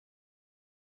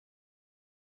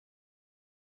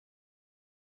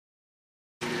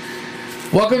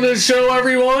Welcome to the show,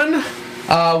 everyone.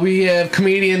 We have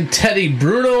comedian Teddy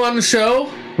Bruno on the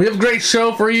show. We have a great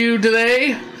show for you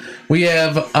today. We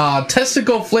have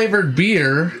testicle-flavored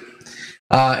beer.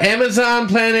 Amazon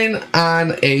planning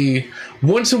on a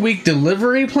once-a-week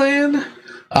delivery plan.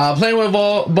 Playing with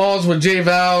balls with J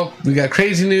Val. We got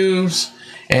crazy news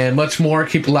and much more.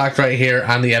 Keep it locked right here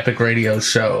on the Epic Radio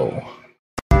Show.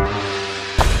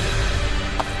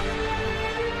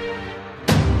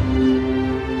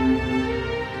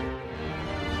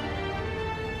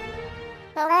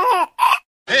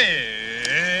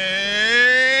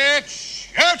 It's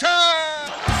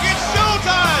showtime! It's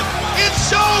showtime! It's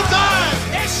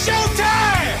showtime! It's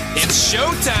showtime! It's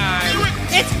showtime!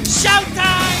 It's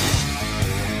showtime!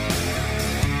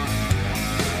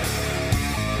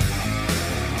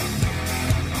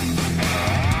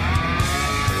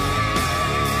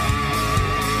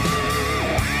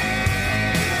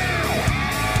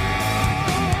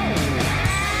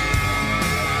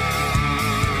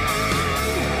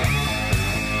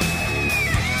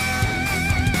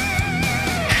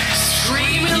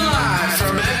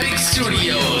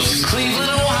 Studios, Cleveland,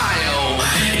 Ohio.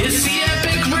 It's the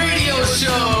Epic Radio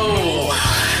Show.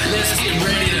 Let's get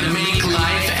ready to make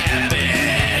life epic.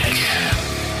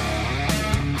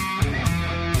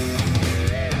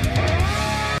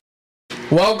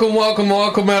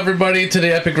 Welcome, everybody, to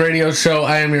the Epic Radio Show.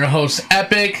 I am your host,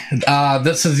 Epic.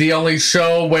 This is the only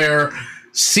show where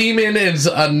semen is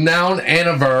a noun and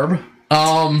a verb.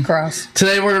 Gross.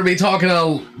 Today we're going to be talking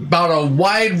about a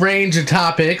wide range of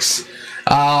topics.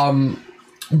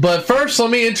 But first, let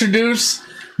me introduce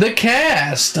the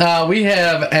cast. We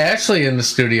have Ashley in the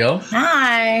studio.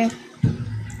 Hi.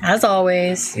 As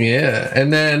always. Yeah,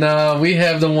 and then we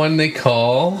have the one they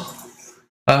call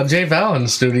J Val in the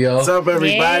studio. What's up,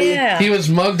 everybody? Yeah. He was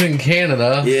mugged in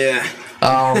Canada. Yeah.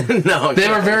 No, They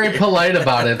were very polite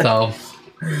about it, though.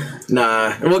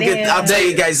 Nah. I'll tell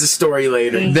you guys the story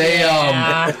later.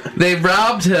 They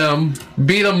robbed him,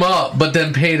 beat him up, but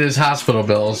then paid his hospital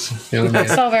bills. You know what I mean?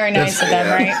 So very nice of them,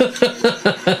 right?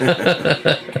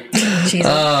 Jesus.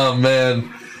 Oh,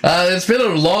 man. It's been a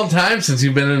long time since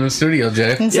you've been in the studio,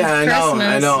 Jay. Yeah,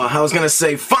 I know. I was going to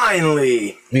say,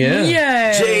 finally, Yeah.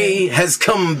 Yay. Jay has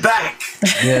come back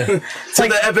Yeah. to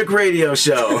the Epic Radio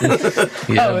Show.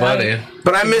 Yeah, buddy.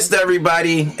 But I missed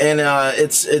everybody, and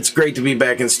it's great to be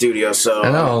back in studio, so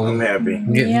I know. I'm happy.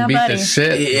 Getting beat buddy. to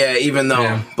shit. Yeah, even though.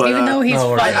 Yeah. But, Even though he's no,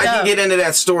 fucked I up. can get into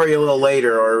that story a little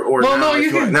later, or Well, now no, you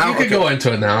if want. can Now? go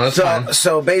into it now. That's fine.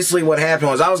 So basically what happened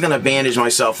was I was going to bandage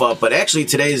myself up, but actually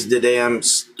today's the day I'm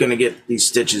going to get these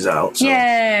stitches out. So.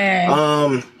 Yay.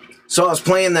 So I was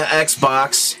playing the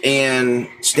Xbox and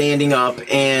standing up,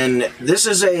 and this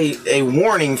is a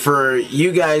warning for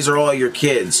you guys or all your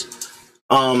kids.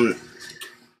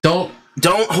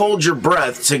 Don't hold your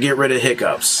breath to get rid of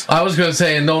hiccups. I was going to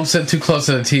say, and don't sit too close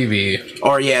to the TV.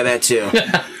 Or yeah, that too.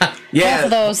 Yeah, Both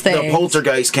of those the things.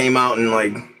 poltergeist came out and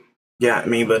like got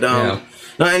me, but no.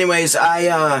 Anyways,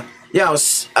 I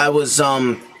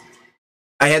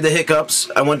had the hiccups.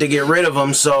 I went to get rid of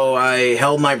them, so I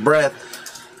held my breath,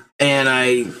 and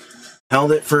I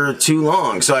held it for too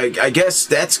long. So I guess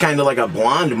that's kind of like a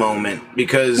blonde moment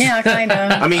because Yeah, kind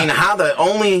of. I mean,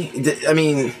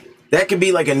 that could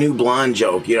be like a new blonde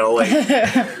joke, you know, like,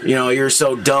 you know, you're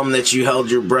so dumb that you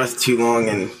held your breath too long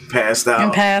and passed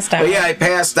out. But yeah, I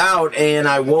passed out and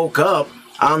I woke up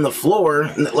on the floor,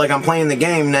 like I'm playing the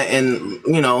game, and,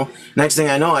 you know, next thing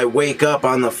I know, I wake up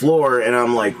on the floor and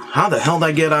I'm like, how the hell did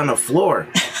I get on the floor?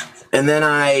 And then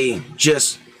I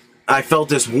felt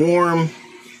this warm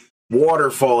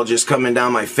waterfall just coming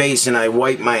down my face, and I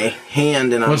wiped my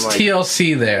hand, and I'm Was like,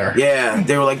 TLC there? yeah,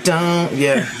 they were like, don't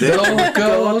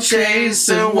go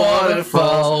chasing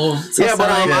waterfalls. Yeah, but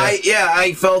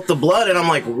I felt the blood, and I'm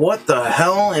like, what the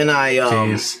hell? And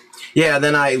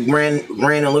then I ran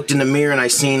and looked in the mirror, and I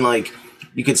seen like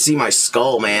you could see my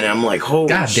skull, man. And I'm like, holy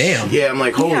damn. Yeah, I'm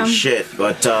like, holy shit.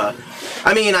 But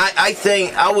I mean, I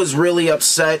think I was really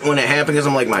upset when it happened because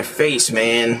I'm like, my face,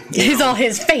 man. He's all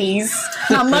his face.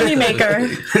 A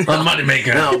moneymaker. A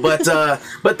moneymaker. No,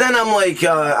 but then I'm like,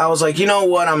 I was like, you know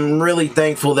what? I'm really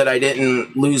thankful that I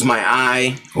didn't lose my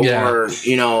eye, or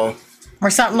you know, Or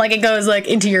something like it goes like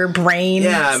into your brain.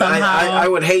 yeah. Somehow. I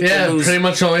would hate to lose. Pretty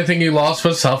much the only thing you lost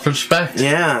was self-respect.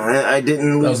 Yeah, I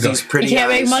didn't lose these pretty eyes. You can't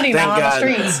make money Thank now on the God.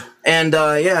 streets. And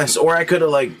yes, or I could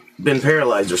have like been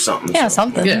paralyzed or something. Yeah, so.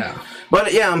 something. Yeah.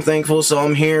 But yeah, I'm thankful. So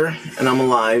I'm here and I'm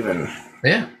alive, and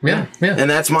Yeah. and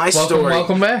that's my story.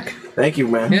 Welcome back. Thank you,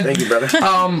 man. Yeah. Thank you, brother.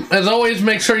 As always,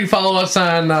 make sure you follow us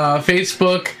on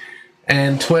Facebook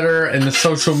and Twitter and the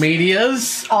social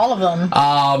medias. All of them.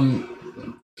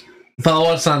 Follow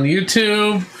us on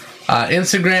YouTube.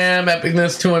 Instagram,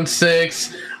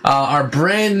 Epicness216. Our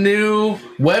brand new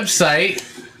website,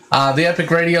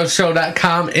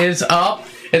 theepicradioshow.com, is up.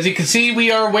 As you can see,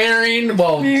 we are wearing, 2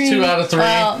 out of 3.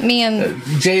 Well, me and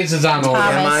Jay's is on order.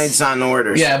 Yeah, mine's on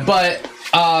order. Yeah, but,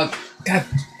 God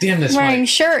damn this wearing mic.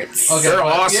 shirts. Okay, They're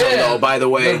awesome, though, by the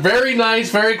way. They're very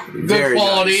nice, very good Very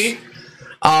quality.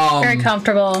 Nice. Very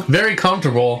comfortable. Very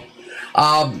comfortable.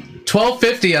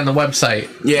 $12.50 on the website.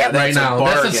 Yeah, right now.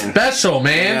 That's a special,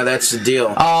 man. Yeah, that's the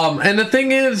deal. And the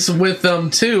thing is with them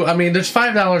too. I mean, there's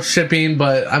 $5 shipping,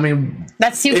 but I mean,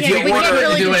 that's we can't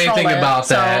really do anything about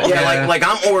that. Yeah, like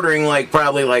I'm ordering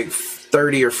probably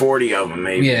 30 or 40 of them,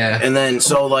 maybe. Yeah, and then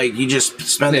you just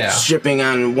spend the shipping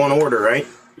on one order, right?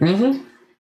 Mm-hmm.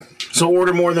 So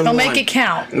order more than one. Make it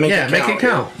count. Make it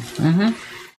count. Mm-hmm.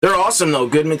 They're awesome, though.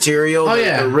 Good material. Oh,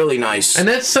 yeah. They're really nice. And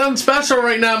it's something special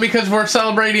right now because we're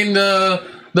celebrating the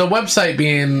website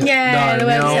being done. The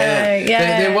website.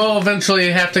 They will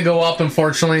eventually have to go up,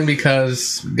 unfortunately,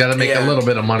 because got to make a little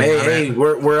bit of money on it. Hey,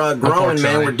 we're growing,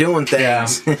 man. We're doing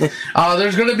things. Yeah.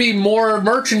 There's going to be more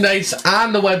merchandise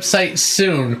on the website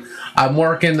soon. I'm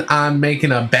working on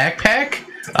making a backpack.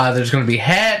 There's going to be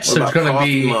hats. There's going to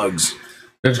be mugs.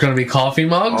 There's going to be coffee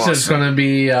mugs. Awesome. There's going to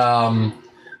be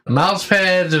mouse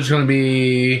pads. There's going to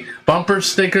be bumper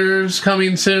stickers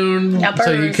coming soon,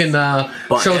 so you can show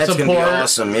that's support. Gonna be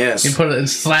awesome, yes. You put it,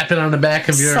 slap it on the back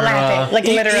of your car.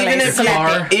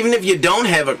 Even if you don't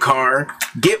have a car,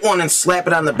 get one and slap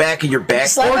it on the back of your back.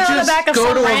 Slap it on the back of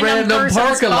go to a random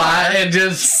parking lot and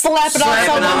just slap it on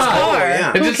someone's car.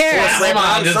 Yeah. Who cares?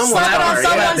 Slap it on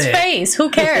someone's face. Who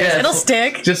cares? Yeah, it'll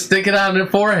stick. Just stick it on their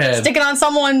forehead. Stick it on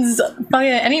someone's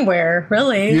anywhere,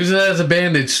 really. Use it as a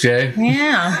bandage, Jay.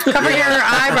 Yeah. Cover your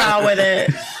eyebrow with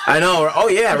it. I know. Oh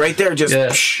yeah, right there. Just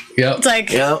yep. It's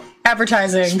like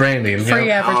advertising. It's branding.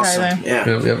 Free advertising. Awesome. Yeah.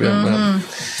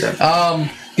 Yep.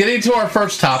 Getting to our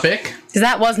first topic. Because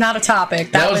that was not a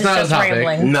topic. That was not just a topic.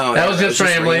 Rambling. No, that was just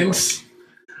ramblings.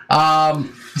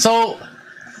 So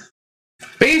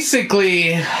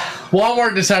basically,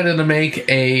 Walmart decided to make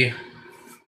a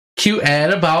cute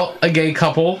ad about a gay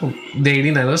couple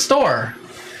dating in a store.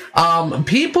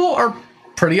 People are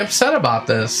pretty upset about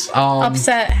this.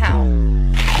 Upset how?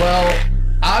 Well,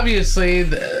 obviously,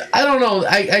 I don't know.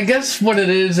 I guess what it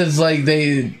is like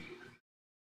they.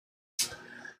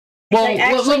 Well,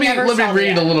 let me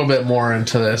read a little bit more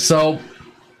into this. So,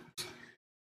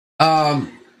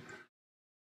 Walmart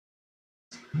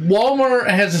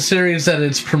has a series that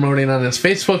it's promoting on its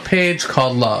Facebook page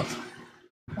called Love.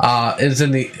 Is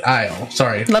in the aisle.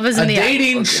 Sorry, Love is in the aisle. A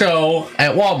dating show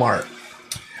at Walmart.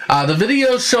 The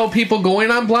videos show people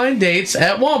going on blind dates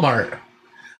at Walmart.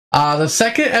 The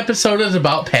second episode is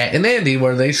about Pat and Andy,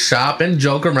 where they shop and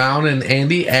joke around, and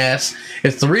Andy asks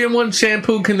if 3-in-1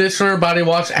 shampoo, conditioner, body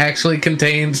wash actually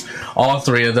contains all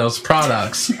 3 of those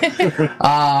products. Cute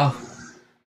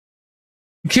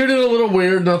and a little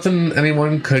weird, nothing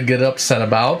anyone could get upset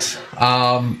about.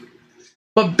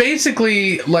 But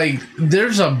basically,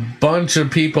 there's a bunch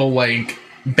of people,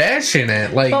 bashing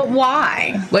it, but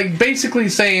why? Basically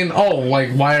saying, why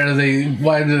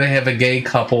do they have a gay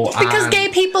couple? Because gay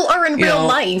people are in real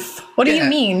life. What do you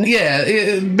mean?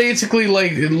 Yeah, basically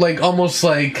almost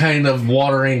kind of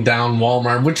watering down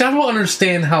Walmart, which I don't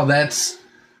understand how that's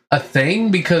a thing,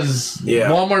 because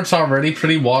Walmart's already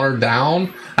pretty watered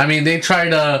down. I mean, they try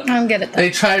to. I don't get it.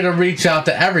 They try to reach out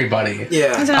to everybody.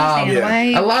 Yeah,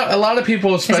 a lot of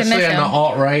people, especially on the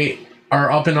alt-right, are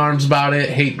up in arms about it.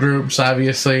 Hate groups,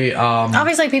 obviously.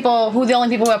 Obviously, the only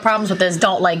people who have problems with this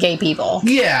don't like gay people.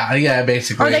 Yeah,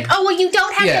 basically. Or you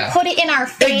don't have to put it in our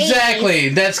face. Exactly.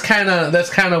 That's kind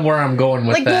of where I'm going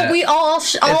with that. We all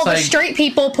the straight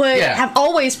people have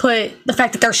always put the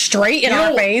fact that they're straight in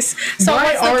our face. So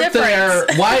what's the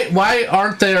difference? Why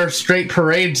aren't there straight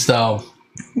parades though?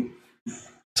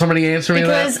 Somebody answer me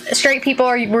that. Because straight people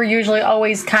were usually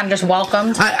always kind of just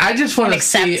welcomed. I just want to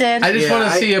see. I just want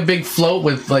to see a big float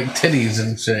with titties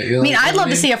and shit. You know I'd love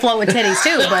to see a float with titties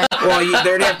too, but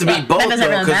there'd have to be both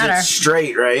though, because it's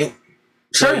straight, right?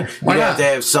 Sure, why not? Have to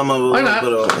have some of a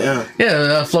little bit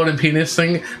of a floating penis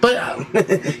thing. But I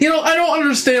don't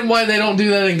understand why they don't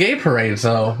do that in gay parades,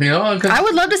 though. I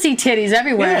would love to see titties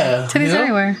everywhere. Yeah, titties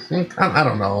everywhere. I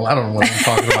don't know. I don't know what I'm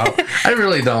talking about. I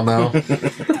really don't know.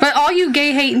 But all you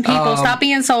gay hating people, stop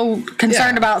being so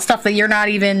concerned about stuff that you don't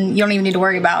even need to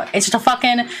worry about. It's just a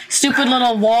fucking stupid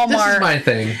little Walmart. This is my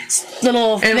thing.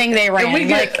 Little thing they ran.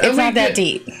 It's not that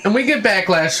deep. And we get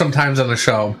backlash sometimes on the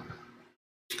show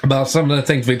about some of the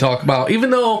things we talk about, even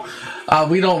though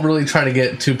we don't really try to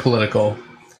get too political.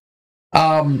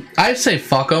 I say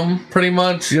fuck them pretty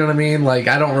much. You know what I mean?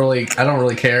 I don't really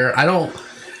care.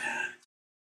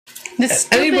 This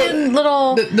stupid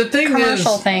little the thing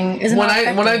commercial is, thing is when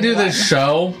I do this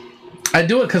show, I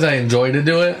do it because I enjoy to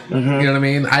do it. You know what I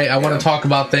mean? I want to talk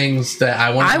about things that I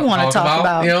want to talk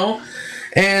about. You know,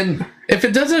 and if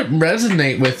it doesn't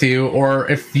resonate with you, or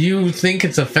if you think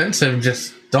it's offensive,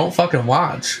 just don't fucking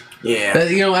watch. Yeah.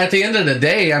 You know, at the end of the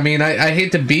day, I mean, I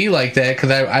hate to be like that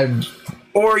because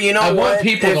or you know, I want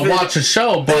people to watch a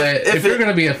show, but if you're going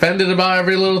to be offended about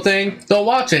every little thing, don't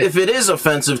watch it. If it is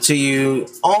offensive to you,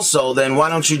 also, then why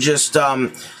don't you just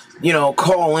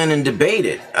call in and debate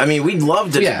it? I mean, we'd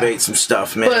love to debate some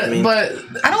stuff, man. But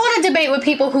I don't want to debate with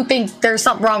people who think there's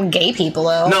something wrong with gay people,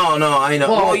 though. No, I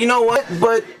know. Well, you know what?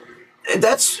 But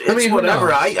it's whatever.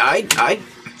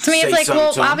 To me, it's like,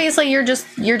 well, obviously you're just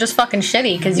fucking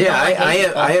shitty because you don't like gay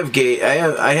people.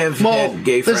 I have had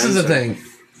gay friends. This is the thing.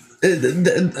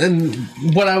 And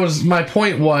my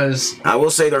point was, I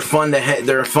will say they're fun to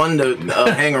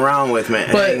hang around with,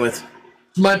 man. But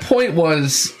my point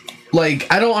was, like,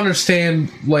 I don't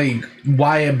understand like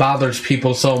why it bothers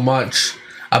people so much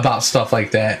about stuff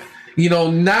like that. You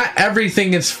know, not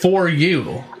everything is for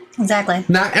you. Exactly.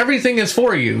 Not everything is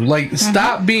for you. Like,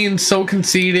 stop being so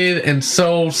conceited and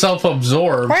so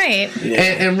self-absorbed. Right.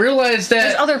 And realize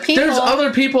that there's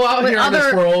other people out here in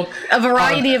this world. A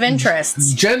variety of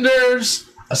interests. Genders,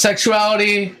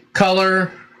 sexuality,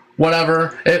 color,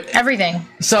 whatever. Everything.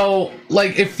 So,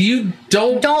 like, if you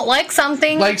don't like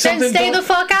something, then stay the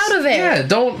fuck out of it.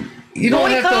 Yeah, you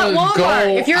don't have to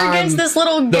go if you're against this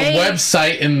little gay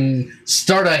website and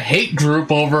start a hate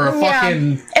group over a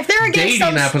fucking if they're against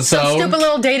some stupid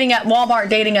little Walmart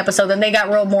dating episode, then they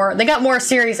got more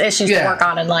serious issues to work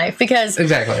on in life, because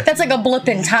that's like a blip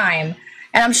in time.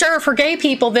 And I'm sure for gay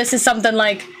people, this is something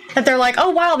like that they're like,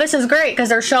 oh wow, this is great because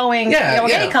they're showing a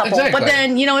gay couple. Exactly. But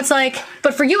then it's like,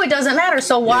 but for you it doesn't matter.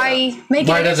 So why make it?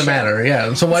 Why does it matter?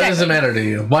 Yeah. So why does it matter to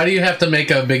you? Why do you have to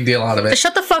make a big deal out of it?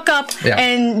 Shut the fuck up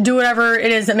and do whatever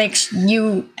it is that makes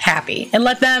you happy, and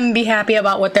let them be happy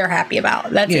about what they're happy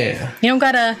about. That's it. You don't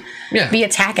gotta be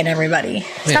attacking everybody.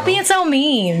 Stop being so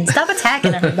mean. Stop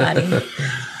attacking everybody.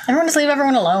 Everyone just leave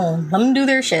everyone alone. Let them do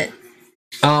their shit.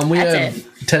 We have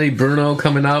Teddy Bruno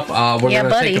coming up. We're going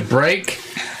to take a break.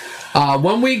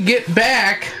 When we get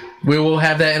back, we will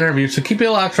have that interview. So keep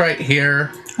your locks right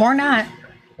here. Or not.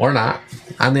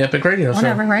 On the Epic Radio Show.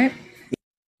 Whatever, right?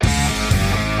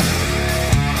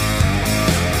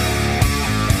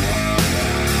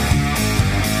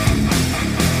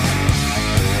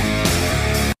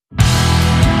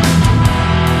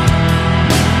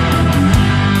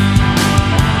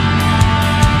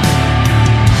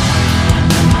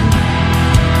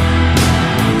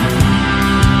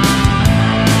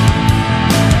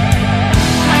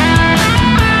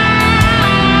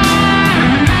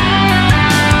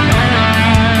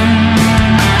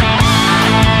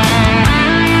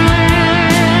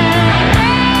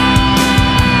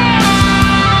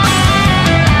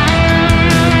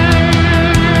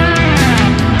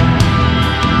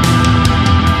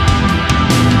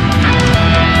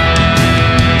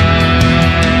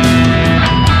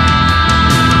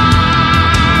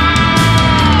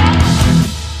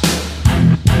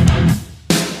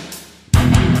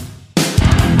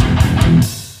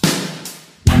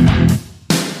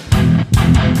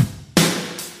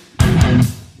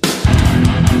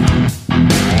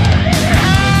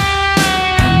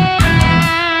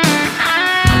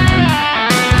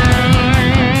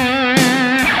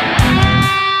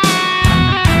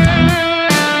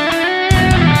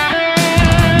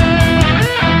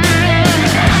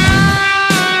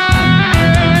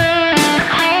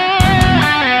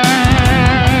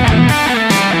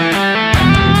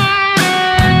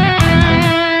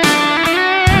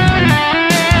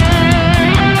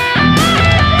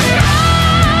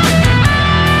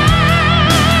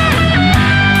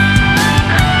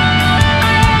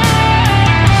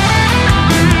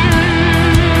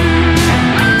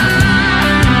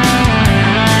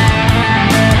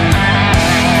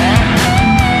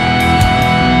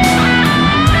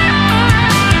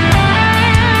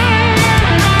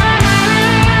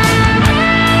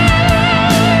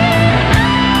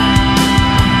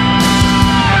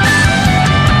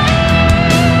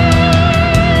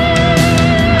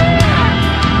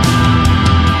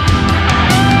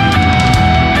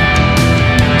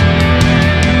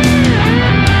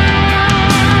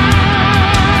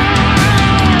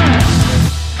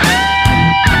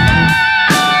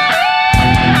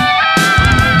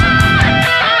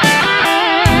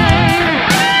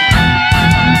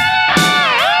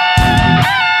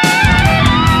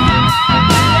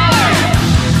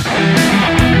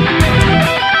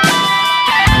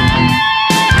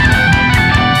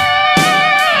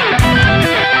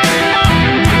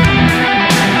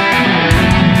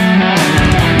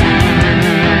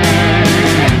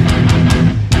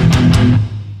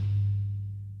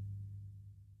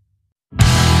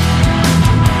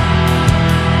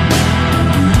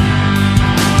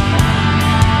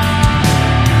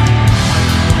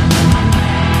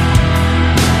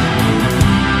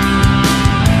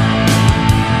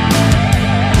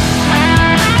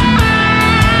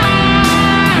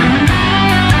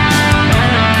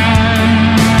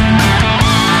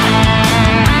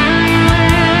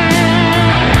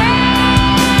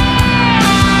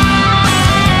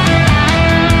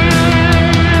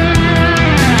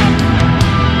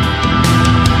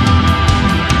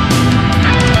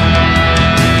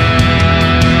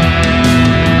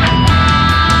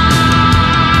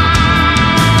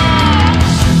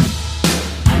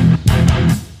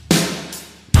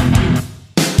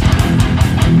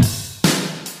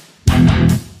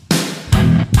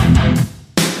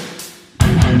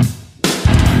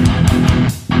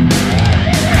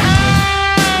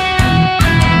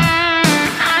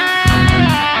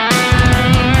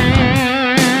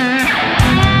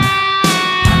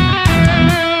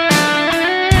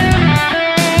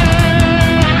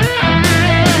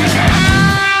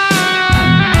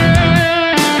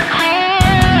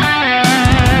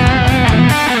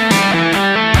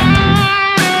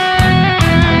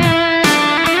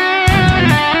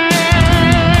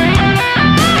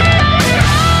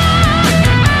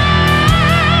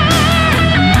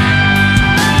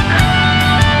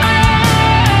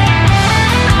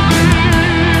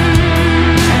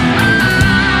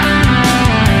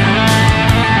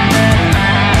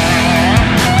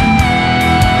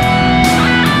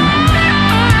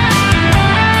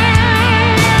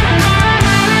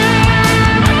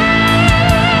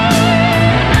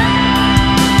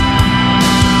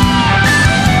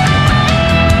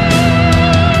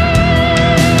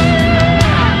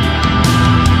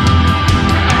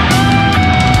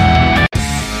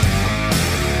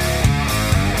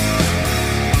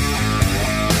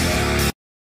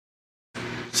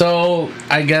 So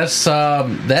I guess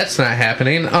that's not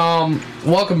happening.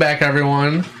 Welcome back,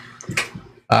 everyone.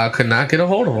 Could not get a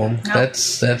hold of him. No.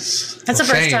 That's the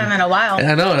first time in a while.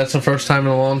 I know, that's the first time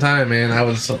in a long time, man. I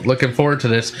was looking forward to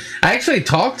this. I actually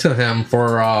talked to him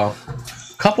for a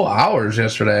couple hours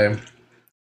yesterday.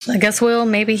 I guess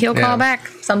maybe he'll call back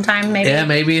sometime. Maybe. Yeah,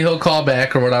 maybe he'll call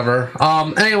back or whatever.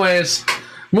 Anyways,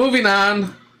 moving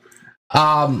on.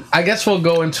 I guess we'll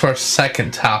go into our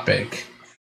second topic.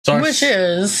 So which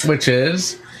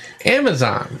is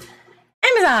Amazon.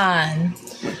 Amazon.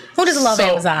 Who doesn't love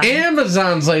Amazon?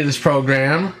 Amazon's latest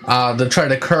program to try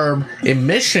to curb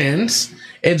emissions,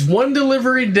 it's 1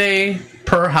 delivery day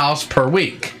per house per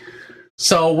week.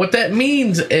 So what that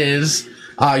means is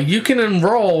you can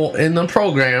enroll in the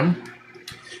program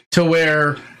to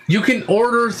where you can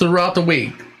order throughout the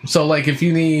week. So like if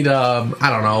you need, I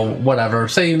don't know, whatever.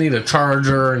 Say you need a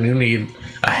charger and you need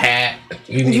a hat.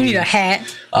 You need a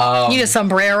hat. You need a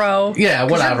sombrero. Yeah,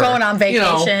 whatever. You're going on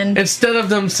vacation. Instead of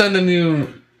them sending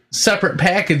you separate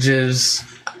packages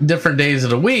different days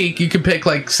of the week, you could pick,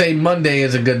 like, say Monday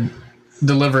is a good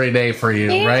delivery day for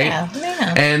you, right?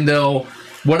 Yeah. And they'll,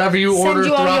 whatever you order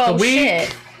throughout the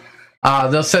week,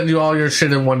 they'll send you all your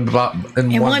shit in one box.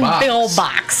 Big old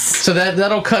box. So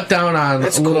that'll cut down on a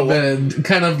little bit,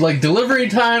 kind of like delivery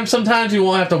time. Sometimes you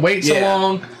won't have to wait so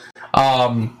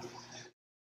long.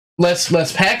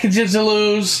 Less packages to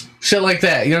lose, shit like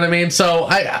that. You know what I mean? So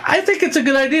I think it's a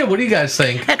good idea. What do you guys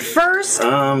think? At first,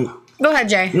 go ahead,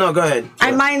 Jay. No, go ahead.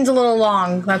 Mine's a little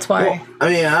long. That's why. Well, I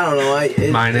mean, I don't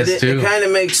know. Mine is too. It kind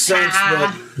of makes sense,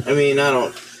 but I mean, I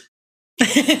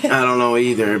don't know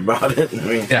either about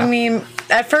it. I mean,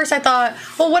 at first I thought,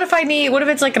 well, what if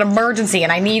it's like an emergency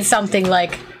and I need something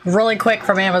like really quick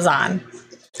from Amazon?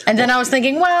 And then I was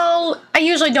thinking, well, I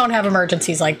usually don't have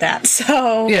emergencies like that,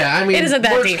 so yeah, I mean, it isn't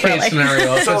that worst deep, case really.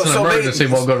 scenario, if it's an emergency,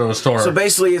 we'll go to a store. So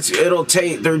basically, if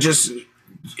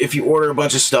you order a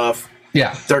bunch of stuff,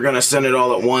 they're gonna send it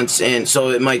all at once, and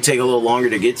so it might take a little longer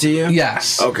to get to you.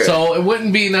 Yes. Okay. So it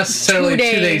wouldn't be necessarily 2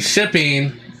 days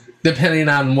shipping, depending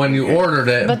on when you ordered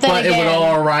it, but it would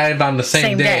all arrive on the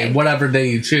same day, whatever day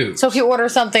you choose. So if you order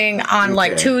something on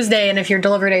like Tuesday, and if your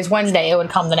delivery day is Wednesday, it would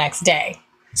come the next day.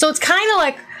 So it's kind of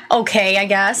like okay, I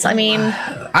guess. I mean,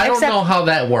 I don't know how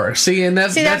that works.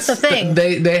 That's the thing.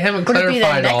 They haven't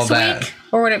clarified all that. Week,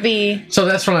 or would it be? So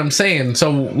that's what I'm saying.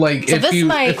 So like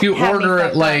if you order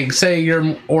it, like say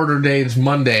your order day is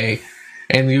Monday,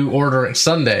 and you order it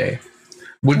Sunday,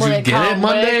 would you get it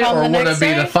Monday, or would it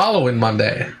be the following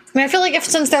Monday? I mean, I feel like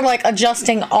since they're like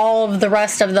adjusting all of the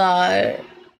rest of the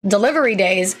delivery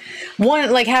days,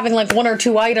 having like 1 or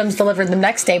 2 items delivered the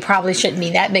next day probably shouldn't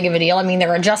be that big of a deal. I mean,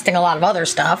 they're adjusting a lot of other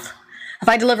stuff. If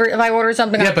I order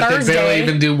something on Thursday, but they barely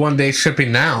even do 1 day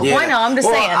shipping now. Yeah. Why not? I'm just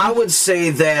saying. I would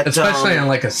say that, especially on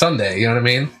like a Sunday. You know what I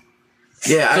mean?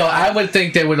 Yeah. So I would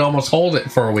think they would almost hold it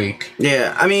for a week.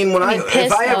 Yeah, I mean,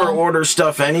 if I ever order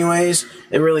stuff, anyways,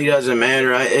 it really doesn't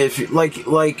matter. If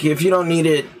you don't need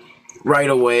it right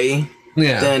away.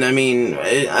 Yeah. Then I mean,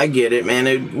 I get it, man.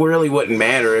 It really wouldn't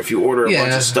matter if you order a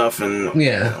bunch of stuff and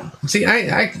See,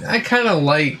 I kind of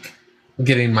like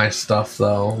getting my stuff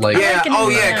though. Like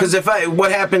because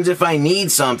what happens if I need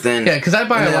something? Yeah, because I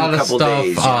buy a lot of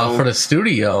stuff for the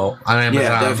studio on Amazon.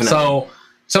 Yeah, definitely. So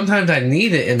sometimes I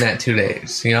need it in that 2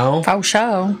 days. You know. Oh,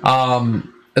 show.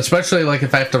 Especially like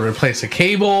if I have to replace a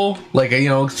cable, like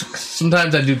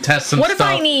sometimes I do tests and stuff. What if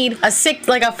I need a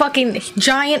fucking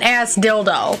giant ass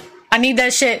dildo? I need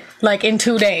that shit, like, in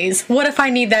 2 days. What if I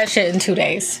need that shit in 2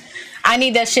 days? I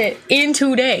need that shit in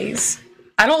 2 days.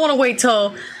 I don't want to wait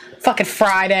till fucking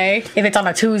Friday if it's on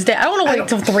a Tuesday. I don't want to wait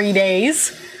till 3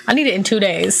 days. I need it in 2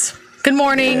 days. Good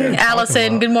morning,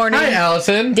 Allison. Good morning. Hi,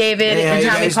 Allison. David and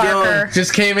Tommy Parker.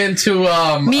 Just came into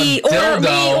me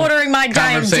ordering my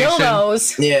giant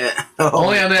dildos. Yeah.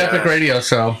 Only on the Epic Radio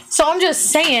Show. So I'm just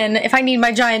saying, if I need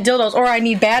my giant dildos or I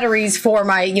need batteries for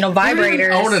my, vibrators.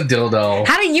 You own a dildo.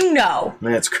 How do you know?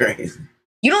 That's crazy.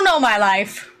 You don't know my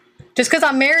life. Just because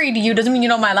I'm married to you doesn't mean you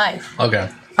know my life. Okay.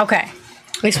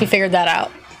 At least we figured that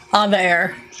out on the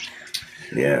air.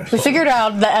 Yeah. We figured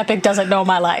out that Epic doesn't know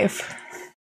my life.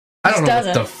 I don't know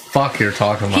what the fuck you're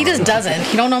talking about. He just doesn't.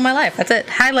 He don't know my life. That's it.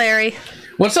 Hi, Larry.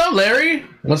 What's up, Larry?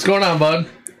 What's going on, bud?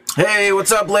 Hey,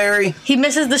 what's up, Larry? He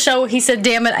misses the show. He said,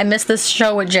 damn it, I missed this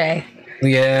show with Jay.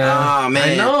 Yeah. Oh, man.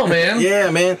 I know, man.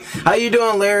 Yeah, man. How you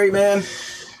doing, Larry, man?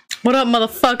 What up,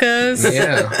 motherfuckers?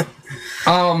 Yeah.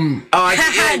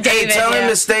 David, tell him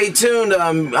to stay tuned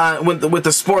with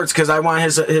the sports because I want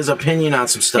his opinion on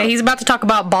some stuff. Yeah, he's about to talk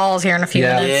about balls here in a few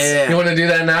minutes. Yeah. You want to do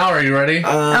that now? Are you ready?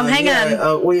 Hang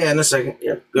on. In a second.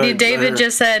 Yeah. David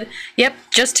just said, "Yep,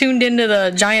 just tuned into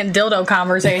the giant dildo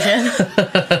conversation."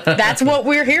 That's what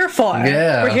we're here for.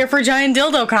 Yeah, we're here for giant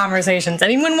dildo conversations.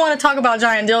 Anyone want to talk about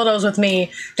giant dildos with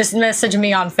me? Just message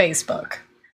me on Facebook.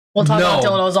 We'll talk about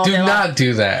dildos all day long. Do not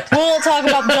do that. We'll talk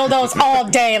about dildos all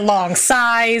day long.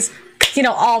 Size,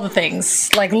 all the things.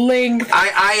 Like length.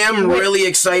 I am really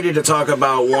excited to talk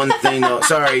about one thing, though.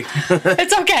 Sorry.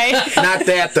 It's okay. Not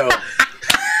that, though.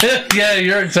 Yeah,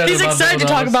 you're excited He's about excited dildos. to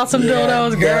talk about some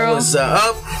dildos, girl.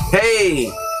 That was, hey.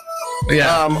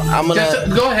 Yeah. I'm going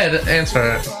to... Go ahead and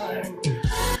answer it.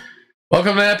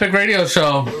 Welcome to Epic Radio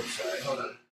Show.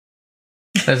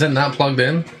 Is it not plugged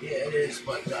in? Yeah, it is,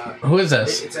 but... Who is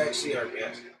this? It's actually our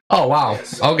guest. Oh, wow.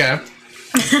 Okay.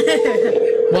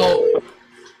 Well...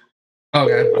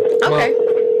 Okay. Okay.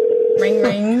 Well,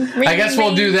 ring. I guess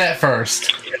we'll do that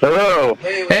first. Hello.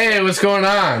 Hey, what's going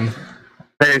on?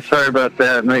 Hey, sorry about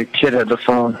that. My kid had the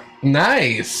phone.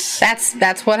 Nice.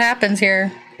 That's what happens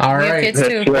here. All we right. have kids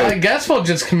too. Well, I guess we'll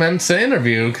just commence the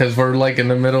interview because we're like in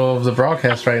the middle of the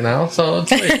broadcast right now. So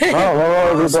it's like,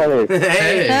 hello, everybody.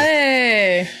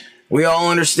 Hey. We all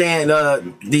understand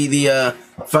the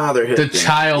fatherhood. The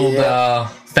child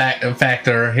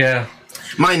factor, yeah.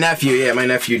 My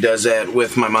nephew does that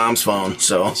with my mom's phone.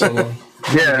 So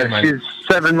yeah, she's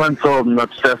 7 months old and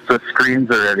obsessed with screens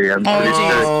already.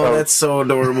 Oh, that's so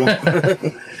adorable.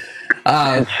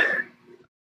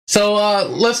 So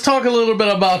let's talk a little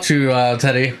bit about you,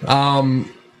 Teddy.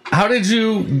 How did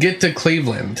you get to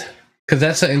Cleveland? Because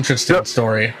that's an interesting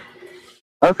story.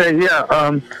 Okay,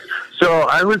 yeah. So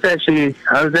I was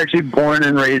actually born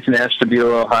and raised in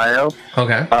Ashtabula, Ohio.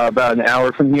 Okay. About an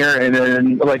hour from here, and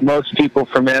then like most people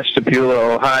from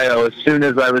Ashtabula, Ohio, as soon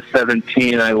as I was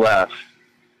 17, I left.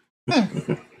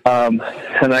 And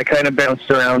I kind of bounced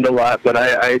around a lot, but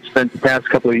I spent the past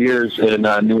couple of years in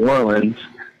New Orleans,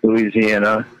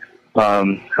 Louisiana. I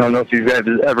don't know if you guys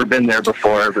have ever been there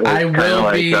before. But I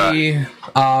will be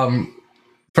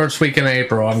first week in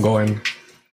April. I'm going.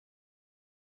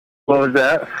 What was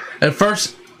that? The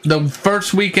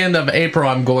first weekend of April,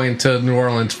 I'm going to New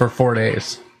Orleans for 4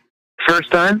 days.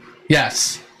 First time?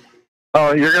 Yes.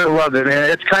 Oh, you're going to love it, man.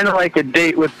 It's kind of like a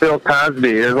date with Bill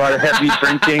Cosby. There's a lot of heavy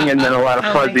drinking and then a lot of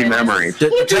fuzzy memories.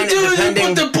 What you doing? You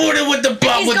put the border with the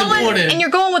butt with the border. And you're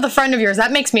going with a friend of yours.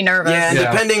 That makes me nervous. Yeah,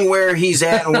 depending where he's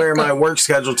at and where my work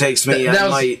schedule takes me, I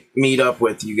might meet up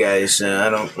with you guys. I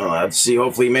don't know. I'll see.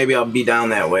 Hopefully, maybe I'll be down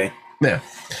that way. Yeah.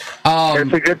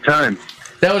 It's a good time.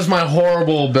 That was my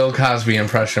horrible Bill Cosby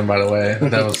impression, by the way.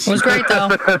 That was. It was great, though.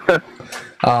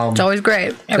 It's always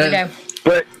great every day.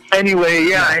 But anyway,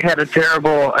 yeah, I had a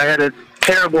terrible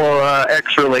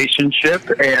ex relationship,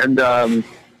 and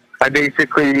I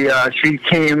basically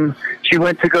she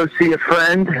went to go see a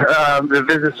friend, to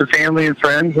visit some family and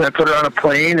friends, and I put her on a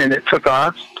plane, and it took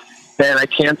off, and I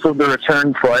canceled the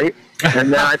return flight,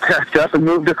 and then I packed up and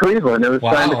moved to Cleveland. It was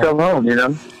time to come home, you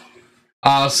know.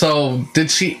 So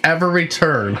did she ever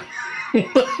return?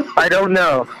 I don't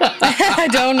know. I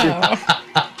don't know.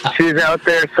 She's out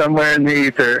there somewhere in the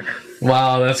ether.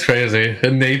 Wow, that's crazy.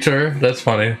 In nature, that's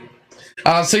funny.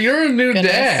 So you're a new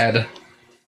dad.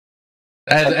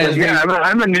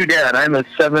 I'm a new dad. I'm a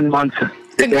 7 months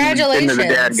Congratulations. into the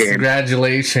dad game.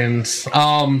 Congratulations.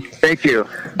 Thank you.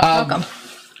 Welcome.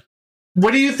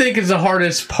 What do you think is the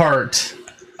hardest part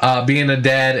being a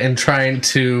dad and trying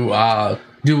to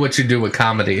do what you do with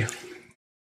comedy?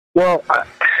 Well,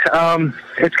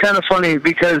 it's kind of funny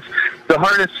because the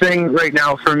hardest thing right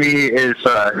now for me is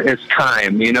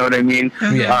time. You know what I mean?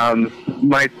 Yeah.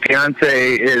 My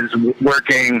fiance is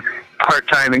working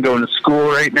part-time and going to school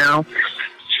right now.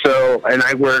 So, and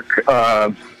I work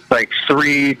like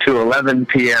 3 to 11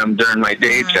 p.m. during my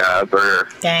day job or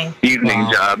evening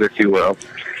job, if you will.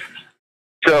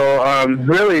 So,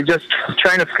 really just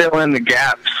trying to fill in the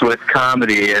gaps with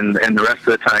comedy and the rest of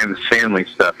the time is family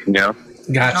stuff, you know?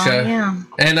 Gotcha. Oh, yeah.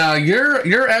 And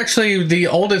you're actually the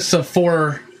oldest of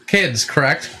 4 kids,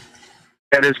 correct?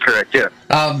 That is correct, yeah.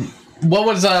 What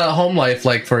was home life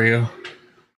like for you?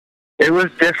 It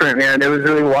was different, man. It was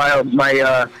really wild. My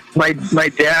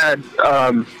dad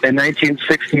in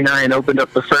 1969 opened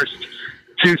up the first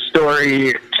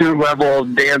 2-story, 2-level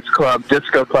dance club,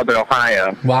 disco club in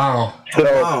Ohio. Wow.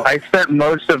 So I spent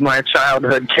most of my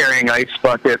childhood carrying ice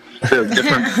buckets to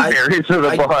different areas of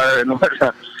the bar and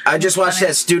whatnot. I just watched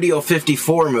that Studio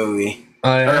 54 movie.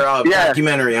 Yeah. Or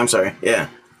documentary, I'm sorry. Yeah.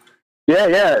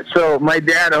 Yeah. So my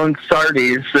dad owns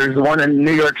Sardi's. There's one in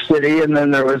New York City, and then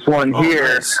there was one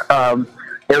here. Nice.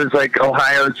 It was like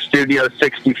Ohio Studio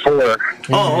 64.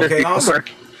 Oh, okay, awesome.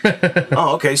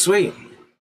 Oh, okay, sweet.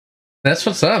 That's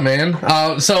what's up, man.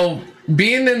 So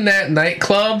being in that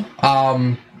nightclub,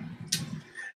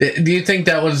 do you think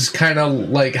that was kind of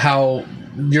like how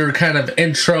your kind of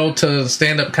intro to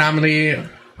stand-up comedy?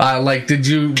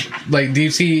 Do you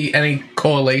see any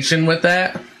correlation with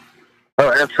that?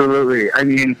 Oh, absolutely. I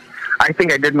mean, I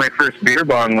think I did my first beer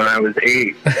bong when I was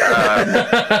 8.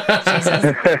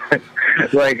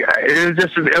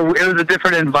 It was a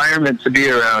different environment to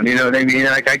be around. You know what I mean?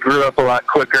 Like, I grew up a lot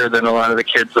quicker than a lot of the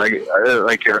kids like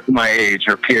my age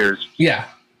or peers. Yeah.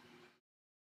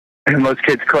 And most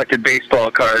kids collected baseball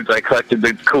cards. I collected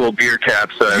the cool beer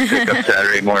caps that I would pick up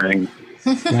Saturday morning.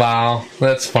 Wow,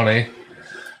 that's funny.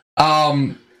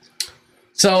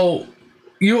 So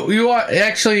you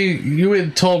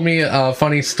had told me a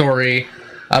funny story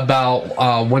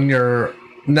about when your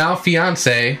now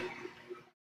fiance,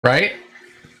 right?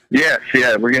 Yes,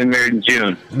 yeah, we're getting married in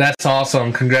June. That's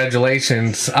awesome!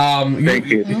 Congratulations. Thank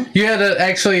you. You had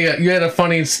a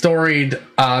funny story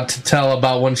to tell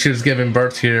about when she was giving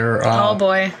birth to your oh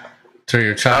boy, to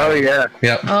your child. Oh yeah.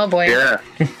 Yep. Oh boy. Yeah,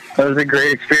 that was a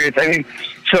great experience. I mean,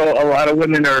 so a lot of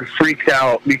women are freaked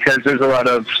out because there's a lot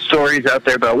of stories out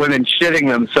there about women shitting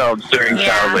themselves during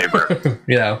child labor.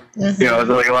 Yeah. Mm-hmm. You know, there's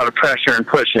like a lot of pressure and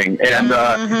pushing, and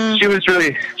she was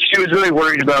really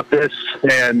worried about this,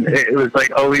 and it was like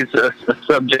always a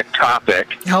subject topic.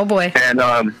 Oh boy. And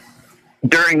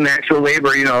during the actual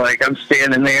labor, you know, like I'm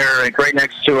standing there, like right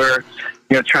next to her,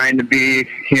 you know, trying to be,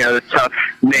 you know, the tough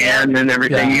man and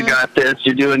everything. Yeah. You got this.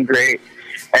 You're doing great.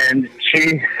 And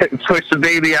she pushed the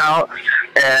baby out,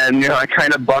 and, you know, I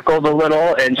kind of buckled a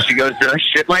little, and she goes, "Did I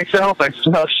shit myself? I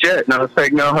smell shit." And I was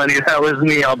like, "No, honey, that was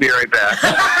me. I'll be right back."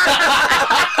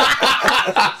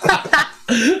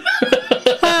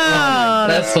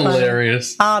 That's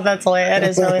hilarious. Oh, that's hilarious. That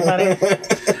is really funny.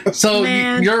 So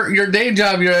your day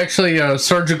job, you're actually a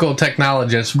surgical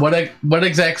technologist. What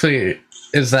exactly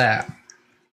is that?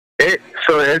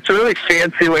 So it's a really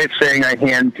fancy way of saying I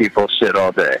hand people shit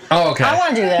all day. Oh, okay. I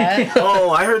want to do that.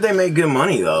 Oh, I heard they make good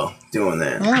money though doing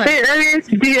that. I mean,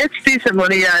 it's decent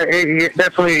money. Yeah, it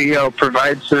definitely, you know,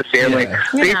 provides for the family. Yeah.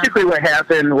 Basically, what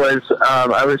happened was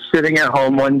I was sitting at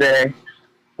home one day.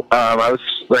 I was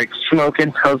like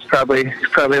smoking. I was probably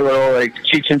a little like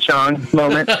Cheech and Chong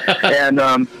moment,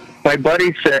 and my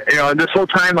buddy said, you know, this whole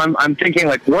time I'm thinking,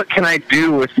 like, what can I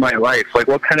do with my life? Like,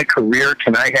 what kind of career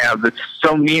can I have that's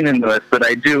so meaningless that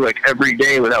I do, like, every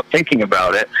day without thinking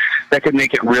about it, that could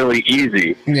make it really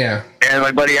easy? Yeah. And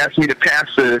my buddy asked me to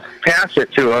pass it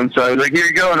to him, so I was like, here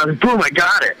you go. And I was like, boom, I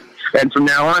got it. And from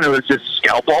now on, it was just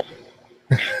scalpel,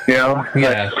 you know,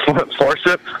 like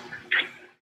forceps.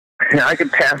 Yeah, I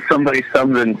could pass somebody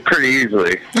something pretty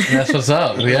easily. That's what's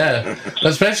up, yeah.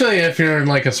 Especially if you're in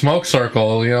like a smoke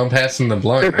circle, you know, passing the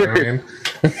blunt. You know what I mean?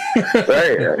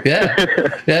 Right.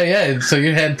 Yeah. So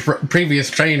you had previous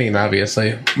training,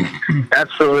 obviously.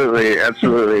 Absolutely.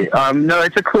 No,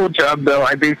 it's a cool job, though.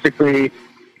 I basically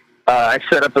I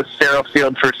set up a sterile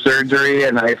field for surgery,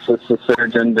 and I assist the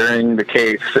surgeon during the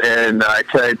case, and I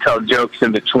tell jokes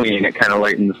in between. It kind of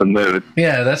lightens the mood.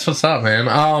 Yeah, that's what's up,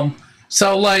 man.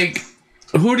 So, like,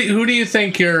 who do you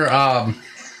think your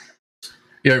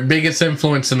biggest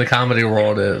influence in the comedy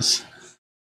world is?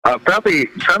 Probably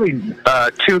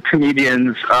two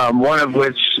comedians. One of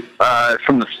which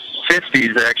from the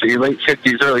 50s, actually, late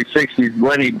 50s, early 60s,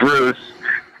 Lenny Bruce,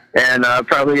 and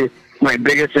probably my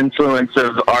biggest influence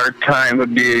of our time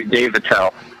would be Dave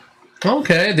Attell.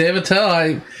 Okay, Dave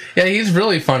Attell. He's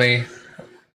really funny.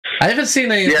 I haven't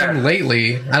seen anything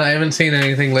lately.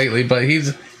 But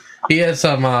he has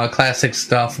some classic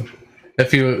stuff.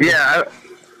 If you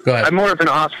go ahead. I'm more of an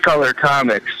off-color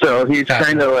comic, so he's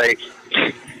kind of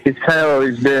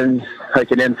always been like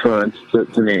an influence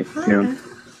to me. You know?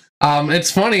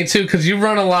 It's funny too because you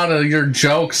run a lot of your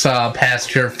jokes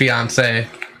past your fiance.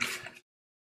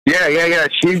 Yeah.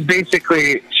 She's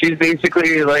basically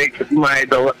like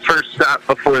the first stop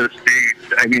before the stage.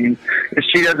 I mean, if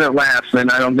she doesn't laugh, then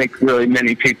I don't think really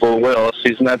many people will.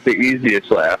 She's not the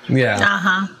easiest laugh.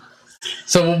 Yeah.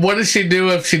 So what does she do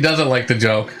if she doesn't like the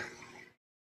joke?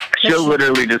 She'll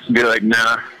literally just be like,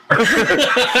 nah.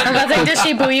 I think, does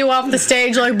she boo you off the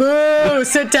stage like, boo,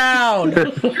 sit down,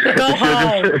 go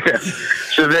home?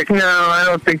 She'll be like, no, I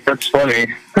don't think that's funny.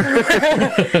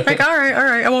 Like, all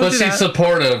right, I won't do that. But she's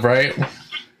supportive, right?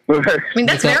 I mean,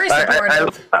 that's very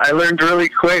supportive. I learned really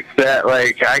quick that,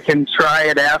 like, I can try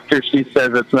it after she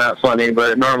says it's not funny, but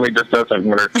it normally just doesn't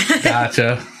work.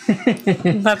 Gotcha.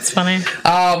 That's funny.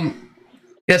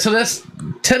 Yeah, so that's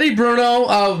Teddy Bruno.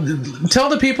 Tell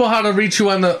the people how to reach you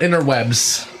on the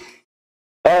interwebs.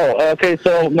 Oh, okay.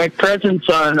 So my presence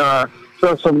on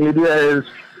social media is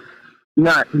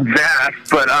not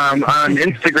vast, but on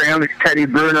Instagram it's Teddy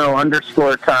Bruno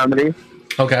 _comedy.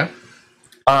 Okay.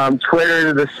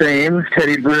 Twitter the same,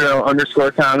 Teddy Bruno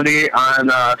 _comedy. On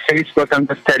Facebook I'm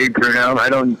just Teddy Bruno. I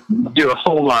don't do a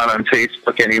whole lot on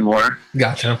Facebook anymore.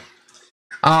 Gotcha.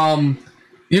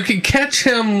 You can catch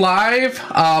him live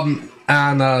on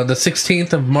the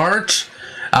 16th of March.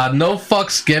 No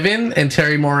Fucks Given in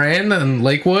Terry Moran in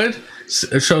Lakewood.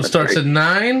 Show starts at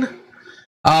 9.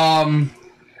 On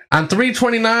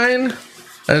 3/29,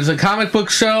 there's a comic book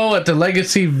show at the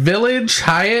Legacy Village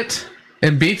Hyatt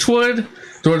in Beechwood.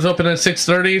 Doors open at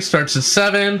 6:30, starts at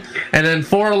 7. And then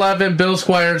 411 Bill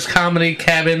Squire's Comedy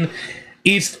Cabin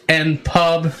East End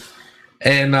Pub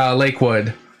in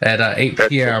Lakewood at 8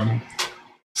 p.m.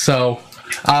 So,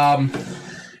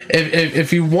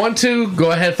 if you want to,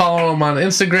 go ahead, follow him on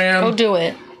Instagram. Go do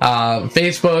it.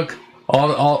 Facebook,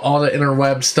 all the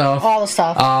interweb stuff. All the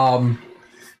stuff.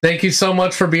 Thank you so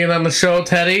much for being on the show,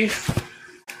 Teddy.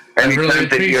 I really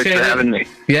appreciate it. Having me.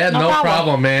 Yeah, no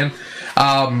problem, man.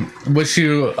 Wish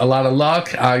you a lot of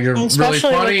luck. You're really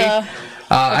funny.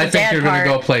 I think you're going to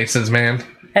go places, man.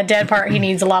 That dad part, he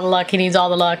needs a lot of luck. He needs all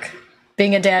the luck.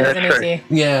 Being a dad isn't easy.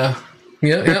 Yeah.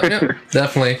 Yeah,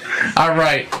 definitely. All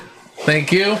right.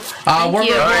 Thank you. We're going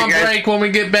to go on break. When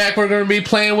we get back, we're going to be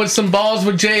playing with some balls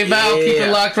with Jay Val. Keep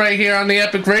it locked right here on the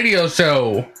Epic Radio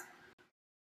Show.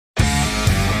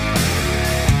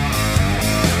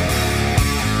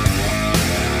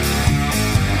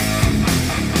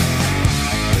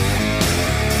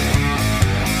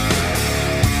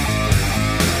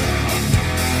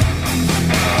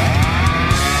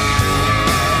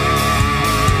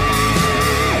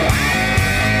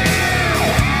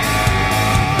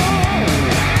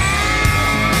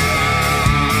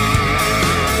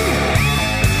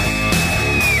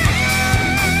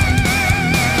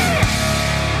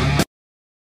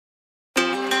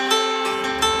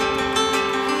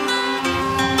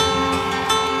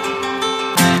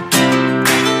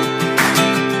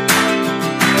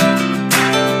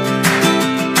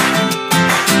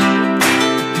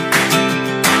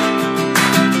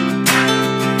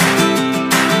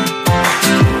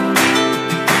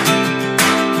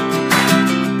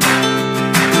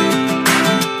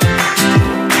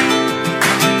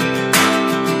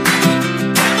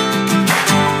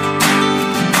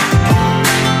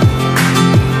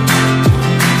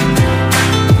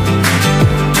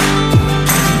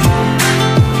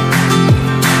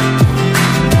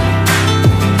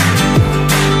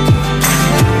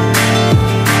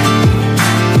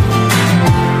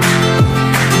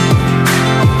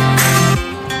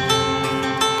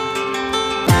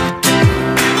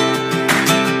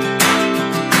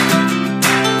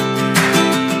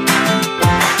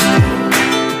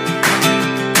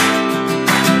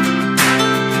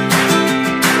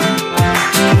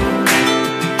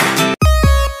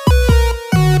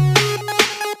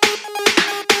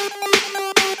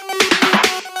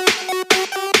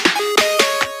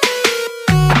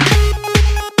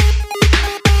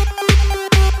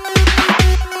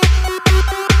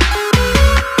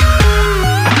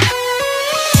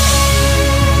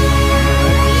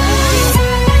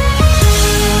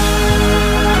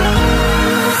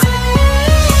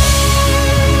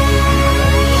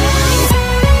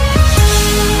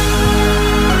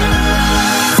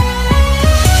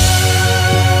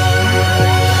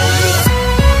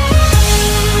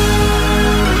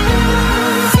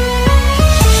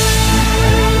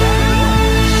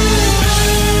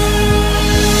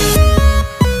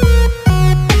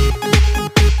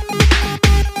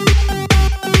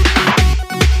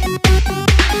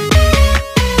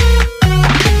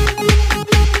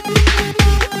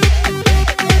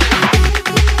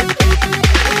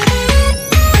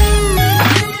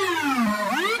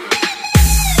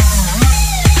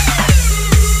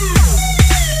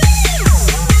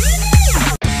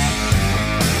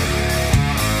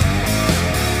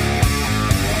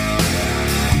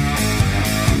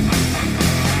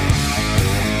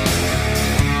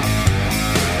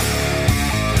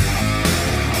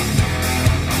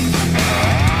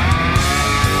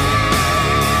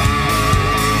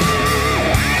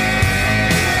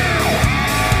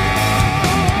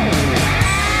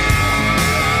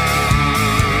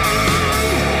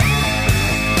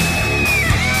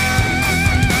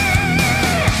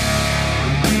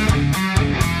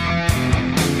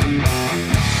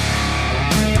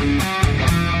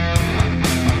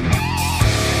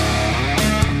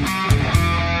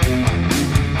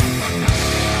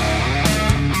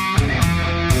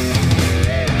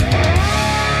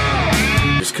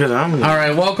 Because I'm. All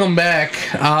right, welcome back.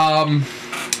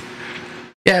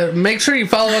 Yeah, make sure you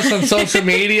follow us on social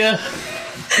media,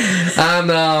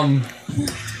 on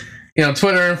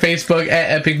Twitter and Facebook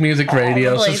at Epic Music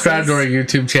Radio. Subscribe to our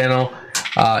YouTube channel,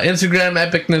 Instagram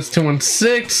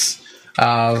Epicness216,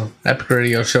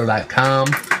 epicradioshow.com.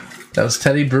 That was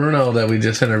Teddy Bruno that we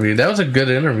just interviewed. That was a good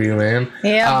interview, man.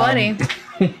 Yeah, buddy.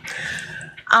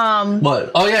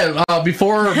 But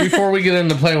before we get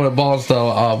into playing with balls,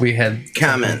 though, we had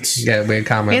comments. Yeah, we had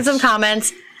comments. We had some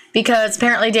comments because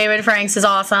apparently David Franks is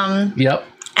awesome. Yep.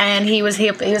 And he was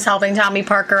helping Tommy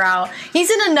Parker out.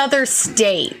 He's in another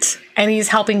state, and he's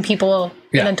helping people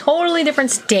in a totally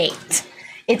different state.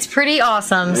 It's pretty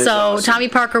awesome. Awesome. Tommy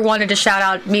Parker wanted to shout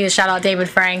out David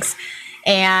Franks,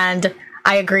 and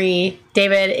I agree.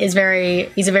 David is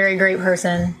he's a very great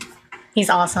person. He's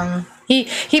awesome.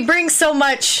 He brings so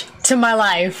much to my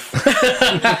life.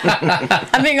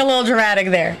 I'm being a little dramatic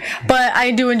there, but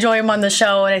I do enjoy him on the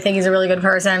show, and I think he's a really good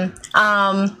person.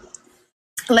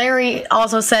 Larry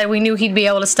also said we knew he'd be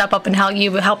able to step up and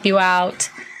help you out.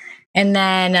 And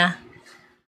then,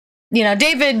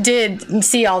 David did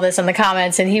see all this in the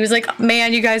comments, and he was like,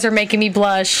 man, you guys are making me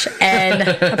blush. And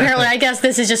apparently, I guess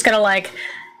this is just going to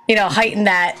heighten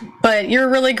that. But you're a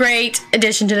really great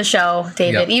addition to the show,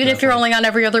 David. Even if you're only on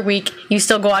every other week, you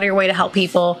still go out of your way to help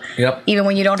people. Yep. Even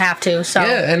when you don't have to. So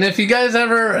yeah, and if you guys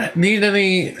ever need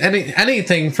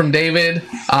anything from David,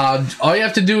 all you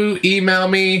have to do, email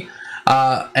me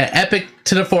at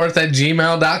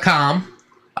epicto4th@gmail.com.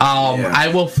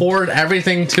 I will forward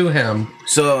everything to him.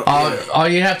 So all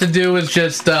you have to do is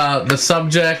just the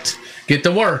subject, get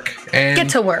to work.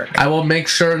 I will make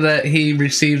sure that he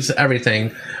receives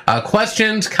everything.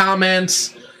 Questions,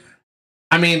 comments.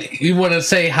 I mean, you want to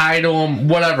say hi to him,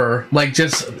 whatever.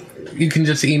 You can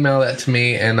just email that to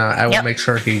me, and I will make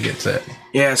sure he gets it.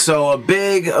 Yeah. So a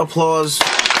big applause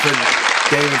for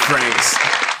David Franks.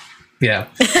 Yeah.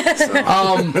 Yeah.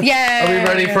 Are we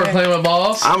ready for playing with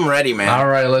balls? I'm ready, man. All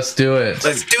right, let's do it.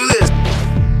 Let's do this.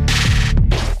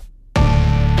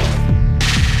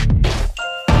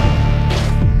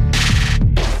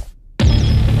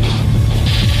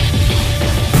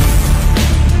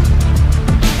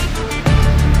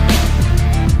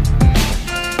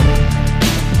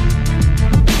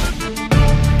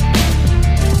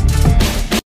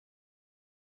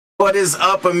 What is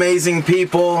up, amazing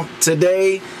people?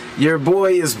 Today, your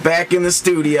boy is back in the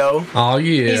studio. Oh,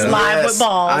 yeah. He's live with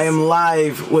balls. I am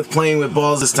live with playing with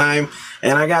balls this time,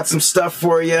 and I got some stuff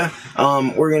for you.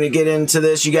 We're going to get into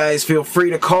this. You guys feel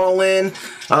free to call in.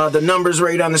 The number's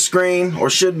right on the screen, or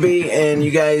should be, and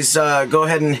you guys go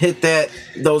ahead and hit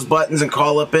those buttons and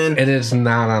call up in. It is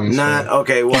not on the screen.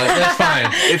 Okay, well, that's fine.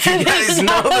 If you guys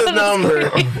know the number,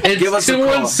 give us a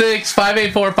call.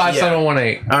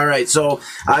 216-584-5718. All right, so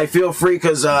I feel free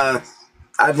because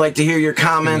I'd like to hear your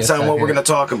comments on what we're going to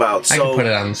talk about. So, I can put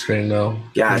it on the screen, though.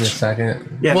 Gotcha. In a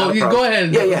second. Yeah, well, you go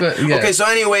ahead. Yeah. Okay, so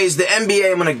anyways, the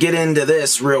NBA, I'm going to get into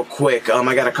this real quick.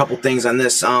 I got a couple things on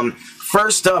this.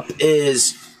 First up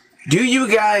is,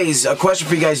 a question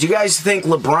for you guys, do you guys think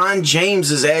LeBron James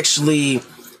is actually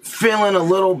feeling a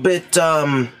little bit,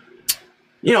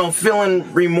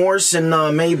 feeling remorse and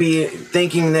maybe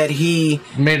thinking that he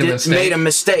made a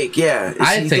mistake? Yeah. Is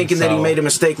he thinking that he made a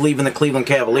mistake leaving the Cleveland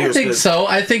Cavaliers? I think so.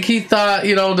 I think he thought,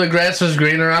 the grass was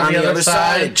greener on the other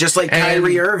side. Just like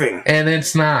Kyrie Irving. And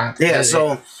it's not. Yeah,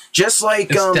 so just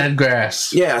like... It's dead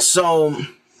grass. Yeah, so...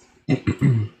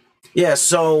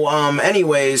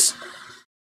 anyways...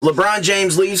 LeBron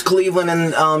James leaves Cleveland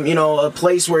and, a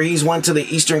place where he's went to the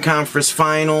Eastern Conference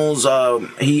Finals.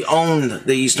 He owned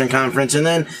the Eastern Conference. And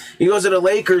then he goes to the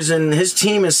Lakers, and his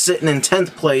team is sitting in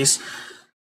 10th place.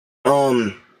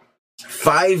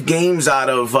 5 games out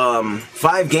of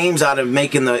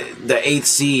making the 8th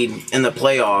seed in the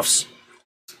playoffs.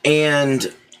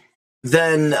 And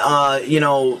then,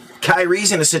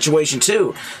 Kyrie's in a situation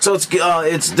too. So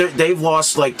they've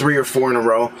lost like 3 or 4 in a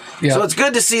row. Yeah. So it's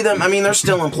good to see them. I mean, they're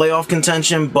still in playoff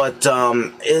contention, but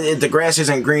the grass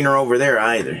isn't greener over there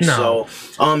either. No.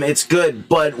 So it's good.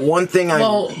 But one thing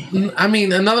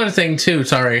another thing too.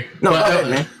 Sorry. No, go ahead,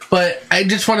 man. But I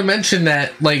just want to mention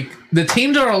that the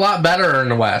teams are a lot better in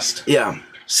the West. Yeah.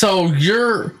 So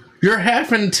you're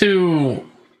having to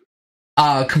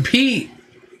compete.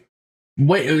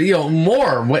 More.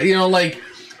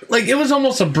 It was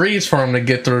almost a breeze for him to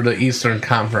get through the Eastern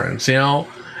Conference. By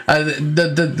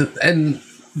the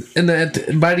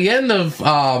end of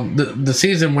the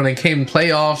season, when it came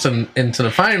playoffs and into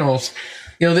the finals,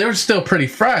 they were still pretty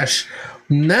fresh.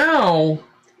 Now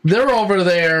they're over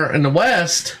there in the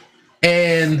West,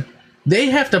 and they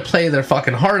have to play their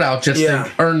fucking heart out just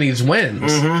to earn these wins.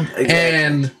 Exactly.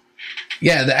 And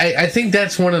yeah, I think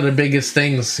that's one of the biggest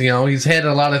things. You know, he's had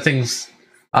a lot of things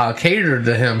catered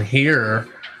to him here,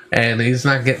 and he's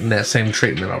not getting that same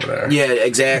treatment over there. Yeah,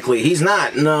 exactly. He's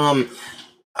not. And,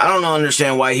 I don't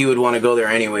understand why he would want to go there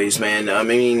anyways, man. I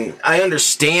mean, I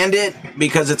understand it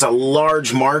because it's a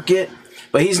large market,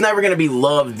 but he's never going to be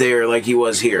loved there like he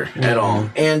was here at all.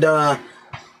 And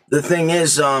the thing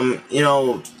is, you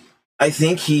know, I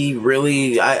think he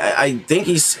really, I think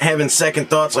he's having second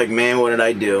thoughts like, man, what did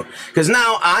I do? Because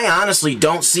now I honestly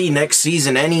don't see next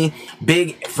season any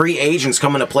big free agents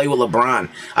coming to play with LeBron.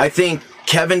 I think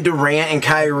Kevin Durant and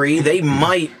Kyrie, they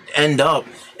might end up.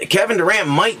 Kevin Durant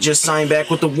might just sign back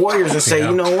with the Warriors and say,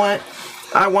 you know what?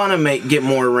 I want to get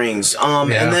more rings.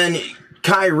 And then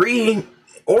Kyrie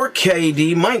or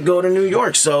KD might go to New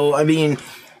York. So, I mean,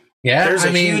 there's a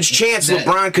huge chance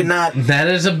LeBron could not. That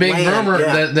is a big rumor.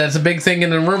 That's a big thing in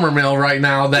the rumor mill right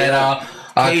now that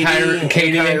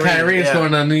KD and Kyrie is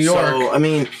going to New York. So, I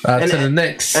mean, to the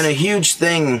Knicks. And a huge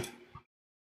thing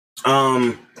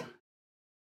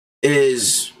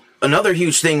is another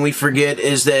huge thing we forget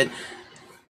is that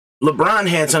LeBron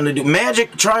had something to do.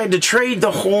 Magic tried to trade the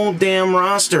whole damn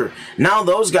roster. Now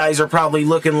those guys are probably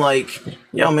looking like,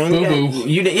 yo, man,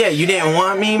 you didn't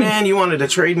want me, man. You wanted to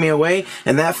trade me away,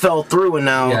 and that fell through. And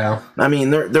now, I mean,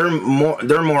 their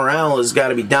morale has got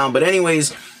to be down. But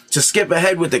anyways, to skip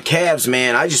ahead with the Cavs,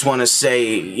 man, I just want to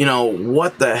say, you know,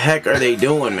 what the heck are they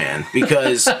doing, man?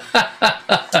 Because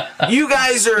you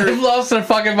guys they've lost their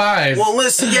fucking minds. Well,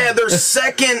 listen,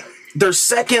 they're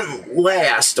second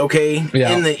last,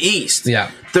 in the East. Yeah.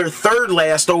 They're third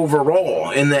last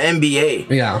overall in the NBA.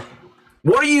 Yeah.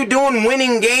 What are you doing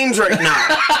winning games right now?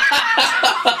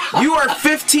 You are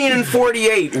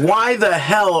 15-48. Why the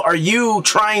hell are you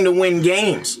trying to win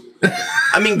games?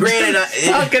 I mean, granted,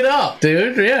 fuck it up,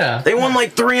 dude. Yeah. They won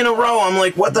like 3 in a row. I'm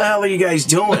like, what the hell are you guys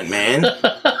doing, man?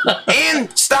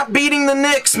 And stop beating the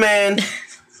Knicks, man.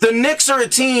 The Knicks are a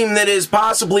team that is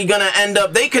possibly going to end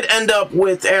up, they could end up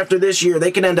with, after this year,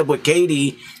 they could end up with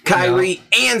KD, Kyrie,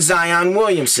 and Zion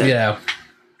Williamson. Yeah.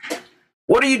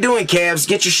 What are you doing, Cavs?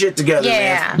 Get your shit together,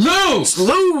 man. Lose!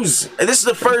 This is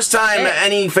the first time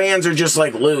any fans are just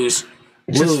like, lose.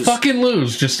 Just fucking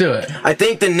lose. Just do it. I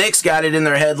think the Knicks got it in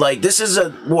their head like, this is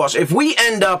a wash. If we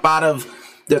end up out of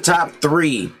the top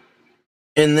 3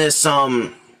 in this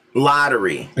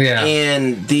lottery,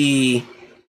 and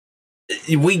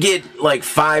we get like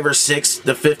 5 or 6,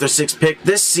 the 5th or 6th pick,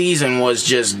 this season was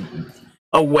just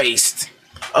a waste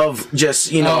of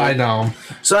just, you know. Oh, I know.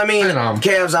 So, I mean,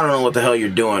 Cavs, I don't know what the hell you're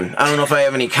doing. I don't know if I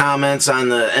have any comments on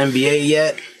the NBA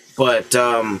yet, but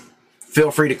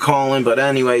feel free to call in. But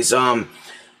anyways,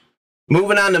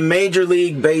 moving on to Major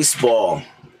League Baseball.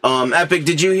 Epic,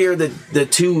 did you hear the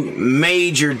 2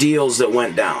 major deals that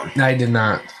went down? I did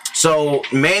not. So,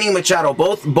 Manny Machado,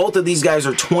 both of these guys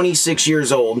are 26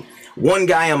 years old. One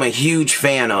guy I'm a huge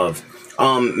fan of,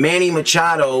 Manny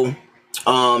Machado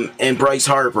and Bryce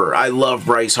Harper. I love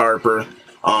Bryce Harper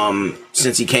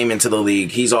since he came into the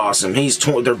league. He's awesome.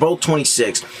 They're both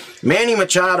 26. Manny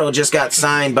Machado just got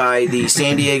signed by the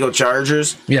San Diego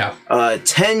Chargers. Yeah.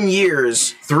 10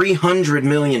 years, $300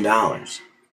 million.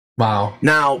 Wow.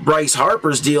 Now, Bryce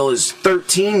Harper's deal is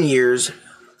 13 years,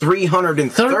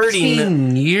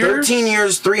 13 years? 13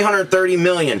 years, $330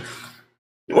 million.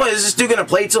 What, is this dude going to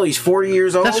play till he's 40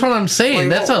 years old? That's what I'm saying.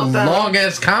 That's a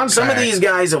long-ass contract. Some of these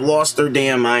guys have lost their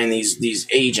damn mind, these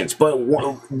agents. But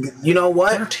you know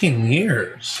what? 13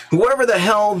 years. Whoever the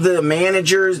hell the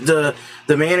managers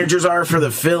are for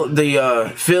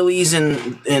the Phillies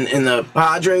and the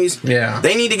Padres,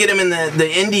 they need to get him in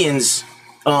the Indians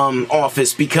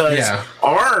office, because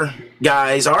our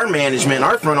guys, our management,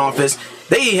 our front office,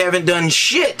 they haven't done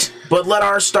shit but let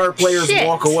our star players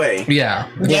walk away. Yeah.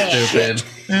 Stupid.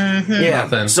 Mm-hmm. Yeah.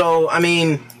 Nothing. So, I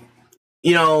mean,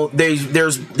 you know,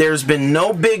 there's been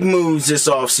no big moves this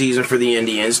offseason for the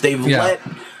Indians. They've let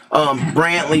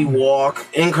Brantley walk.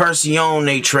 Encarnacion,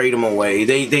 they trade him away.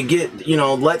 They get, you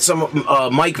know, let some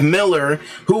Mike Miller,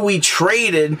 who we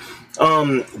traded,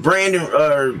 Clint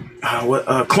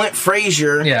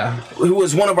Frazier, who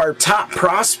was one of our top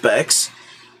prospects.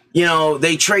 You know,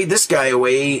 they trade this guy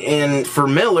away and for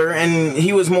Miller, and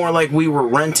he was more like we were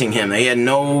renting him. They had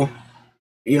no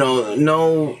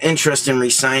interest in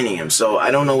re-signing him. So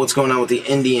I don't know what's going on with the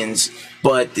Indians,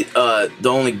 but the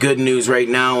only good news right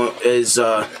now is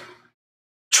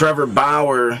Trevor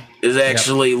Bauer is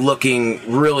actually looking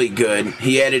really good.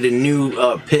 He added a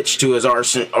new pitch to his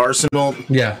arsenal,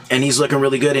 and he's looking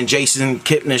really good, and Jason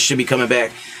Kipnis should be coming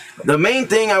back. The main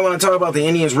thing I want to talk about the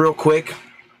Indians real quick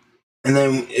And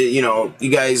then,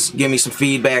 you guys give me some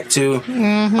feedback too.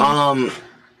 Mm-hmm.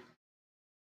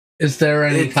 Is there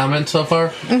any comments so far?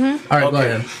 Mm-hmm. All right, go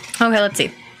ahead. Okay, let's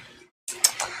see.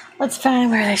 Let's find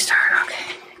where they start.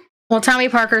 Okay. Well, Tommy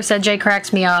Parker said Jay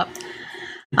cracks me up.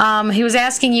 He was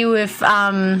asking you if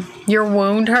your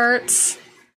wound hurts.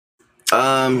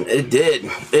 It did.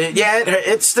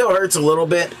 It still hurts a little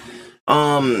bit.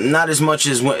 Not as much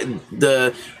as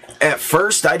at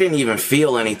first I didn't even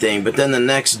feel anything, but then the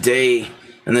next day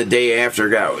and the day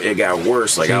after it got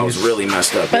worse. Like, I was really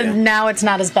messed up. But now it's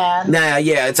not as bad. Nah,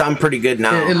 yeah, I'm pretty good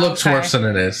now. It looks worse than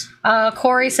it is.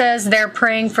 Corey says they're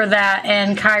praying for that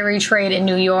and Kyrie trade in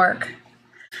New York.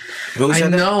 I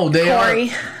know they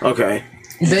Corey. Are. Okay.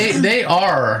 They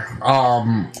are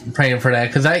praying for that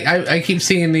because I keep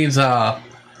seeing these like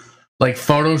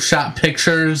Photoshop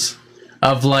pictures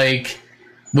of like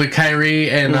with Kyrie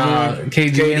and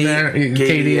KD in there.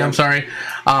 KD, I'm sorry.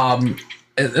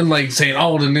 And like saying,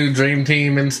 "Oh, the new dream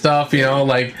team and stuff,"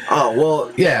 like. Oh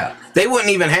well, yeah. They wouldn't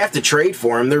even have to trade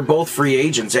for him. They're both free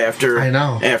agents after. I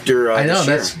know. After I know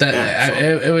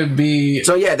it would be.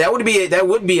 So yeah, that would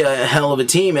be a hell of a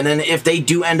team. And then if they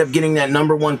do end up getting that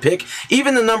number 1 pick,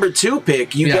 even the number 2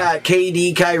 pick, you got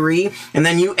KD, Kyrie, and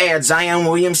then you add Zion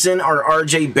Williamson or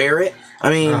RJ Barrett. I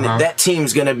mean, that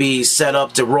team's gonna be set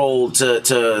up to roll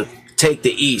to take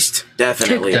the East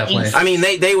definitely. I mean,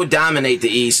 they would dominate the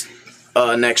East.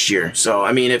 Next year. So,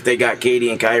 I mean, if they got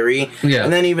KD and Kyrie,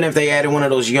 and then even if they added one of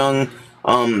those young,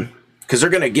 because they're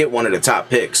going to get one of the top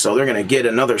picks, so they're going to get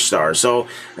another star. So,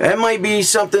 that might be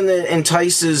something that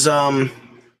entices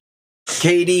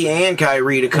KD and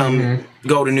Kyrie to come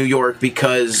go to New York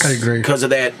because of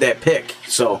that pick.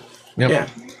 So, yeah.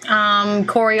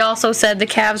 Corey also said the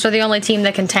Cavs are the only team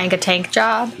that can tank a tank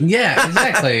job. Yeah,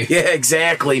 exactly. Yeah,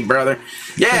 exactly, brother.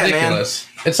 Yeah, ridiculous. Man.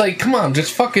 It's like, come on,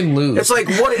 just fucking lose. It's like,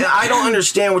 what? I don't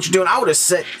understand what you're doing. I would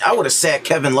have sat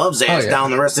Kevin Love's ass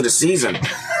down the rest of the season.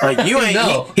 Like, you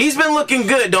ain't. He's been looking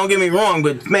good. Don't get me wrong,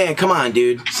 but man, come on,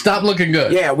 dude. Stop looking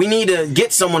good. Yeah, we need to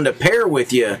get someone to pair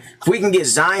with you. If we can get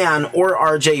Zion or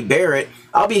RJ Barrett,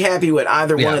 I'll be happy with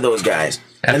either one of those guys.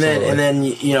 Absolutely. And then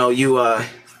you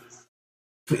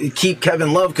keep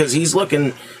Kevin Love because he's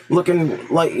looking pretty good.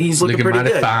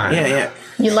 Fine. Yeah.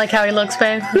 You like how he looks,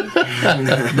 babe?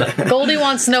 Goldie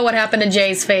wants to know what happened to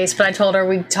Jay's face, but I told her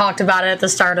we talked about it at the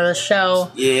start of the show.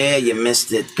 Yeah, you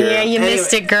missed it, girl. Yeah,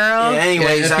 missed it, girl. Yeah,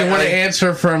 anyways, if you want to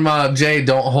answer from Jay,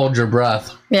 don't hold your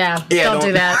breath. Yeah, don't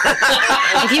do that.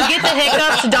 If you get the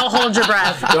hiccups, don't hold your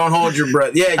breath. Don't hold your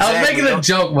breath. Yeah, exactly. I was making a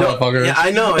joke, motherfucker. Yeah,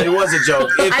 I know it was a joke.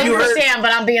 I understand,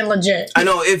 but I'm being legit. I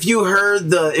know. If you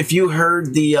heard the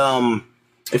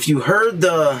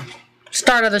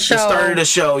start of the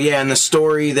show, yeah, and the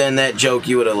story, then that joke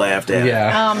you would have laughed at.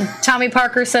 Yeah. Tommy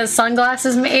Parker says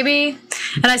sunglasses, maybe,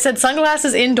 and I said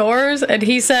sunglasses indoors, and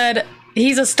he said.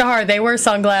 He's a star. They wear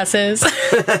sunglasses.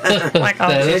 Like,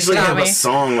 they actually have a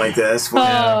song like that.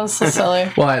 Oh, so silly.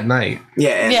 Well, at night.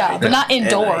 Yeah, but not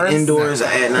indoors. Indoors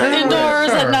at night.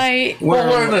 Indoors at night.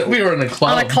 Well, we were in a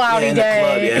club. On a cloudy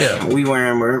day. Yeah. We wear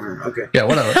them wherever. Okay. Yeah,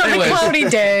 whatever. On a cloudy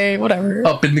day. Whatever.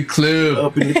 Up in the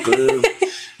club.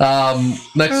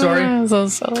 Next story. So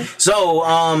silly.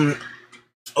 So,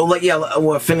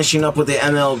 we're finishing up with the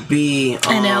MLB.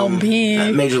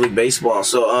 Major League Baseball.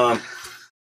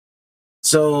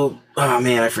 So, oh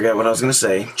man, I forgot what I was going to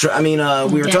say.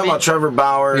 We were talking about Trevor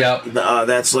Bauer. Yep.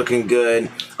 That's looking good.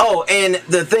 Oh, and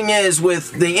the thing is,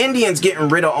 with the Indians getting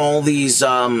rid of all these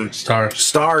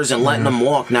stars and letting them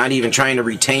walk, not even trying to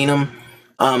retain them,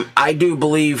 I do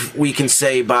believe we can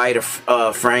say bye to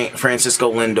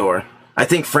Francisco Lindor. I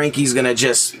think Frankie's gonna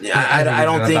just. I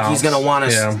don't think he's gonna want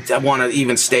to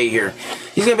even stay here.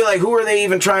 He's gonna be like, who are they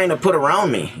even trying to put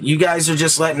around me? You guys are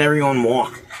just letting everyone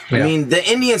walk. Yeah. I mean, the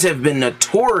Indians have been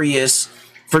notorious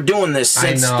for doing this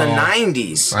since the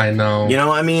 90s. I know.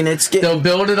 I mean, they'll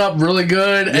build it up really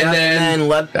good, and then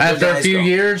after a few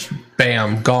years,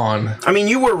 bam, gone. I mean,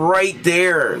 you were right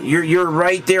there. You're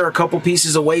right there, a couple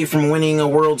pieces away from winning a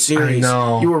World Series. I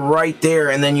know. You were right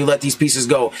there, and then you let these pieces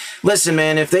go. Listen,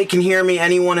 man, if they can hear me,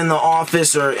 anyone in the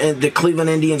office or in the Cleveland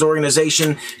Indians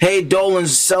organization, hey, Dolan,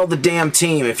 sell the damn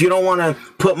team. If you don't want to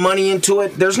put money into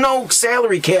it, there's no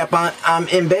salary cap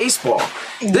in baseball.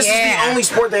 This is the only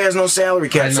sport that has no salary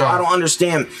cap, so I don't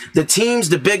understand. The teams,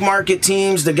 the big market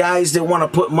teams, the guys that want to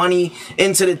put money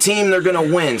into the team, they're going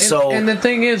to win. And the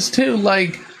thing is, too,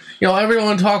 like,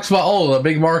 everyone talks about, the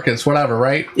big markets, whatever,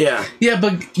 right? Yeah. Yeah,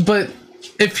 but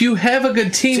if you have a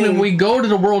good team and we go to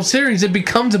the World Series, it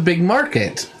becomes a big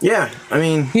market. Yeah, I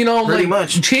mean, pretty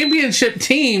much. Championship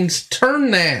teams turn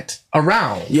that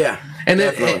around. Yeah. and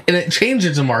it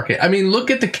changes the market. I mean, look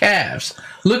at the Cavs.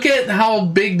 Look at how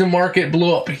big the market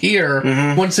blew up here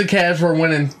once the Cavs were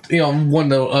winning, won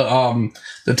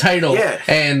the title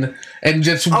and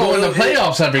just going to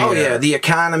playoffs every year. Oh yeah, the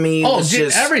economy was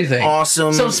just everything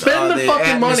awesome. So spend the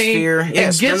fucking money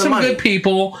and get some good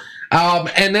people.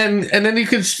 And then you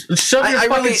could shove your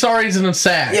fucking sorries in a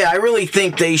sack. Yeah, I really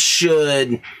think they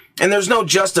should. And there's no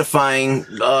justifying.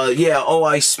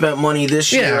 I spent money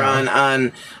this year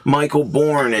on Michael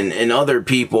Bourne and other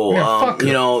people. Fuck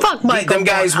Michael. Them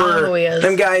guys were.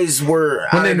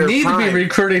 When they need to be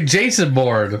recruiting Jason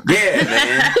Bourne. Yeah,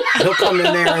 man, he'll come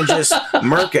in there and just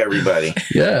murk everybody.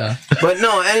 Yeah. But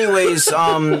no, anyways,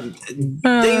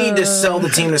 they need to sell the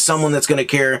team to someone that's going to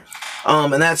care.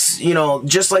 And that's,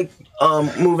 just like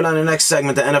moving on to the next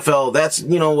segment, the NFL, that's,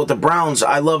 with the Browns,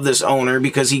 I love this owner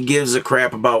because he gives a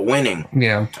crap about winning.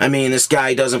 Yeah. I mean, this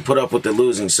guy doesn't put up with the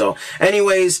losing. So,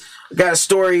 anyways, got a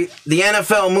story. The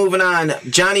NFL, moving on.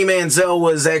 Johnny Manziel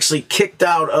was actually kicked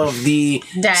out of the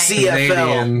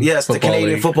CFL. The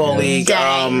Canadian Football League.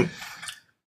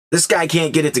 This guy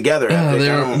can't get it together.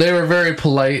 They were very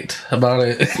polite about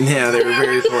it. Yeah, they were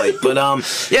very polite. But,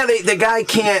 the guy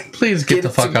can't... Please get the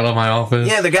fuck out of my office.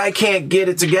 Yeah, the guy can't get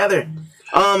it together.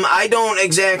 I don't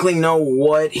exactly know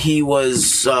what he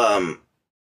was...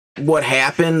 what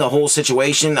happened, the whole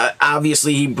situation.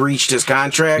 Obviously, he breached his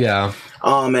contract. Yeah.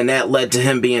 And that led to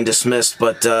him being dismissed,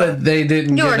 but they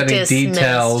didn't give any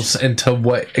details into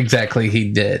what exactly he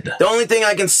did. The only thing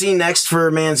I can see next for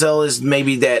Manziel is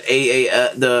maybe that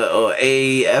AFL.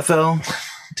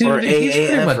 Dude, he's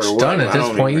pretty much done at this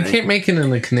point. You can't make it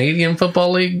in the Canadian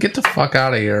Football League. Get the fuck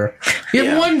out of here. You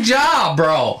have one job,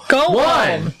 bro. Go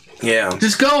home. Yeah.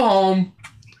 Just go home.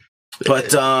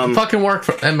 But fucking work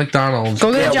at McDonald's.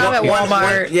 Go get a job at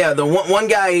Walmart. The one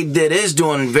guy that is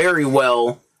doing very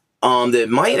well.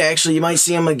 That you might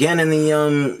see him again in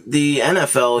the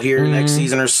NFL here next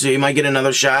season or so. He might get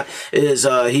another shot. Is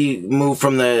he moved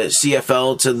from the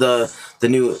CFL to the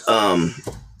new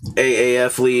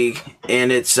AAF league,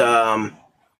 and it's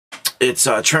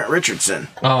Trent Richardson.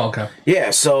 Oh, okay. Yeah,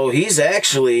 so he's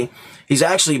actually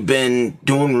been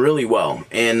doing really well,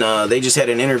 and they just had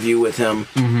an interview with him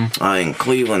in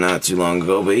Cleveland not too long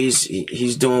ago. But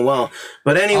he's doing well.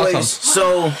 But anyways,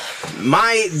 awesome. So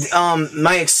my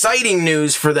exciting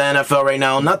news for the NFL right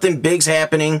now, nothing big's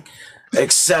happening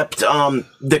except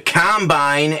the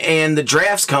combine and the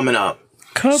draft's coming up.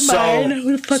 Combine?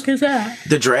 Who the fuck is that?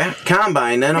 The draft?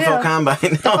 Combine, NFL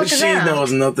Combine. No, she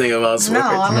knows nothing about sports.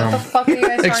 What the fuck are you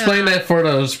guys Explain that for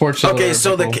the sports. Okay,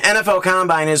 so the NFL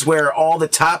Combine is where all the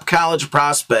top college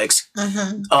prospects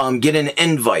get an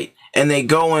invite. And they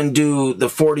go and do the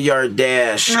 40-yard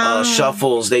dash,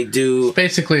 shuffles. They do... It's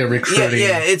basically a recruiting.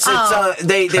 Yeah, they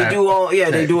do all... Yeah,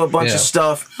 they do a bunch of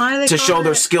stuff to show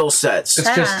their skill sets.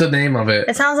 It's just the name of it.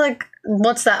 It sounds like...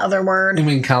 What's that other word? You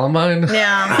mean Columbine?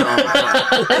 Yeah.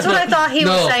 That's what I thought he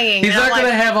was saying. He's not going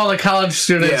to have all the college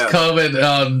students come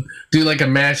and do like a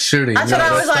mass shooting. That's what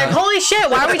I was like, holy shit,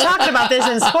 why are we talking about this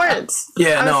in sports?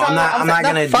 Yeah, I'm not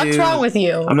going to do... What's wrong with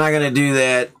you? I'm not going to do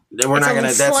that. We're not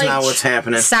gonna. That's not what's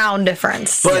happening. Sound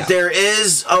difference. But there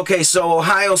is so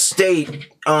Ohio State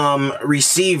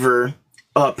receiver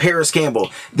Paris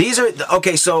Campbell. These are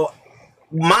so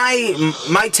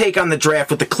my take on the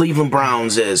draft with the Cleveland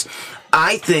Browns is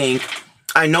I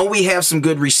know we have some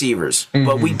good receivers,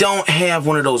 but we don't have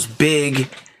one of those big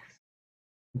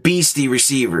beastie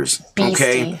receivers.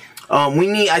 Okay. I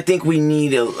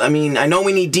know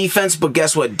we need defense, but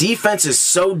guess what? Defense is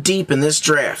so deep in this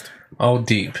draft. Oh,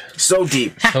 deep. So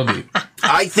deep. So deep.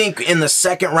 I think in the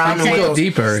second round, go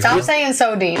deeper. Stop saying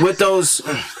so deep. With those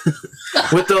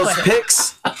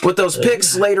picks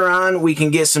later on, we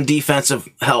can get some defensive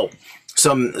help.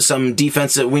 Some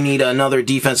defensive. We need another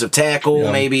defensive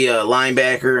tackle, maybe a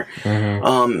linebacker.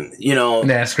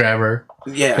 Nass grabber.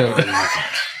 Yeah.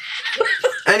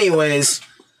 Anyways,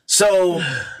 so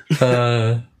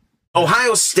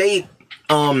Ohio State,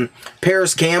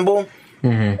 Paris Campbell.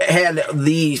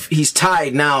 He's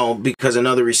tied now because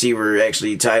another receiver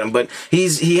actually tied him, but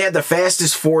he had the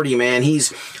fastest 40, man.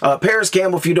 He's Paris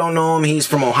Campbell, if you don't know him, he's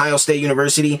from Ohio State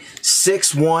University,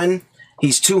 6'1",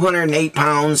 he's 208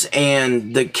 pounds,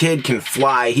 and the kid can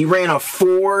fly. He ran a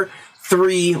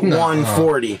 4.3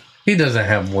 40. He doesn't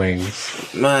have wings.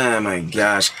 Oh my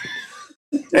gosh.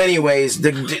 Anyways,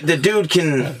 the dude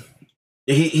can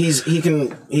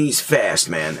he's fast,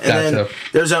 man. And then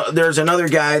there's another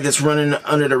guy that's running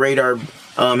under the radar.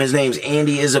 His name's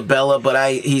Andy Isabella,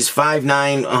 but he's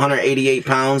 5'9", 188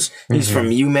 pounds. He's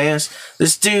from UMass.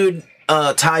 This dude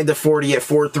tied the 40 at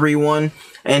 4.31.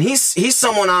 and he's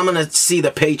someone I'm gonna see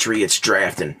the Patriots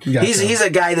drafting. Gotcha. He's a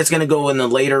guy that's gonna go in the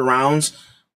later rounds,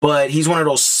 but he's one of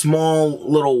those small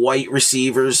little white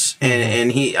receivers,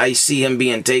 and I see him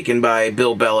being taken by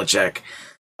Bill Belichick.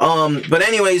 But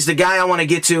anyways, the guy I want to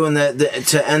get to and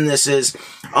to end this is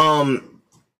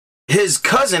his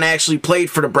cousin actually played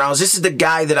for the Browns. This is the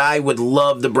guy that I would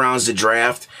love the Browns to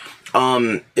draft.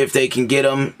 If they can get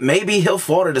him, maybe he'll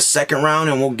fall to the second round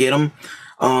and we'll get him.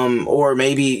 Or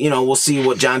maybe, we'll see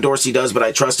what John Dorsey does, but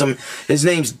I trust him. His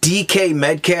name's DK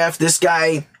Metcalf. This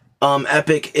guy,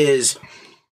 Epic, is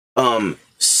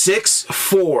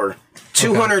 6'4",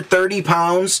 230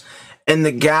 pounds, and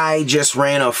the guy just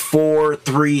ran a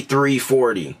 4.33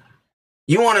 40.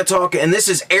 You want to talk, and this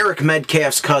is Eric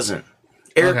Metcalf's cousin.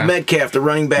 Eric Metcalf, the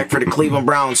running back for the Cleveland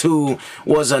Browns, who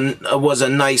was a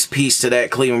nice piece to that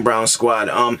Cleveland Browns squad.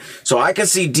 So I can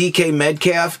see DK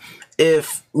Metcalf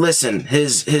if, listen,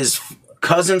 his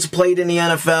cousins played in the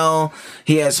NFL.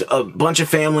 He has a bunch of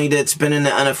family that's been in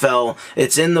the NFL.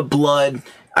 It's in the blood.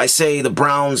 I say the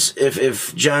Browns,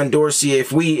 if John Dorsey,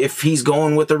 if he's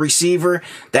going with a receiver,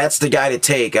 that's the guy to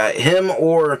take. Him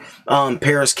or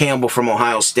Paris Campbell from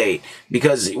Ohio State,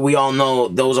 because we all know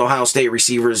those Ohio State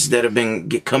receivers that have been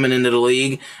coming into the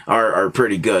league are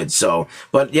pretty good. So,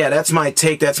 but yeah, that's my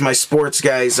take. That's my sports,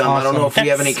 guys. Awesome. I don't know if you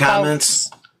have any comments.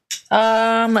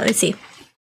 Let me see.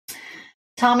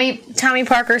 Tommy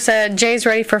Parker said, Jay's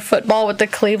ready for football with the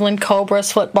Cleveland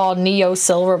Cobras football Neo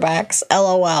Silverbacks.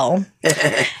 LOL.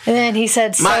 And then he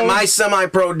said, my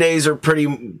semi-pro days are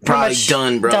probably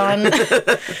done, bro. Done.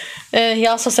 And he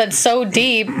also said, so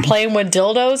deep, playing with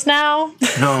dildos now.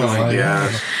 Oh my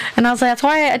gosh. And I was like, that's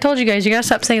why I told you guys, you gotta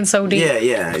stop saying so deep. Yeah,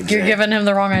 exactly. You're giving him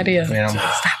the wrong idea. Yeah.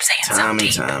 Stop saying so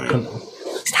deep.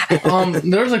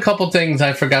 There's a couple things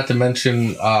I forgot to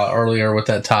mention earlier with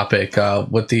that topic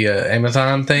with the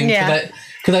Amazon thing. Yeah.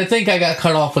 Because I think I got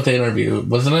cut off with the interview,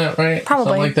 wasn't it? Right? Probably.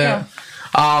 Something like that.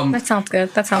 Yeah. That sounds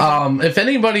good. If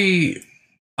anybody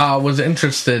was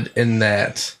interested in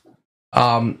that,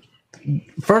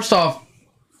 first off,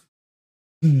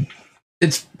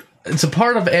 it's a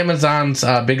part of Amazon's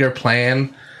bigger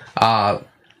plan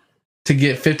to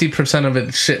get 50% of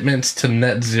its shipments to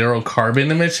net zero carbon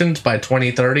emissions by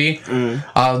 2030.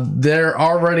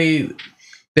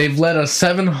 They've led a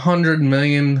 $700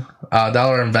 million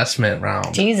investment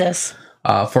round. Jesus.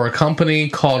 For a company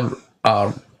called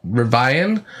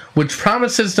Rivian, which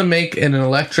promises to make an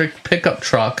electric pickup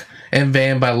truck and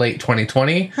van by late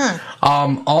 2020.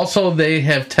 Also, they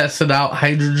have tested out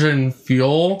hydrogen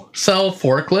fuel cell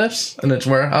forklifts in its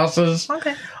warehouses.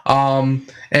 Okay.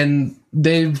 And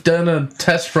they've done a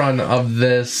test run of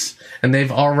this, and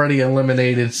they've already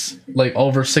eliminated like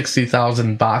over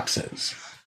 60,000 boxes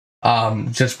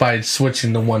just by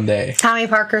switching to one day. Tommy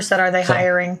Parker said, are they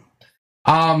hiring?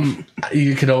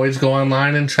 You could always go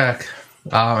online and check.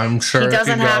 I'm sure he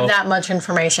doesn't have that much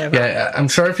information about it. I'm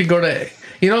sure if you go to,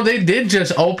 they did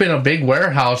just open a big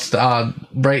warehouse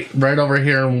right over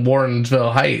here in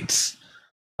Warrensville Heights.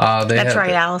 That's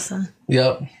right, Allison.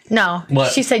 Yep. No,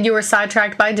 what? She said you were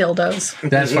sidetracked by dildos.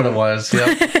 That's what it was.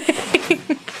 Yep.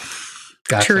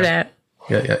 Gotcha. True that.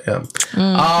 Yeah.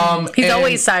 He's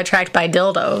always sidetracked by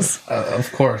dildos.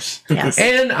 Of course. Yes.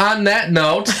 And on that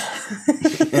note,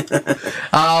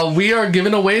 we are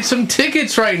giving away some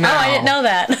tickets right now. Oh, I didn't know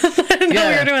that. I didn't know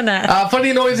we were doing that.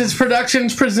 Funny Noises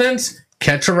Productions presents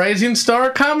Catch a Rising Star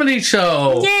Comedy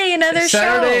Show. Yay, another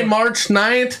Saturday, March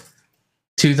 9th.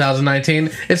 2019.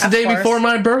 It's the day before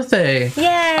my birthday.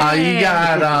 Yay! You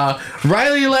got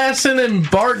Riley Lassen and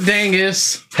Bart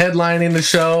Dangus headlining the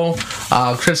show.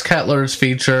 Chris Kettler's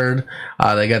featured.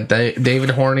 They got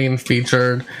David Horning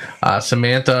featured.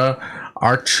 Samantha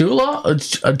Archuo.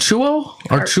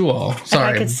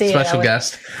 Sorry, special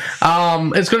guest.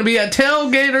 It's going to be at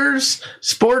Tailgaters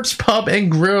Sports Pub and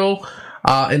Grill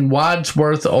in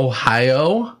Wadsworth,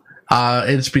 Ohio.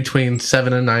 It's between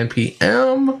 7 and 9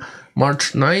 p.m.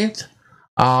 March 9th.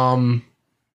 Call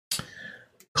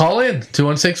in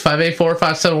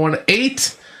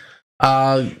 216-584-5718.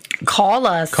 Call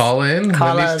us. Call in.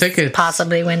 Call win us. These tickets.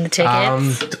 Possibly win the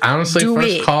tickets. Honestly,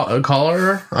 first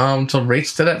caller to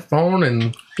race to that phone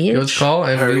and give us a call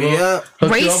and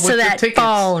race to that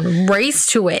phone. Race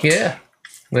to it. Yeah.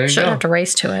 There you Shouldn't go. have to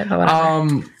race to it. But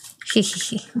whatever.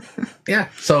 Yeah.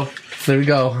 So there we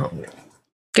go.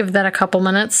 Give that a couple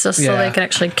minutes just so they can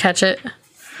actually catch it.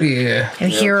 Yeah.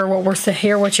 And hear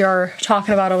what you're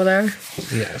talking about over there.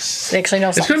 Yes. They actually know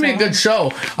it's going to be a good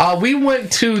show. We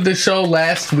went to the show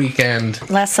last weekend.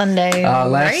 Last Sunday.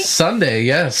 Sunday,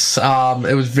 yes.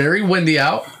 It was very windy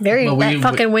out.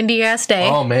 Fucking windy ass day.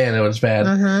 Oh man, it was bad.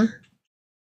 Mm-hmm.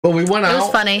 Well, we went out. It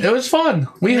was funny. It was fun.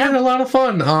 We had a lot of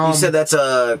fun. You said that's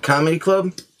a comedy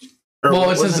club?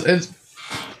 It's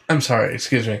I'm sorry,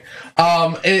 excuse me.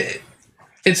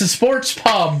 It's a sports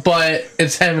pub, but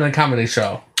it's having a comedy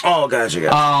show. Oh, gotcha.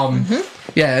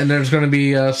 Yeah, and there's going to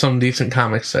be some decent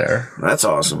comics there. That's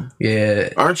awesome. Yeah.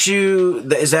 Aren't you?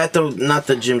 Is that not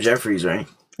the Jim Jeffries, right?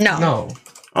 No.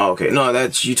 Oh, okay. No,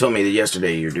 that's you told me that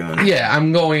yesterday you're doing. Yeah,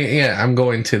 I'm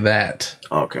going to that.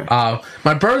 Okay.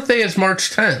 My birthday is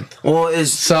March 10th.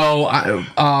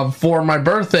 Well, for my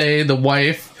birthday, the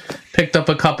wife picked up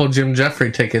a couple Jim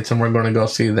Jeffrey tickets, and we're going to go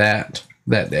see that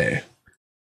day.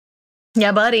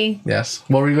 Yeah, buddy. Yes.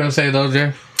 What were you going to say, though,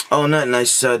 Jay? Oh, nothing. I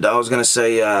was going to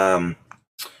say,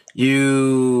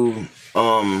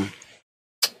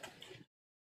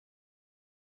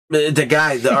 the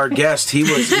guy, our guest,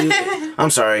 I'm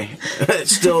sorry,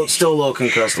 still a little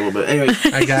concussed a little bit. Anyway,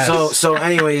 I guess. So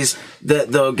anyways,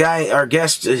 the guy, our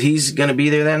guest, he's going to be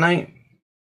there that night?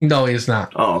 No, he's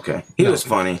not. Oh, okay. He was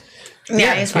funny.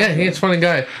 Yeah, he's funny. Yeah, he's a funny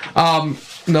guy.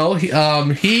 No,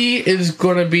 he is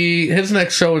going to be. His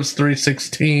next show is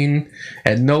 3/16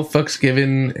 at No Fucks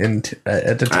Given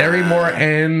at the Terry Moore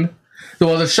and.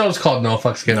 Well, the show's called No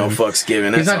Fucks Given. No Fucks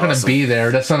Given. He's not going to be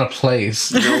there. That's not a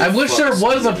place. I wish there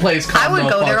was a place called I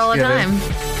would go there all the time.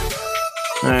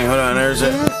 All right, hold on. There's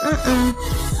it.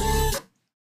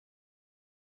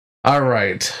 All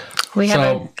right. We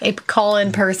have a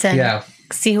call-in person. Yeah.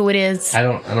 See who it is. I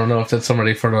don't know if that's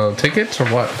somebody for the tickets or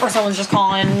what. Or someone's just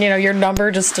calling, your number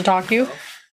just to talk to you.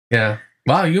 Yeah.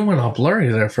 Wow, you went all blurry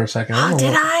there for a second. Oh,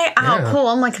 did I? Oh, cool.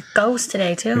 I'm like a ghost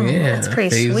today, too. Yeah. That's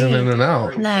pretty phasing sweet. in and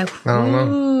out. No. I don't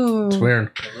know. It's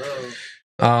weird.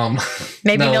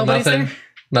 Maybe nobody's nothing. there?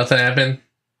 Nothing happened.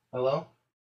 Hello?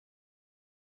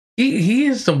 He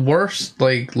is the worst,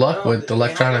 luck with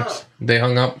electronics. They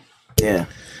hung up. Yeah.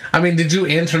 I mean, did you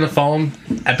answer the phone?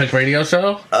 Epic Radio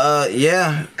Show?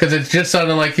 Yeah. Because it just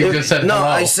sounded like you just said hello. No,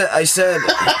 I said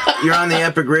you're on the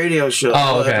Epic Radio Show.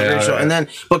 Oh, okay. Epic Radio Show. And then,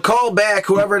 but call back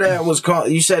whoever that was call.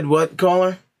 You said what,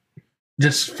 caller?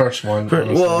 Just first one.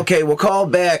 Well, okay. Well, call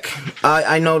back.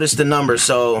 I noticed the number,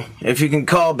 so if you can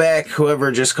call back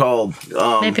whoever just called.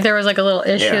 Maybe there was a little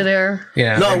issue there.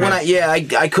 Yeah. No, when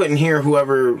I couldn't hear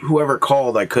whoever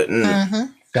called. I couldn't.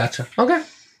 Mm-hmm. Gotcha. Okay.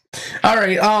 All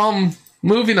right.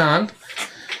 Moving on.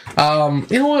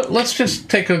 You know what? Let's just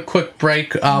take a quick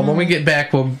break. When we get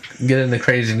back, we'll get into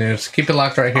crazy news. Keep it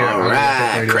locked right here. All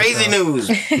right, crazy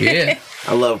news. Yeah,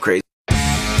 I love crazy.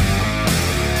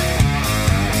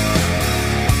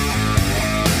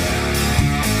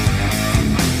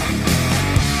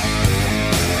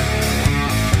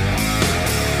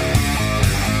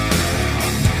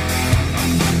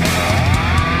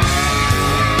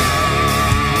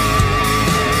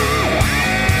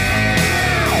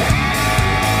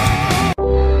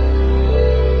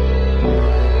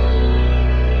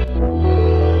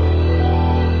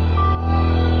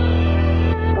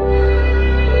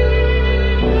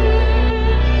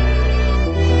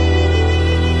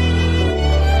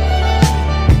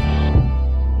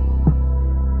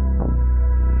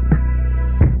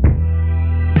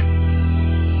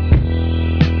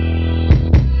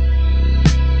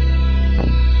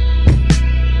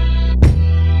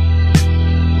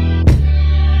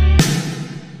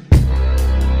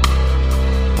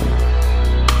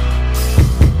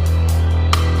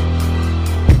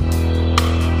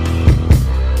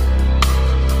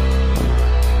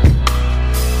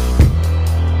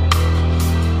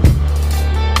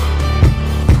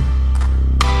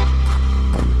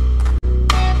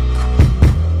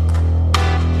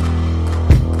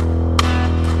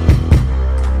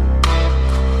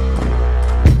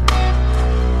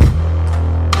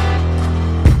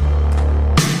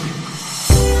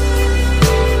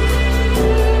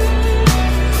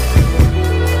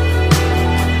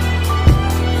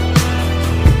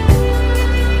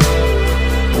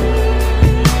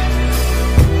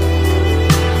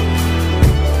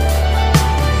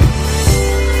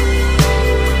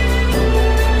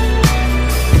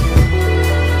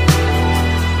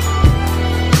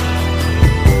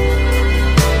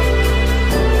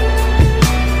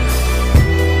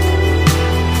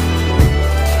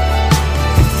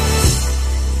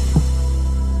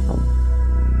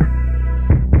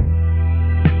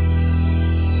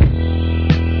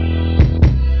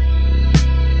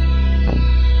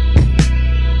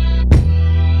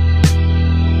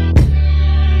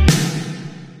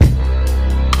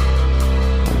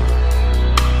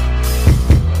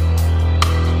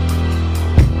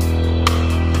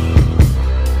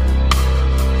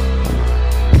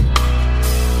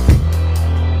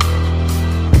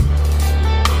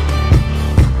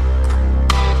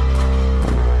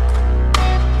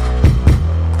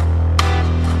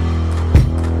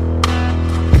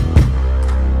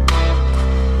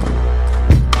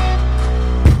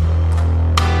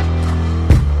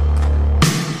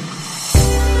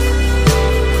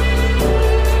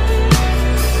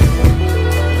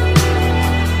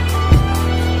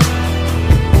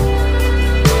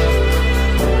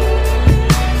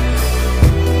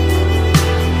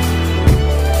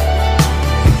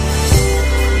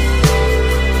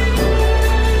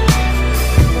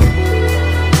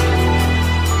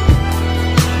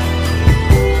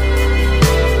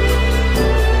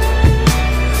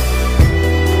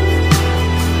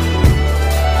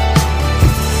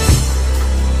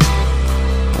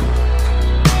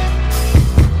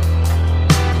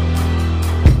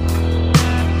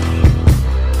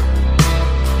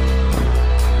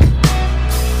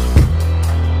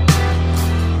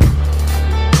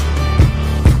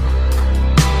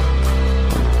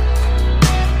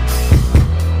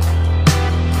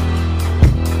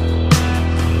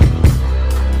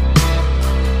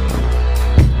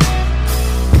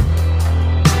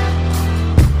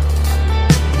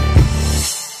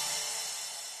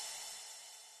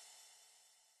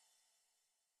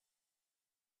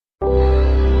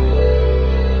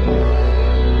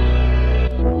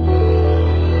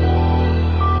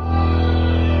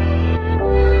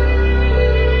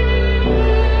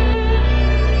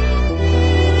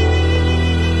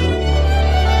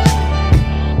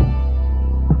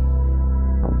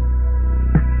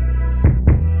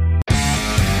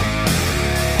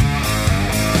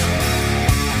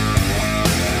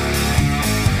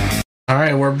 All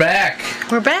right, we're back.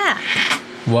 We're back.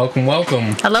 Welcome.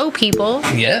 Hello, people.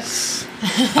 Yes.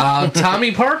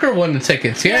 Tommy Parker won the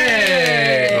tickets.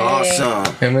 Yay!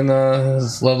 Awesome. Him and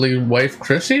his lovely wife,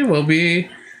 Chrissy, will be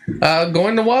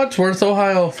going to Wadsworth,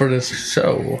 Ohio for this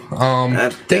show.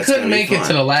 They couldn't make it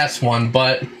to the last one,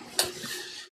 but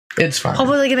it's fine.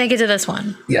 Hopefully they can make it to this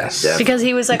one. Yes. Yeah. Because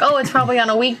he was like, oh, it's probably on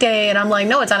a weekday. And I'm like,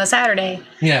 no, it's on a Saturday.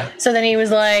 Yeah. So then he was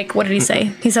like, what did he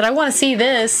say? He said, I want to see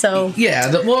this. So yeah.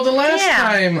 The last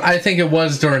time, I think it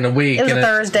was during the week. It was a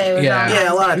Thursday.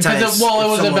 Yeah, a lot of times. It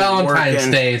was a Valentine's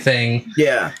Day thing.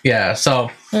 Yeah. Yeah,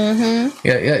 so. Mm-hmm.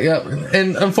 Yeah.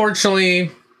 And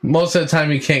unfortunately, most of the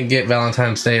time you can't get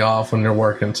Valentine's Day off when you're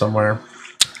working somewhere.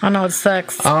 I know, it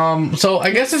sucks. So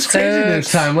I guess it's crazy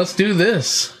news time. Let's do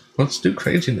this. Let's do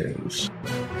crazy news.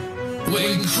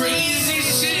 When crazy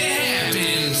shit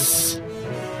happens,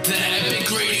 the Epic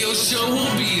Radio Show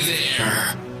will be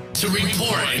there to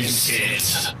report and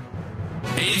shit.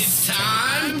 It's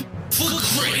time for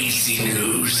crazy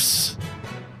news.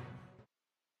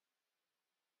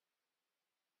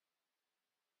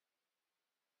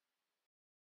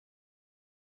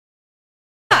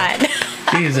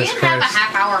 Jesus Christ. Have a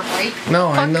half-hour break. No,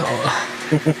 I know.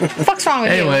 What's wrong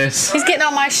with Anyways. you? He's getting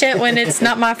on my shit when it's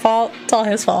not my fault. It's all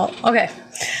his fault. Okay.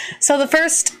 So the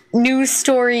first news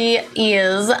story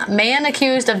is man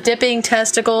accused of dipping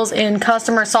testicles in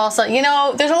customer salsa. You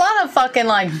know, there's a lot of fucking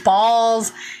like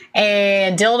balls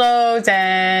and dildos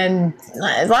and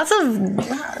lots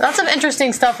of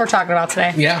interesting stuff we're talking about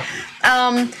today. Yeah.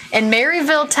 In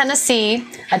Maryville, Tennessee,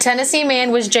 a Tennessee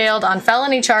man was jailed on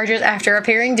felony charges after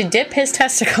appearing to dip his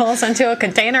testicles into a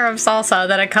container of salsa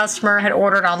that a customer had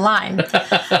ordered online.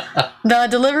 The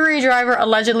delivery driver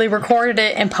allegedly recorded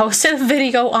it and posted a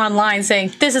video online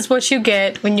saying, "This is what you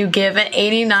get when you give an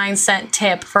 89-cent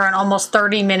tip for an almost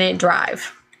 30-minute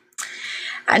drive."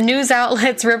 News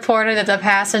outlets reported that the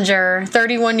passenger,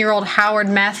 31-year-old Howard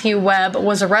Matthew Webb,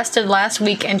 was arrested last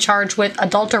week and charged with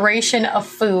adulteration of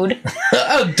food.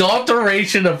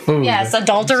 Adulteration of food. Yes,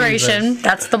 adulteration. Jesus.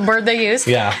 That's the word they use.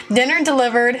 Yeah. Dinner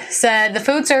Delivered said the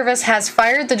food service has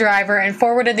fired the driver and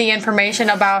forwarded the information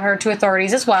about her to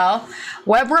authorities as well.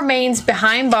 Webb remains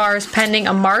behind bars pending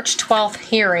a March 12th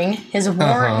hearing. His